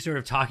Steve sort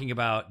of talking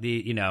about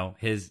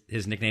his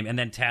nickname, and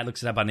then Tad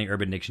looks it up on the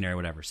Urban Dictionary or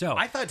whatever. So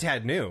I thought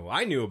Tad knew.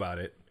 I knew about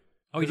it.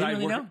 Oh, you didn't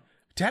really know?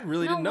 Tad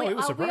really didn't know. He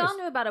was surprised. We all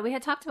knew about it. We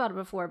had talked about it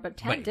before, but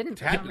Tad didn't.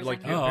 Tad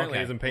apparently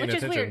isn't paying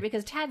attention. Which is weird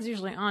because Tad's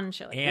usually on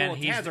shit like that.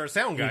 And Tad's our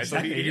sound guy, so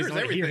he hears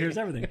everything. He hears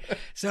everything.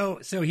 So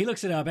he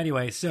looks it up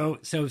anyway. So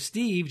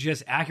Steve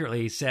just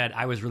accurately said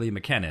I was really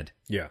McKenna.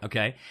 Yeah.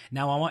 Okay.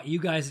 Now I want you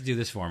guys to do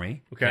this for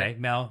me. Okay.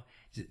 Mel,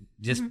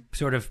 just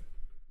sort of.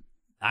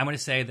 I'm going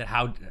to say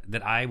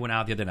that I went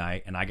out the other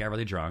night and I got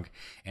really drunk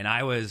and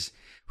I was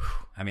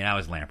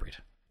lampreed.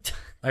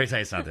 Let me tell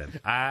you something.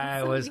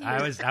 I was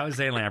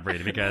saying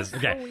lampreed because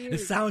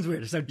this sounds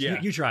weird. So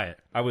you try it.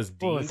 I was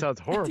deaned. Oh, it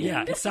sounds horrible.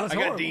 Yeah, it sounds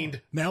horrible. I got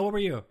deaned. Mel, what were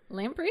you?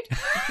 Lampreed?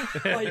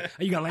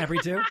 You got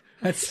lampreed too?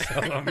 That's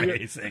so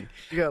amazing.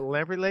 You got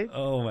lampreed late?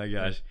 Oh my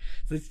gosh,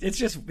 it's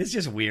just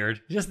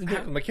weird.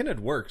 McKinnon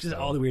works. Just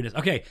all the weirdness.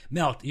 Okay,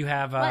 Mel, you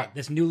have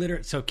this new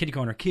litter. So kitty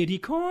corner.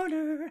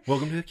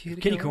 Welcome to the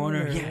kitty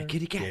corner. Yeah,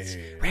 kitty cats.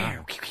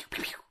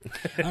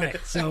 All right,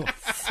 so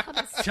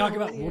talk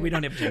about. Well, we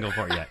don't have a jingle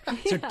for it yet.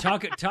 So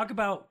talk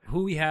about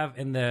who we have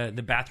in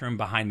the bathroom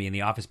behind me in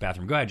the office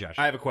bathroom. Go ahead, Josh.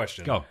 I have a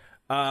question. Go.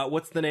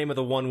 What's the name of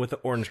the one with the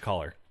orange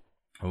collar?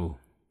 Oh,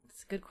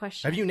 that's a good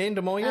question. Have you named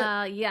them all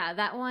yet? Yeah,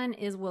 that one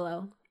is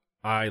Willow.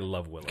 I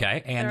love Willow.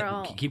 Okay,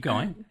 and keep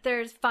going.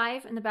 There's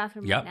 5 in the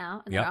bathroom right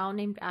now, and they're all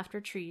named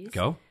after trees.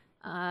 Go.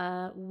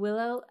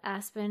 Willow,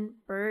 aspen,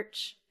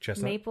 birch,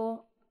 chestnut,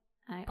 maple.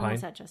 I pine?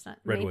 Almost said chestnut.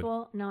 Redwood.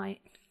 Maple. No, I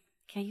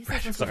can't use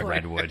this one before.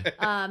 Redwood.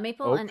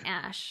 Maple Oak. and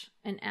ash.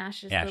 And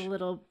ash is Ash. the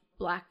little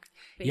black.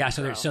 Baby Yeah,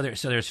 so girl.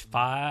 there's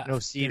 5. No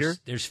cedar?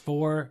 There's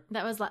 4.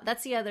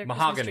 That's the other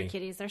Mahogany. Christmas tree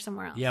kitties. They're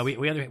somewhere else. Yeah,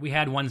 we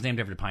had ones named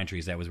after pine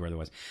trees. That was where there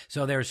was.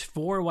 So there's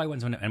 4 white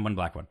ones and 1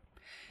 black one.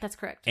 That's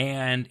correct.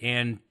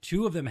 And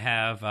 2 of them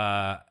have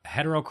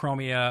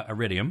heterochromia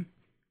iridium.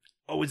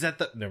 Oh, is that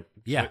the? No.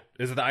 Yeah.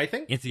 Is it the eye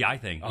thing? It's the eye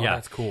thing. Oh, yeah,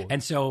 that's cool.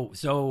 And so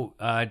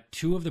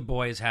 2 of the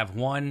boys have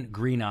 1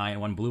 green eye and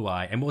 1 blue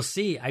eye, and we'll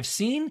see. I've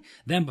seen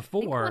them I think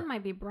before. one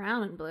might be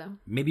brown and blue.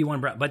 Maybe 1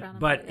 brown, Brown and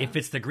but blue, if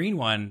it's the green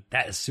one,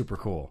 that is super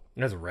cool.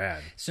 That's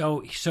rad.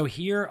 So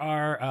here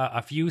are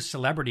a few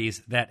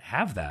celebrities that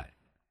have that.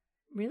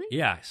 Really?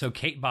 Yeah. So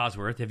Kate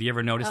Bosworth, have you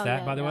ever noticed that?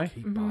 Yeah, by the way,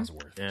 Kate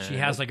Bosworth. Yeah. she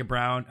has like a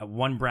brown,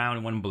 1 brown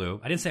and 1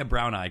 blue. I didn't say a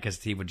brown eye because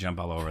Steve would jump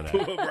all over that.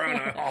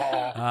 Brown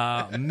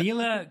eye.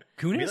 Mila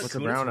Kunis. What's a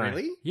brown eye?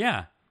 Really?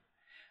 Yeah.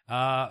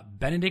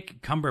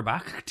 Benedict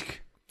Cumberbatch.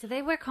 Do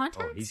they wear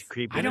contacts? Oh, he's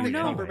creepy. I don't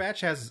know.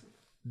 Cumberbatch has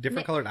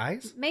different colored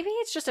eyes. Maybe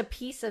it's just a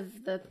piece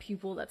of the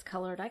pupil that's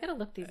colored. I gotta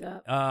look these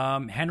up.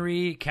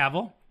 Henry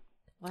Cavill.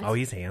 What? Oh,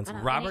 he's handsome. I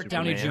don't- Robert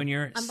Downey Jr., I'm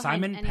behind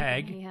Simon anything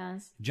Pegg, he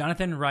has.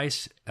 Jonathan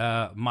Rhys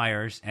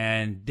Myers,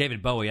 and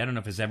David Bowie. I don't know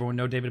if does everyone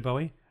know David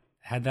Bowie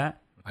had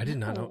that? I did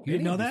not know. You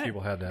didn't know any of these that?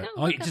 People had that. No.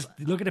 Oh, you just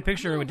look at a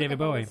picture with David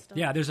Bowie.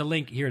 Yeah, there's a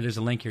link here. There's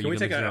a link here. Can we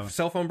take can a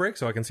cell phone break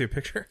so I can see a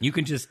picture? You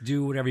can just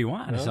do whatever you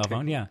want on a cell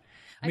phone. Yeah.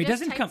 I mean, it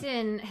just doesn't typed come.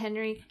 in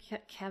Henry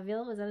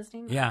Cavill. Was that his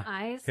name? Yeah.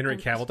 Eyes. Henry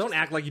and Cavill. it's Don't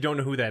just act like you don't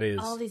know who that is.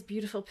 all these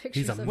beautiful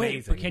pictures. He's of him. amazing.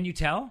 Wait, but can you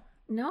tell?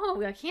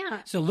 No, I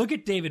can't. So look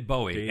at David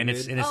Bowie, and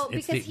it's Oh,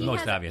 it's because the he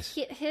most has, obvious.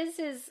 his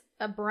is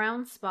a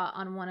brown spot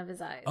on one of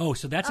his eyes. Oh,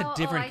 so that's a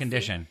different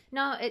condition.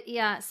 No,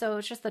 so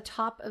it's just the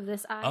top of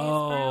this eye.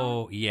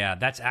 Oh, yeah,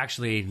 that's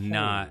actually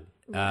not.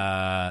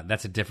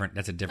 That's a different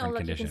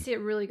condition. You can see it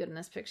really good in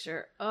this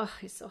picture. Oh,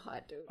 he's so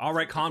hot, dude. All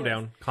right, calm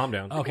down.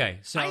 Okay,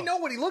 so I know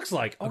what he looks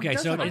like. Okay,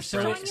 so does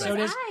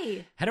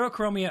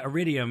heterochromia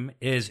iridium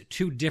is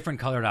 2 different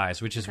colored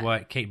eyes, which is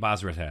what Kate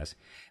Bosworth has.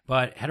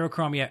 But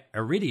heterochromia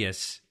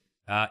iridis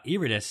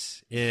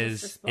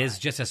is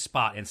just a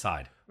spot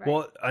inside. Right.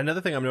 Well,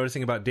 another thing I'm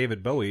noticing about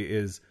David Bowie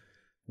is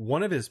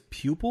one of his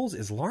pupils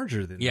is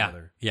larger than the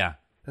other. Yeah,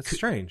 that's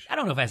strange. I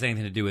don't know if it has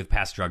anything to do with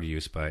past drug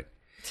use, but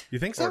you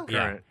think so?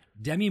 Yeah.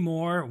 Demi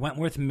Moore,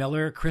 Wentworth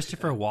Miller,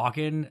 Christopher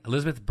Walken,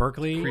 Elizabeth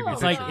Berkley.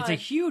 It's a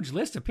huge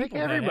list of people.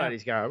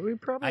 Everybody's got. We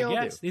probably all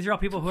do. These are all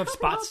people who have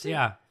spots.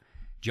 Yeah.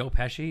 Joe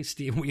Pesci,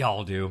 Steve. We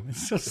all do.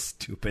 It's so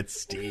stupid,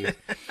 Steve.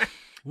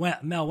 Well,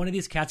 Mel, when are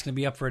these cats going to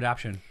be up for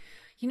adoption?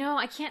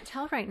 I can't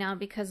tell right now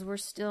because we're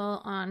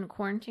still on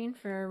quarantine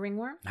for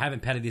ringworm. I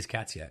haven't petted these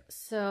cats yet.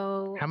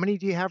 So, how many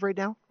do you have right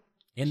now?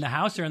 In the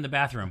house or in the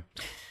bathroom?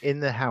 In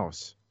the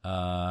house.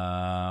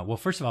 Well,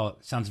 first of all,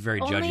 it sounds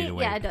very judgy to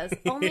wait. Yeah, it does.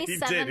 Only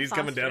 7 He's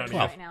coming down on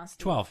 12. Right now.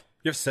 12.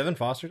 You have 7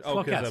 fosters?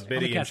 12 cats.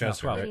 Biddy and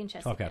Chester.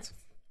 12 cats.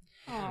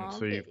 Aww,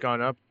 so you've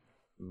gone up,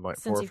 4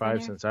 or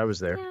 5 since I was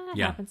there.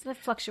 Yeah, it happens. It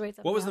fluctuates.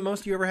 What was the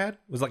most you ever had? It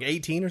was like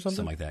 18 or something?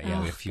 Something like that. Yeah,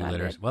 we have a few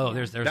litters. Well,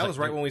 there's that was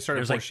right when we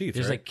started Four Sheets.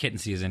 There's right? like kitten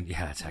season.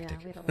 Yeah, it's hectic.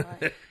 Yeah, we had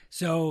a lot.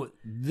 So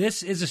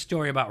this is a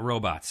story about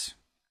robots.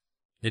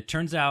 It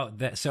turns out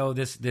that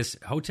this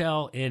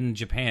hotel in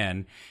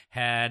Japan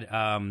had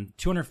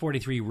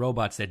 243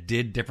 robots that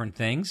did different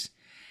things.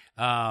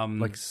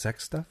 Like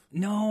sex stuff?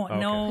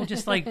 No,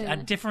 just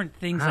like different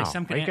things. Wow, Like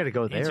some I got to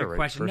go there.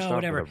 Question. First No, off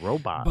whatever. with a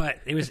robot. But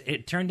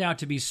it turned out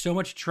to be so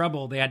much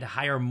trouble. They had to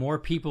hire more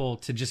people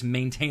to just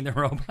maintain the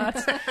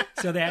robots.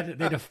 So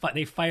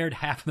they fired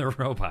half of the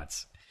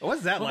robots.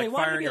 What's that like? They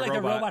wanted firing to be like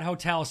a robot? a robot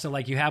hotel, so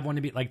like you have one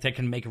to be like they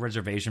can make a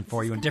reservation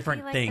for you and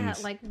different like things.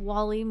 That, like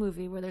WALL-E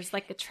movie where there's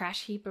like a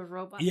trash heap of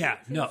robots. Yeah,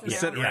 no,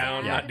 sitting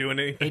around not doing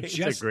anything. It's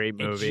a great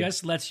movie. It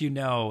just lets you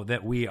know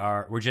that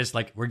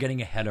we're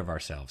getting ahead of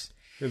ourselves.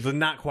 It's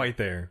not quite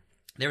there.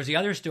 There was the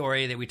other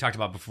story that we talked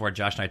about before.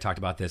 Josh and I talked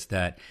about this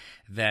that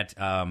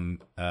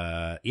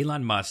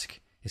Elon Musk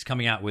is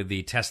coming out with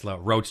the Tesla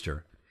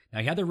Roadster. Now,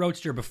 he had the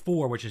Roadster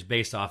before, which is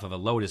based off of a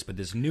Lotus, but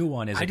this new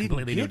one is a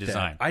completely new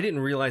design. I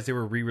didn't realize they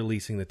were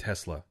re-releasing the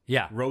Tesla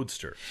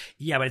Roadster.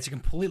 Yeah, but it's a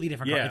completely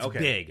different car. It's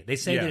big. They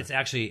say that it's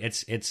actually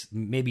it's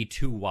maybe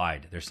too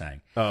wide, they're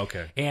saying. Oh,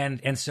 okay.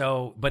 And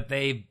so, but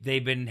they've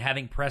been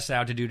having press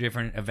out to do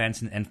different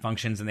events and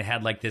functions, and they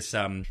had like this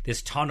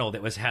tunnel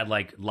that had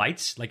like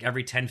lights, like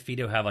every 10 feet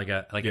it would have like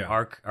an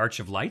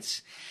arch of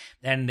lights,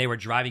 and they were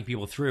driving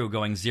people through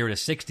going 0 to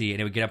 60, and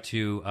it would get up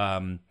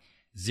to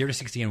 0 to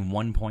 60 in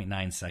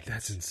 1.9 seconds.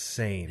 That's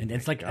insane. And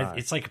it's like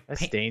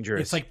that's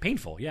dangerous. It's like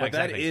painful. Yeah, but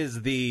exactly. That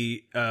is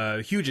the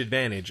huge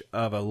advantage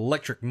of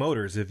electric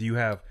motors. If you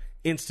have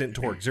instant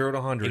torque, 0 to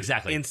 100,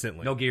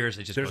 instantly, no gears.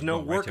 It just there's no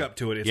work up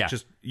to it. It's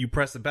just you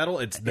press the pedal.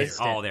 It's there. It's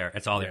all there.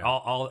 It's all there.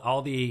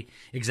 All the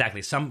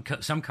exactly. Some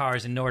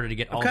cars in order to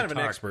get all. I'm kind the of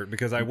an expert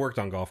because I worked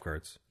on golf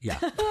carts. Yeah.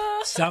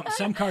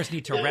 Some cars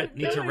need to redline.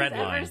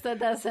 Never said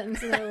that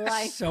sentence in their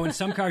life. So in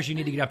some cars you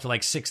need to get up to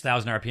like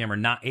 6,000 RPM or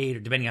not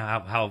 8, depending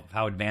on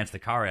how advanced the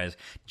car is,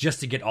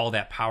 just to get all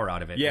that power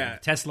out of it. Yeah.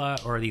 With Tesla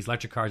or these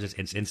electric cars,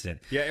 it's instant.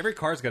 Yeah, every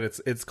car's got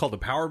it's called the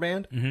power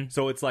band. Mm-hmm.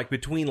 So it's like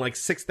between like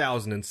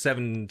 6,000 and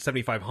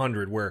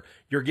 7,500 where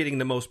you're getting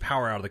the most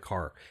power out of the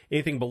car.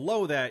 Anything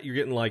below that, you're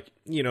getting like,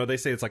 they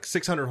say it's like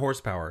 600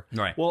 horsepower.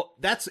 Right. Well,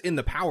 that's in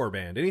the power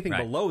band. Anything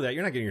below that,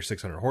 you're not getting your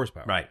 600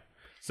 horsepower. Right.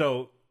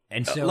 So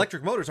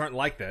electric motors aren't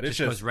like that. It just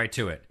goes right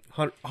to it.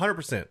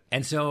 100%.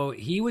 And so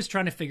he was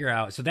trying to figure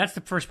out. So that's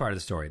the first part of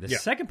the story. The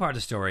second part of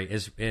the story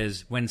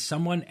is when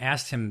someone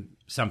asked him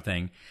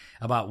something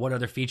about what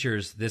other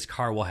features this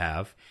car will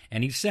have,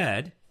 and he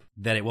said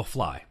that it will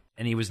fly.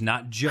 And he was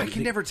not joking. I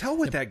can never tell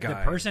with that guy.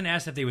 The person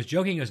asked if he was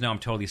joking. He goes, "No, I'm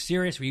totally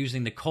serious. We're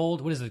using the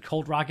cold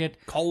rocket?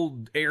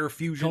 Cold air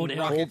fusion.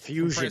 Cold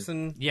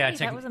fusion. Yeah,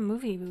 that was a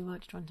movie we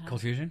watched one time.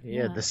 Cold fusion?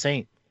 Yeah, The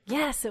Saint.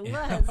 Yes, it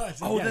was.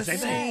 Oh, The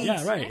Saint.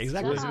 Yeah, right,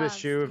 exactly. Elizabeth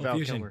Shue, Val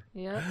Kilmer.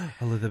 Yeah.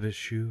 Elizabeth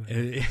Shue.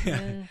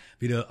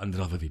 Vida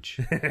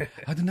Androvich.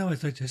 I don't know. I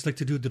just like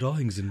to do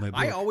drawings in my book.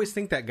 I always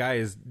think that guy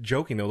is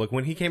joking, though. Like,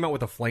 when he came out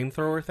with the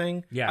flamethrower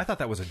thing, I thought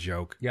that was a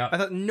joke. Yeah. I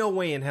thought, no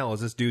way in hell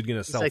is this dude going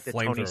to sell like the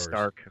flamethrowers. Tony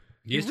Stark.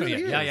 He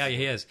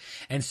is.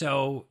 And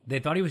so they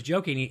thought he was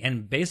joking,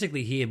 and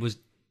basically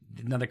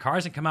now the car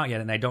hasn't come out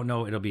yet, and I don't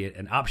know it'll be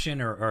an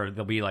option or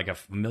there'll be like a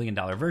 $1 million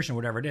version,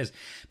 whatever it is.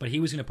 But he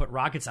was going to put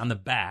rockets on the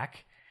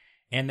back,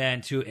 and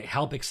then to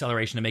help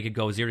acceleration to make it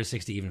go 0 to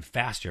 60 even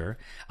faster.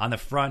 On the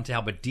front to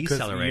help it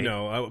decelerate.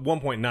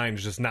 1.9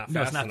 is just not fast enough.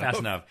 No, it's not fast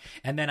enough.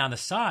 And then on the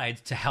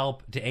sides to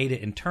aid it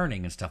in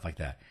turning and stuff like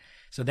that.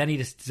 So then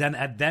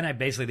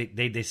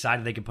they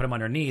decided they could put him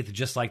underneath,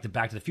 just like the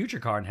Back to the Future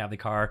car, and have the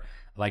car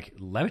like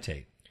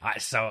levitate.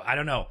 So I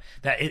don't know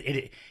that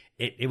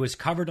it was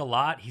covered a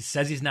lot. He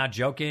says he's not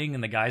joking,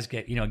 and the guys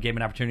gave him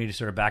an opportunity to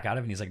sort of back out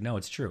of it, and he's like, no,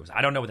 it's true. So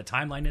I don't know what the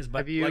timeline is, but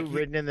have you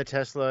ridden in the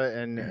Tesla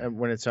and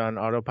when it's on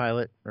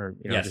autopilot or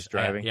yes, just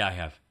driving? I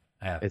have.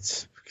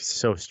 It's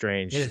so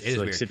strange. It is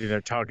like weird. Sitting there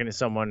talking to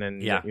someone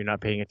and you're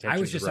not paying attention. I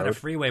was just to the on a road.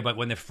 freeway, but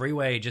when the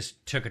freeway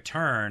just took a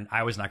turn,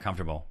 I was not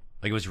comfortable.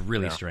 Like, it was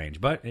really strange,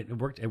 but it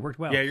worked. It worked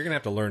well. Yeah, you're gonna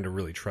have to learn to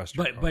really trust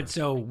your car. But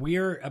so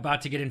we're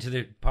about to get into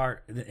the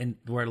part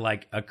where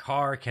like a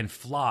car can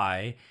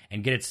fly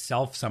and get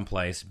itself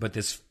someplace, but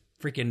this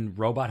freaking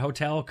robot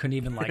hotel couldn't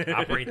even like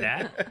operate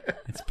that.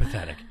 It's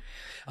pathetic.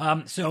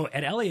 So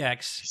at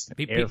LAX,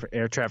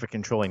 air traffic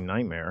controlling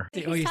nightmare.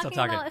 He's talking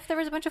about if there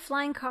was a bunch of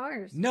flying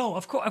cars. No,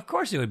 of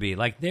course it would be.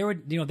 Like they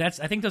would, I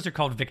think those are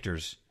called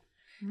Victors.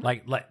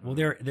 Mm-hmm.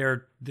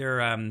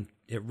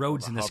 They're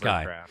roads in the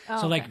sky.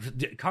 So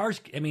like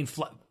cars,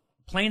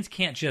 planes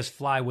can't just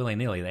fly willy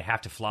nilly. They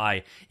have to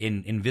fly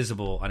on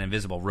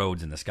invisible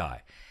roads in the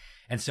sky.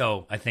 And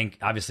so I think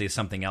obviously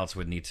something else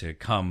would need to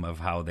come of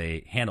how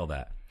they handle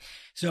that.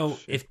 So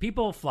if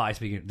people fly,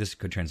 this is a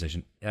good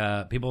transition.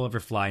 People ever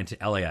fly into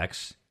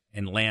LAX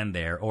and land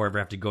there, or ever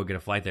have to go get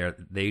a flight there,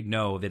 they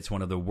know that it's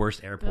one of the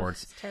worst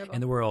airports in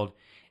the world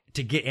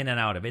to get in and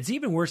out of. It's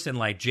even worse than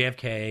like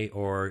JFK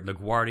or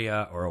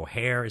LaGuardia or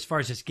O'Hare. As far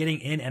as just getting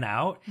in and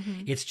out,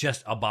 it's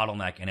just a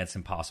bottleneck and it's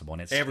impossible.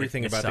 And it's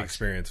everything about sucks. The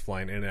experience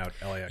flying in and out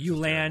LAX. You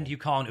land, you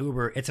call an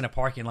Uber. It's in a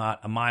parking lot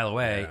a mile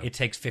away. Yeah. It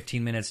takes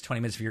 15 minutes, 20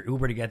 minutes for your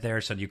Uber to get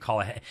there. So you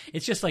call ahead.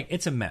 It's just like,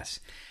 it's a mess.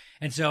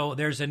 And so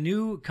there's a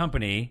new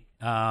company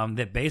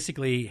that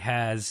basically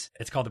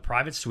it's called the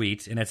Private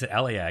Suite, and it's at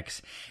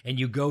LAX, and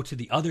you go to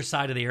the other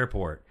side of the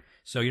airport.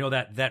 So you know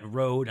that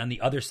road on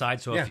the other side.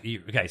 So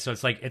so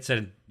it's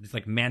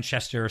like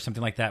Manchester or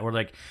something like that, where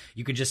like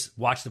you can just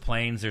watch the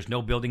planes. There's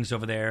no buildings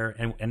over there,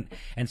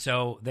 and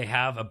so they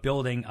have a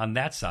building on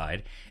that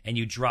side, and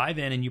you drive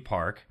in and you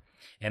park.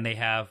 And they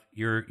have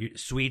your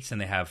suites, and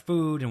they have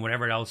food and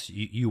whatever else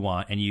you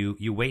want, and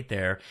you wait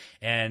there.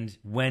 And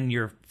when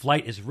your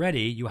flight is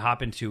ready, you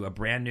hop into a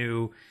brand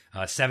new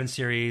 7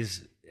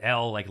 Series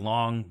L, like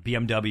long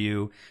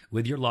BMW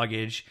with your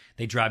luggage.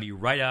 They drive you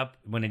right up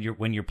when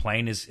your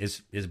plane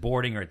is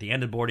boarding or at the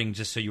end of boarding,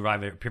 just so you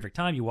arrive at a perfect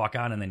time. You walk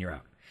on, and then you're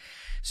out.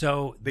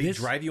 So they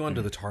drive you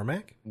onto the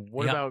tarmac?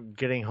 What about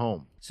getting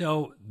home?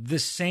 So the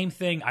same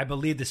thing, I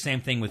believe the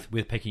same thing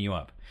with picking you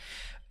up.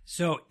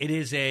 So it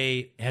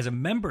has a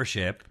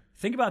membership.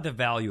 Think about the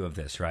value of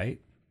this, right?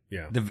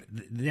 Yeah.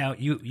 Now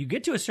you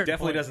get to a certain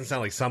definitely point. Doesn't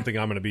sound like something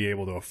I'm going to be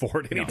able to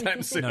afford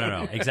anytime soon.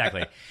 No,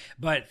 exactly.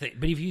 But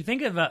if you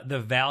think of the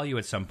value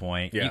at some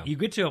point, you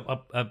get to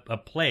a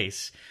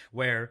place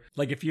where,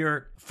 like, if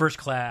you're first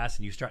class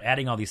and you start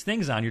adding all these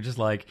things on, you're just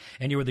like,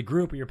 and you're with a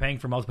group or you're paying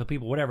for multiple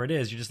people, whatever it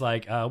is, you're just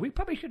like, we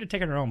probably should have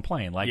taken our own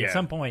plane. Like at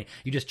some point,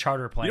 you just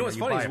charter a plane. You know what's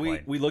funny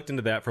is we looked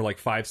into that for like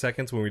 5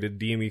 seconds when we did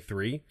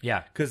DME3.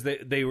 Yeah, because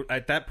they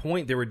at that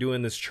point they were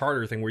doing this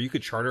charter thing where you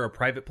could charter a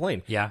private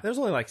plane. Yeah, there's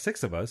only like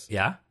 6 of us.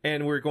 Yeah.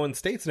 And we were going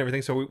states and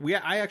everything. So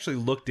I actually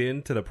looked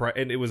into the price,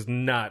 and it was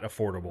not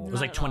affordable. It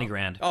was like 20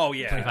 grand. Oh,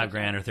 yeah. 25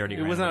 grand or 30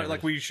 grand. It was not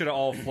like we should have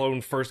all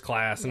flown first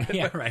class. And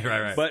yeah,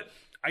 right. But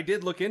I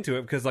did look into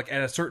it because, like,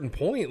 at a certain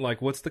point,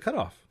 like, what's the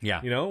cutoff?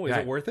 Yeah. You know, is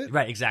it worth it?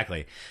 Right,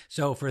 exactly.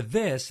 So for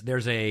this,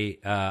 there's a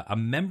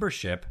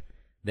membership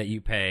that you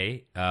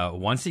pay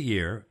once a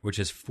year, which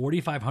is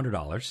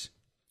 $4,500.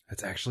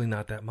 That's actually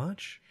not that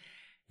much.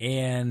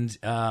 And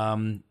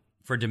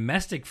for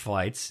domestic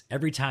flights,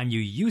 every time you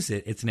use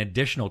it, it's an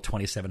additional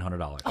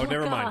 $2,700. Oh,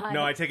 never mind.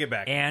 No, I take it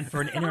back. And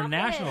for an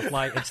international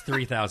flight, it's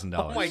 $3,000.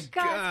 Oh my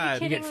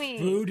God! You get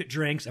food,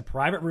 drinks, a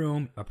private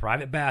room, a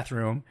private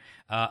bathroom,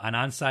 an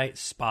on-site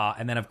spa,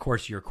 and then of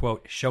course your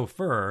quote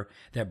chauffeur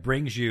that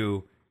brings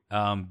you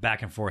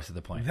back and forth to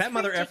the plane. That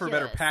mother effer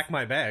better pack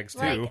my bags too.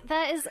 Like,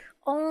 that is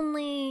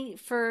only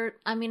for,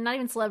 I mean, not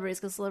even celebrities,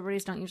 because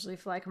celebrities don't usually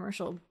fly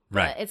commercial. But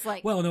right. It's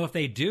like, well, no, if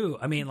they do,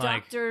 I mean,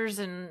 doctors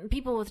and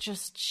people with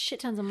just shit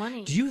tons of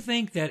money. Do you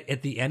think that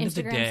at the end of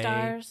the day,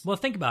 stars? Well,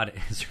 think about it,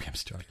 Instagram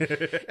stars.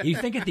 You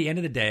think at the end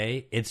of the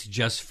day, it's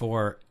just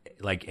for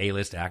like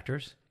A-list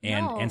actors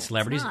and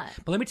celebrities? It's not.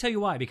 But let me tell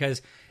you why,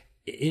 because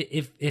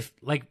if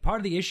like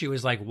part of the issue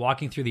is like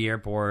walking through the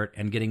airport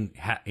and getting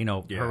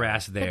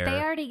harassed there. But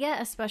they already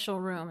get a special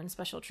room and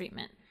special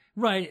treatment.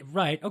 Right,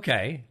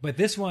 okay. But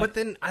this one, but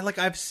then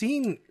I've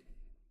seen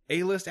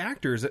A-list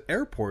actors at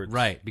airports.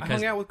 Right, because I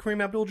hung out with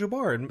Kareem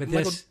Abdul-Jabbar and but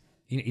this.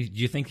 Do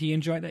you think he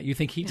enjoyed that? You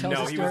think he tells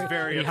the story? No, he was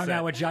very upset. He hung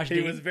out with Josh Dean?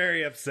 He was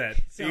very upset.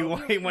 He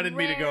wanted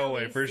me to go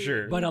away for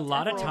sure. But a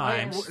lot of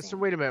times... So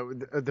wait a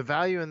minute. The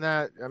value in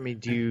that, I mean,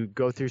 do you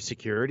go through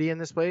security in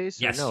this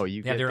place? Yes. Or no,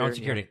 you have their own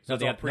security. So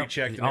it's all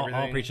pre-checked and everything?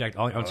 All pre-checked,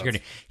 all own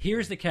security.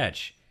 Here's the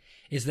catch.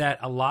 Is that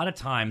a lot of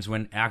times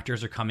when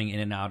actors are coming in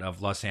and out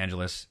of Los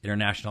Angeles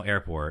International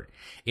Airport,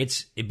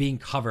 it's being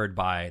covered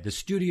by the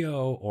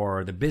studio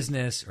or the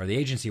business or the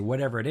agency,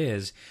 whatever it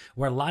is,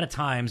 where a lot of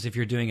times if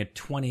you're doing a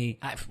 $20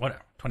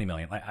 $20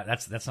 million.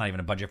 That's not even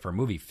a budget for a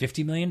movie.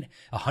 $50 million,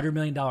 $100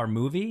 million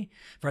movie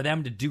for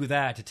them to do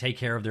that to take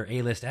care of their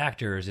A-list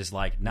actors is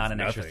like not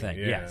an extra thing.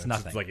 Yeah, it's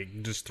nothing. It's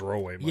like just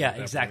throwaway money. Yeah,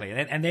 exactly.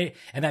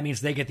 And that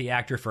means they get the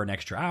actor for an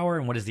extra hour.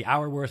 And what is the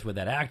hour worth with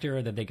that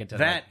actor that they get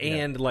to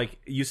and like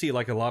you see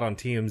like a lot on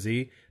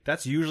TMZ.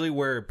 That's usually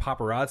where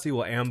paparazzi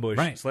will ambush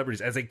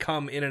celebrities as they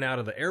come in and out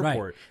of the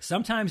airport. Right.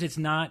 Sometimes it's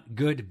not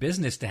good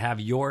business to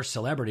have your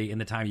celebrity in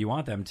the time you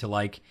want them to,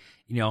 like,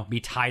 you know, be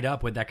tied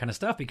up with that kind of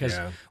stuff because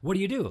what do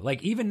you do?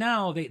 Like, even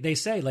now they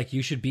say, like,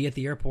 you should be at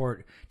the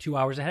airport 2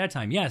 hours ahead of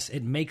time. Yes,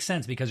 it makes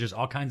sense because there's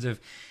all kinds of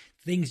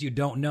things you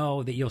don't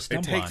know that you'll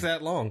stumble on. It takes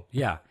that long.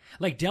 Yeah.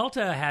 Like,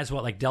 Delta has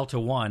like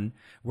Delta One,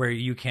 where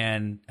you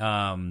can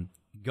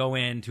go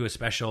into a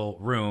special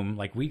room.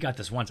 Like, we got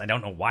this once. I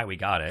don't know why we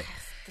got it.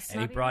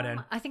 And he brought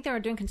in. I think they were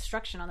doing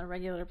construction on the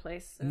regular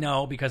place. So.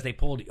 No, because they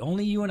pulled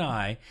only you and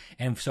I,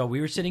 and so we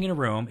were sitting in a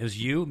room. It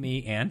was you,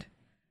 me, and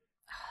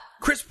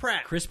Chris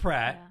Pratt.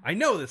 Yeah. I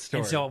know this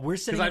story. And so we're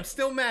sitting. Because I'm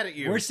still mad at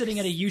you. We're sitting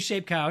at a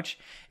U-shaped couch,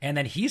 and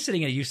then he's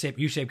sitting at a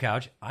U-shaped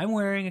couch. I'm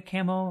wearing a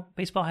camo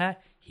baseball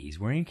hat. He's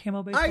wearing a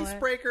camo baseball hat.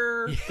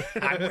 Icebreaker.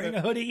 I'm wearing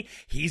a hoodie.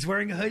 He's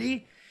wearing a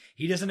hoodie.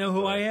 He doesn't know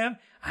who I am.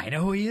 I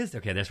know who he is.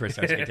 Okay, that's where it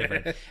starts to get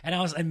different.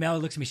 And Mel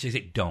looks at me. She's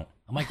like, "Don't."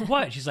 I'm like,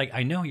 "What?" She's like,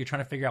 "I know you're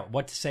trying to figure out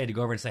what to say to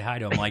go over and say hi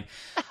to him." I'm like,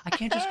 "I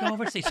can't just go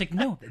over and say." She's like,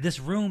 "No, this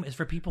room is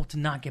for people to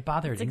not get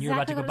bothered, that's and you're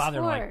about to go bother."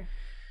 I'm like,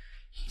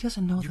 he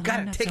doesn't know. You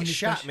gotta take a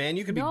shot, man.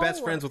 You could be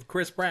best friends with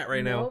Chris Pratt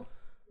right now.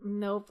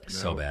 Nope.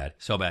 So bad.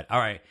 All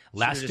right,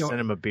 last story. Just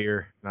send him a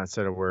beer, not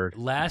said a word.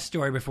 Last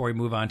story before we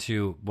move on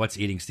to what's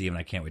eating Steve, and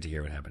I can't wait to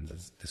hear what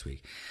happens this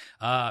week.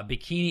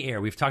 Bikini Air.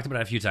 We've talked about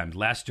it a few times.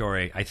 Last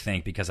story, I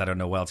think, because I don't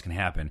know what else can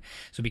happen.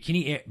 So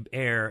Bikini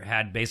Air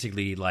had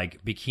basically like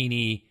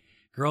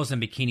girls in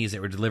bikinis that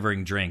were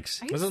delivering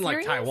drinks. It wasn't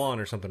like Taiwan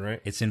or something, right?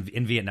 It's in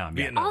Vietnam.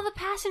 Yeah. All the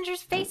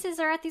passengers' faces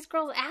are at these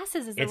girls'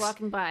 asses as they're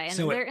walking by, and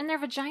they're in their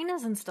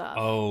vaginas and stuff.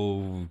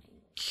 Oh.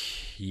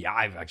 Yeah,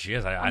 I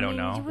don't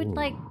know. You would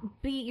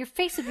your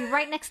face would be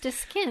right next to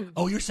skin.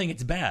 Oh, you're saying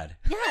it's bad?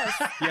 Yes.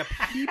 Yeah,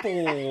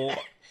 people.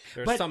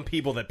 There's some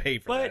people that pay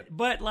for that.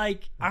 But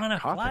like on a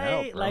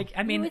flight,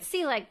 I mean, you would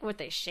see like what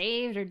they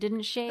shaved or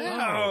didn't shave.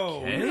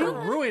 Oh, you're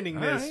ruining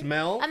this,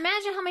 Mel.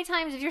 Imagine how many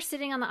times if you're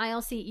sitting on the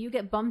aisle seat, you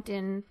get bumped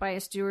in by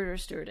a steward or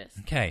stewardess.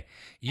 Okay,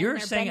 you're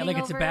saying it like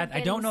it's a bad. I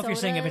don't know if you're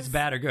saying if it's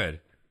bad or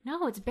good.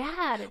 No, it's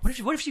bad.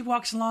 What if she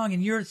walks along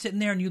and you're sitting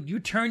there and you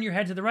turn your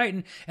head to the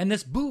right and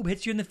this boob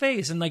hits you in the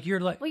face and like you're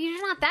like, well,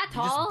 you're not that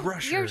tall.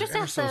 You're just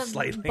at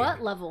the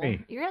butt level.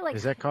 Hey, you're at like.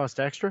 Does that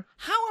cost extra?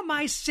 How am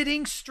I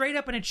sitting straight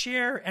up in a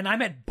chair and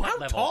I'm at butt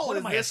level? How tall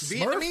is this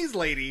Vietnamese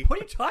lady? What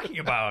are you talking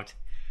about?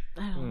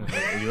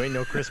 You ain't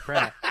no Chris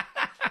Pratt.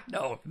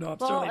 No, I'm well,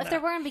 certainly if not.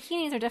 they're wearing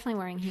bikinis, they're definitely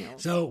wearing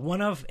heels. So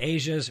one of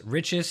Asia's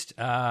richest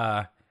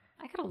I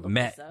gotta look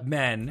this up.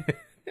 men.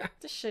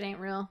 This shit ain't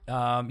real.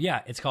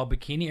 Yeah, it's called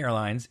Bikini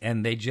Airlines,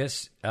 and they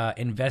just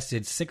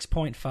invested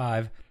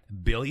 $6.5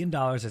 billion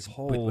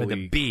with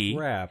a B.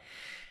 Crap.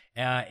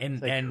 And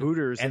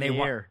Hooters and in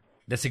the air.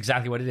 That's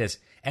exactly what it is.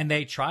 And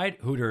they tried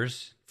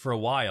Hooters for a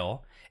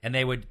while, and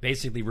they would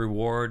basically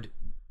reward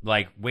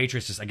like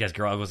waitresses, I guess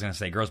I was going to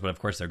say girls, but of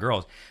course they're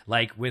girls,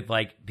 like with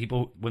like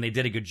people when they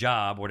did a good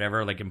job or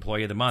whatever, like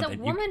employee of the month. It's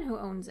a woman who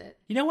owns it.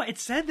 You know what? It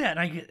said that,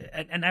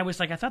 and I was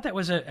like, I thought that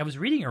was I was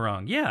reading it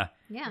wrong. Yeah.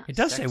 It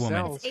does say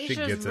woman. It's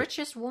Asia's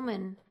richest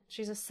woman.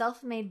 She's a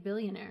self-made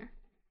billionaire.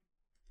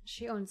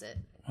 She owns it.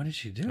 What did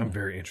she do? I'm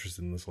very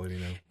interested in this lady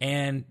now.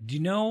 And do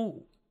you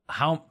know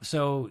how?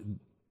 So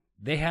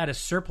they had a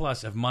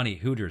surplus of money.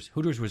 Hooters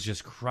was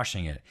just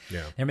crushing it.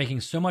 Yeah, they're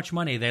making so much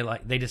money.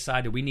 They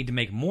decided we need to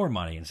make more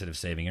money instead of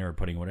saving it or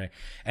putting it away.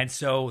 And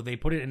so they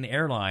put it in the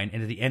airline.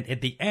 And at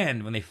the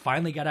end, when they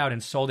finally got out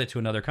and sold it to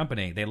another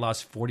company, they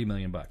lost $40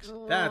 million.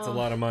 That's a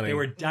lot of money. They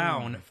were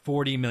down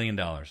 $40 million.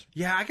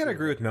 Yeah, I gotta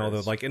agree with Mel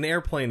though. Like an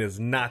airplane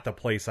is not the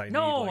place I need.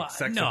 Like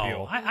sex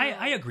appeal.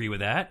 I agree with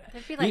that.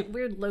 There'd be like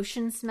weird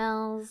lotion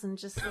smells and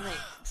just like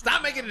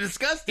stop making it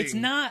disgusting. It's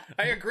not.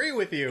 I agree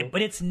with you,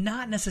 but it's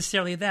not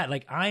necessarily that.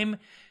 Like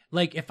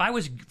like if I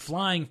was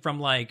flying from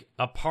like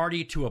a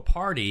party to a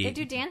party, they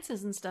do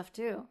dances and stuff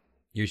too.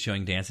 You're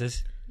showing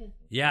dances?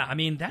 Yeah, I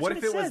mean that's what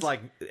if it was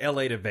like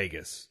LA to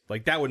Vegas?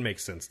 Like that would make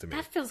sense to me.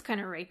 That feels kind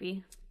of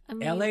rapey. I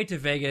mean, LA to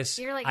Vegas,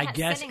 you're like I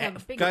guess a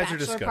big guys are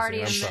disgusting.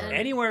 Party I'm sorry.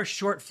 Anywhere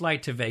short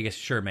flight to Vegas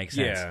sure makes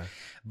sense. Yeah.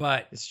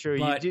 But it's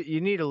true.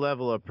 You need a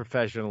level of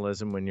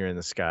professionalism when you're in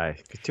the sky.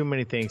 Too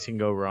many things can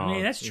go wrong. I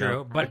mean, that's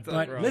true. But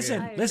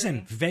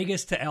listen,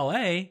 Vegas to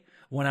LA.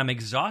 When I'm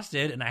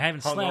exhausted and I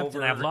haven't slept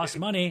and I've lost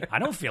money, I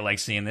don't feel like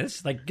seeing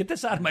this. Like, get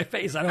this out of my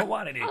face. I don't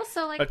want any.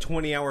 Also, like a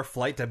 20-hour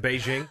flight to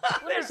Beijing.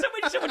 There's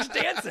so much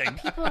dancing.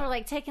 People are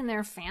like taking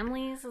their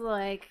families,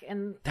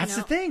 and that's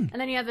the thing. And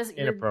then you have this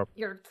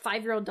your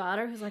 5-year-old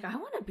daughter who's like, I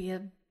want to be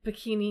a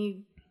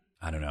bikini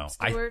I don't know.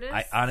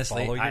 I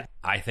honestly,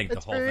 I think the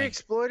whole thing.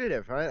 It's very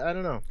exploitative. I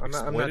don't know. I'm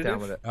not down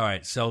with it. All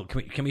right. So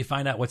can we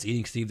find out what's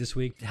eating Steve this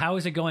week? How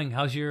is it going?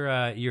 How's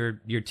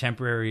your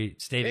temporary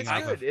staving?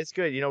 It's good. It's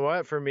good. You know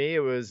what? For me, it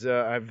was.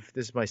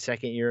 This is my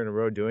second year in a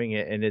row doing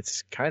it, and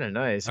it's kind of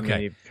nice. Okay. I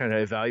mean, you kind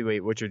of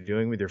evaluate what you're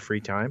doing with your free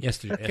time. Yes.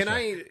 Can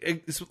I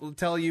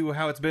tell you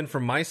how it's been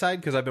from my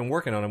side? Because I've been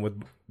working on him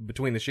with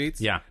Between the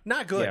Sheets. Yeah.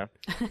 Not good.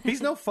 Yeah.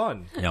 He's no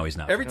fun. No, he's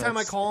not. Every time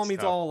I call him,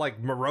 he's all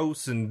like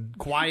morose and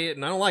quiet,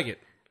 and I don't like it.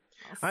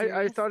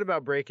 I thought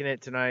about breaking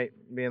it tonight,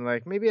 being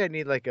like, maybe I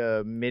need like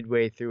a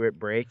midway through it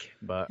break,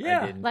 but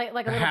I didn't. Like a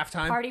little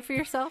halftime party for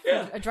yourself,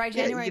 a dry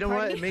January. You know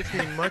party? what? It makes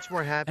me much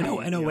more happy.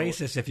 An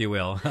oasis, if you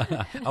will,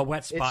 a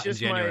wet spot in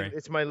January.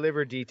 It's my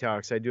liver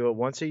detox. I do it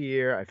once a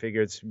year. I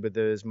figure but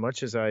as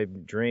much as I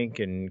drink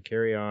and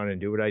carry on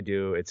and do what I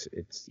do, it's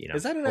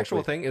Is that an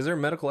actual thing? Is there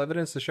medical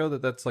evidence to show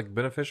that that's like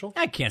beneficial?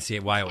 I can't see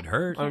why it would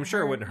hurt. I'm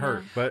sure it wouldn't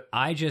hurt, but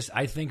I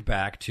think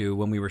back to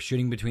when we were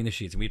shooting Between the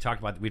Sheets, and we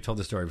told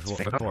the story before.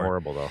 It's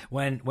horrible though.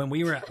 When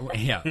we were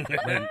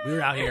when we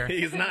were out here,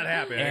 he's not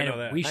happy. I know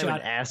that. I'm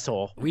an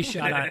asshole. We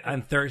shot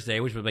on Thursday,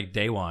 which was like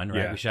day one, right?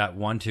 Yeah. We shot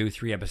 1, 2,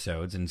 3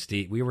 episodes, and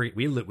Steve, we were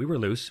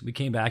loose. We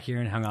came back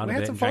here and hung out a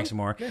bit and drank some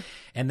more. Yeah.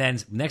 And then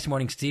next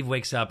morning, Steve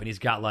wakes up and he's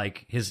got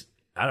like he's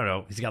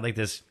got like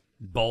this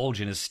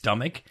bulge in his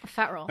stomach. A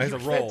fat roll. It's a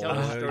roll.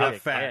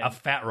 A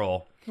fat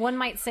roll. One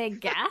might say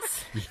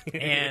gas.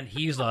 And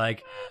he's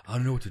like, I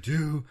don't know what to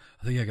do.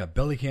 I think I got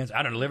belly cancer.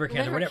 I don't know, liver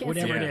cancer,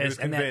 whatever it is.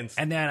 And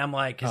then I'm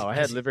like, I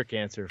had liver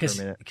cancer for a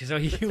minute. So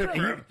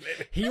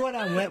he went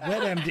on Wet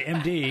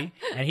MD,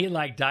 and he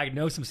like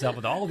diagnosed himself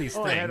with all these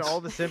things. I had all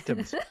the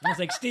symptoms. I was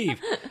like,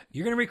 Steve,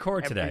 you're going to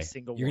record today.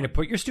 You're going to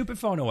put your stupid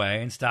phone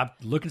away and stop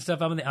looking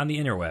stuff up on the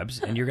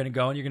interwebs, and you're going to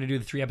go and you're going to do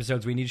the 3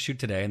 episodes we need to shoot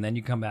today, and then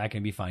you come back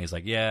and be fine. He's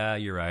like, yeah,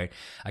 you're right.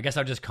 I guess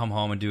I'll just come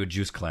home and do a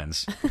juice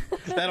cleanse.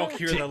 That'll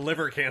cure the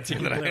liver cancer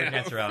that I have.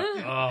 Cancer out.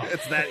 Oh.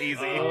 It's that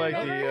easy.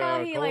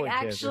 How he like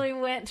actually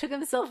took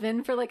himself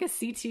in for like a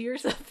CT or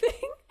something.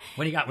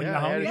 When you got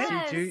home?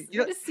 Yes. You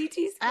know, a CT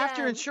scan.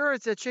 After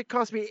insurance, that shit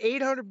cost me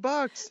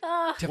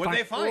 $800. What'd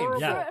they find?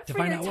 Yeah, to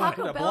find out what?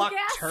 A blocked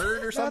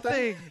turd or something?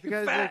 Nothing.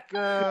 Because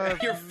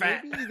like, you're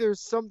fat. Maybe there's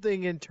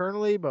something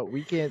internally, but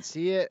we can't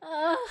see it.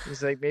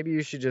 He's like, maybe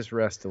you should just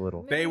rest a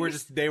little. They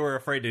were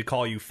afraid to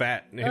call you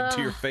fat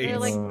to your face. They're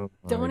like,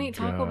 don't eat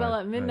Taco Bell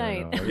at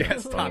midnight. Yeah,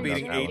 stop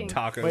eating 8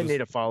 tacos. Might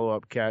need a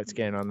follow-up CAT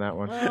scan on that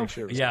one. Make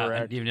sure it was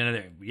correct. Even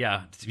another.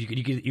 Yeah,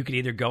 you could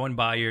either go and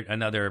buy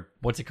another.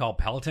 What's it called?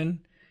 Peloton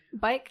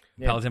bike.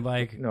 Peloton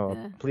bike.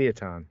 No,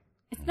 Peloton.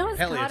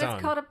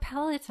 It's called a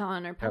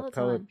Peloton or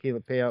Peloton.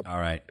 All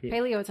right.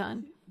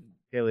 Paleoton.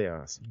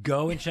 Paleos.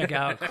 Go and check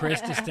out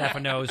Chris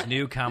DiStefano's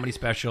new comedy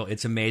special.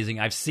 It's amazing.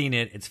 I've seen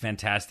it. It's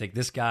fantastic.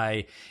 This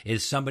guy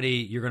is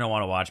somebody you're going to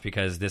want to watch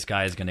because this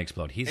guy is going to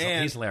explode. He's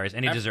hilarious,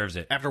 and he deserves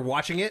it. After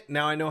watching it,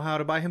 now I know how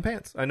to buy him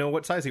pants. I know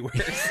what size he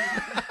wears.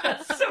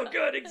 So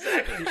good,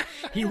 exactly.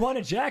 He won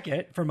a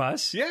jacket from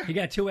us. Yeah. He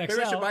got 2XL.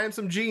 Maybe I should buy him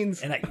some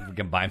jeans. And we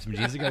can buy him some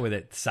jeans to go with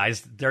it.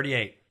 Size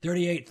 38.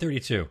 38,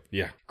 32.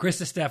 Yeah.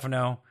 Chris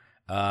DiStefano.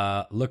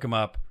 Look him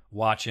up.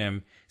 Watch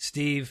him.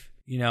 Steve...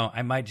 You know,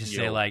 I might just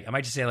say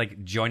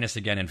like, join us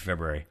again in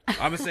February. I'm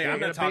gonna say I'm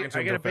not talking to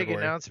him. I got a big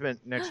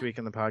announcement next week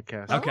on the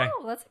podcast. Okay,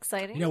 that's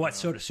exciting. You know what?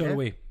 So do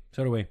we.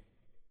 So do we.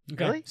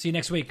 Okay. Really? See you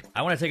next week.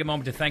 I want to take a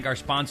moment to thank our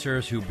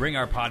sponsors who bring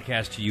our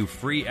podcast to you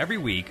free every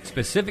week,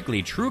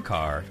 specifically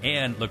TrueCar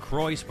and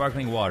LaCroix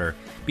Sparkling Water.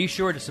 Be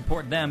sure to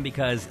support them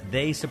because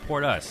they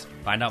support us.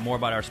 Find out more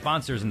about our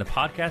sponsors in the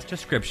podcast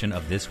description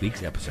of this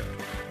week's episode.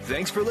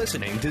 Thanks for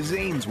listening to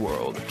Zane's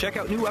World. Check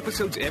out new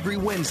episodes every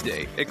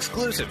Wednesday,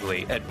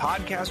 exclusively at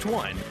Podcast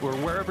One or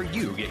wherever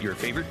you get your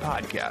favorite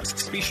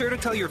podcasts. Be sure to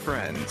tell your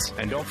friends,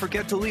 and don't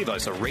forget to leave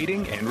us a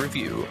rating and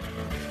review.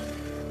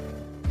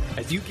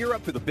 As you gear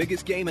up for the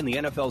biggest game in the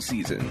NFL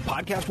season,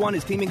 Podcast One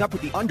is teaming up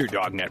with the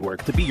Underdog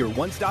Network to be your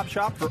one-stop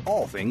shop for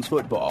all things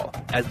football.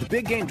 As the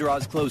big game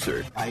draws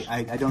closer...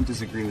 I don't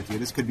disagree with you.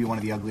 This could be one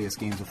of the ugliest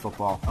games of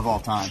football of all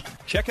time.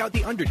 Check out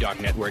the Underdog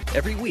Network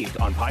every week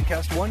on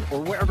Podcast One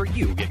or wherever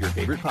you get your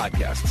favorite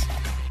podcasts.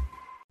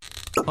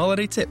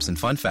 Holiday tips and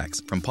fun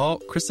facts from Paul,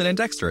 Kristen, and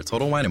Dexter at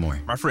Total Wine & More.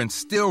 My friends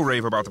still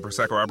rave about the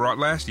Prosecco I brought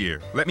last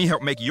year. Let me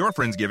help make your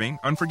Friendsgiving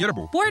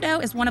unforgettable. Bordeaux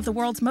is one of the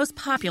world's most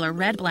popular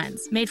red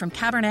blends, made from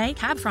Cabernet,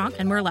 Cab Franc,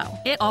 and Merlot.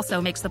 It also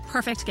makes the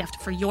perfect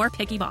gift for your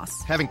picky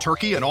boss. Having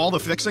turkey and all the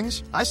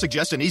fixings? I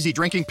suggest an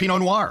easy-drinking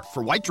Pinot Noir.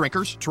 For white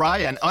drinkers, try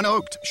an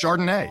unoaked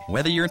Chardonnay.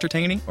 Whether you're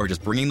entertaining or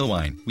just bringing the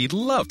wine, we'd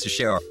love to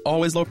share our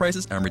always low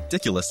prices and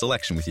ridiculous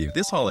selection with you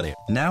this holiday.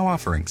 Now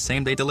offering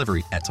same-day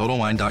delivery at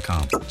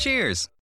TotalWine.com. Cheers!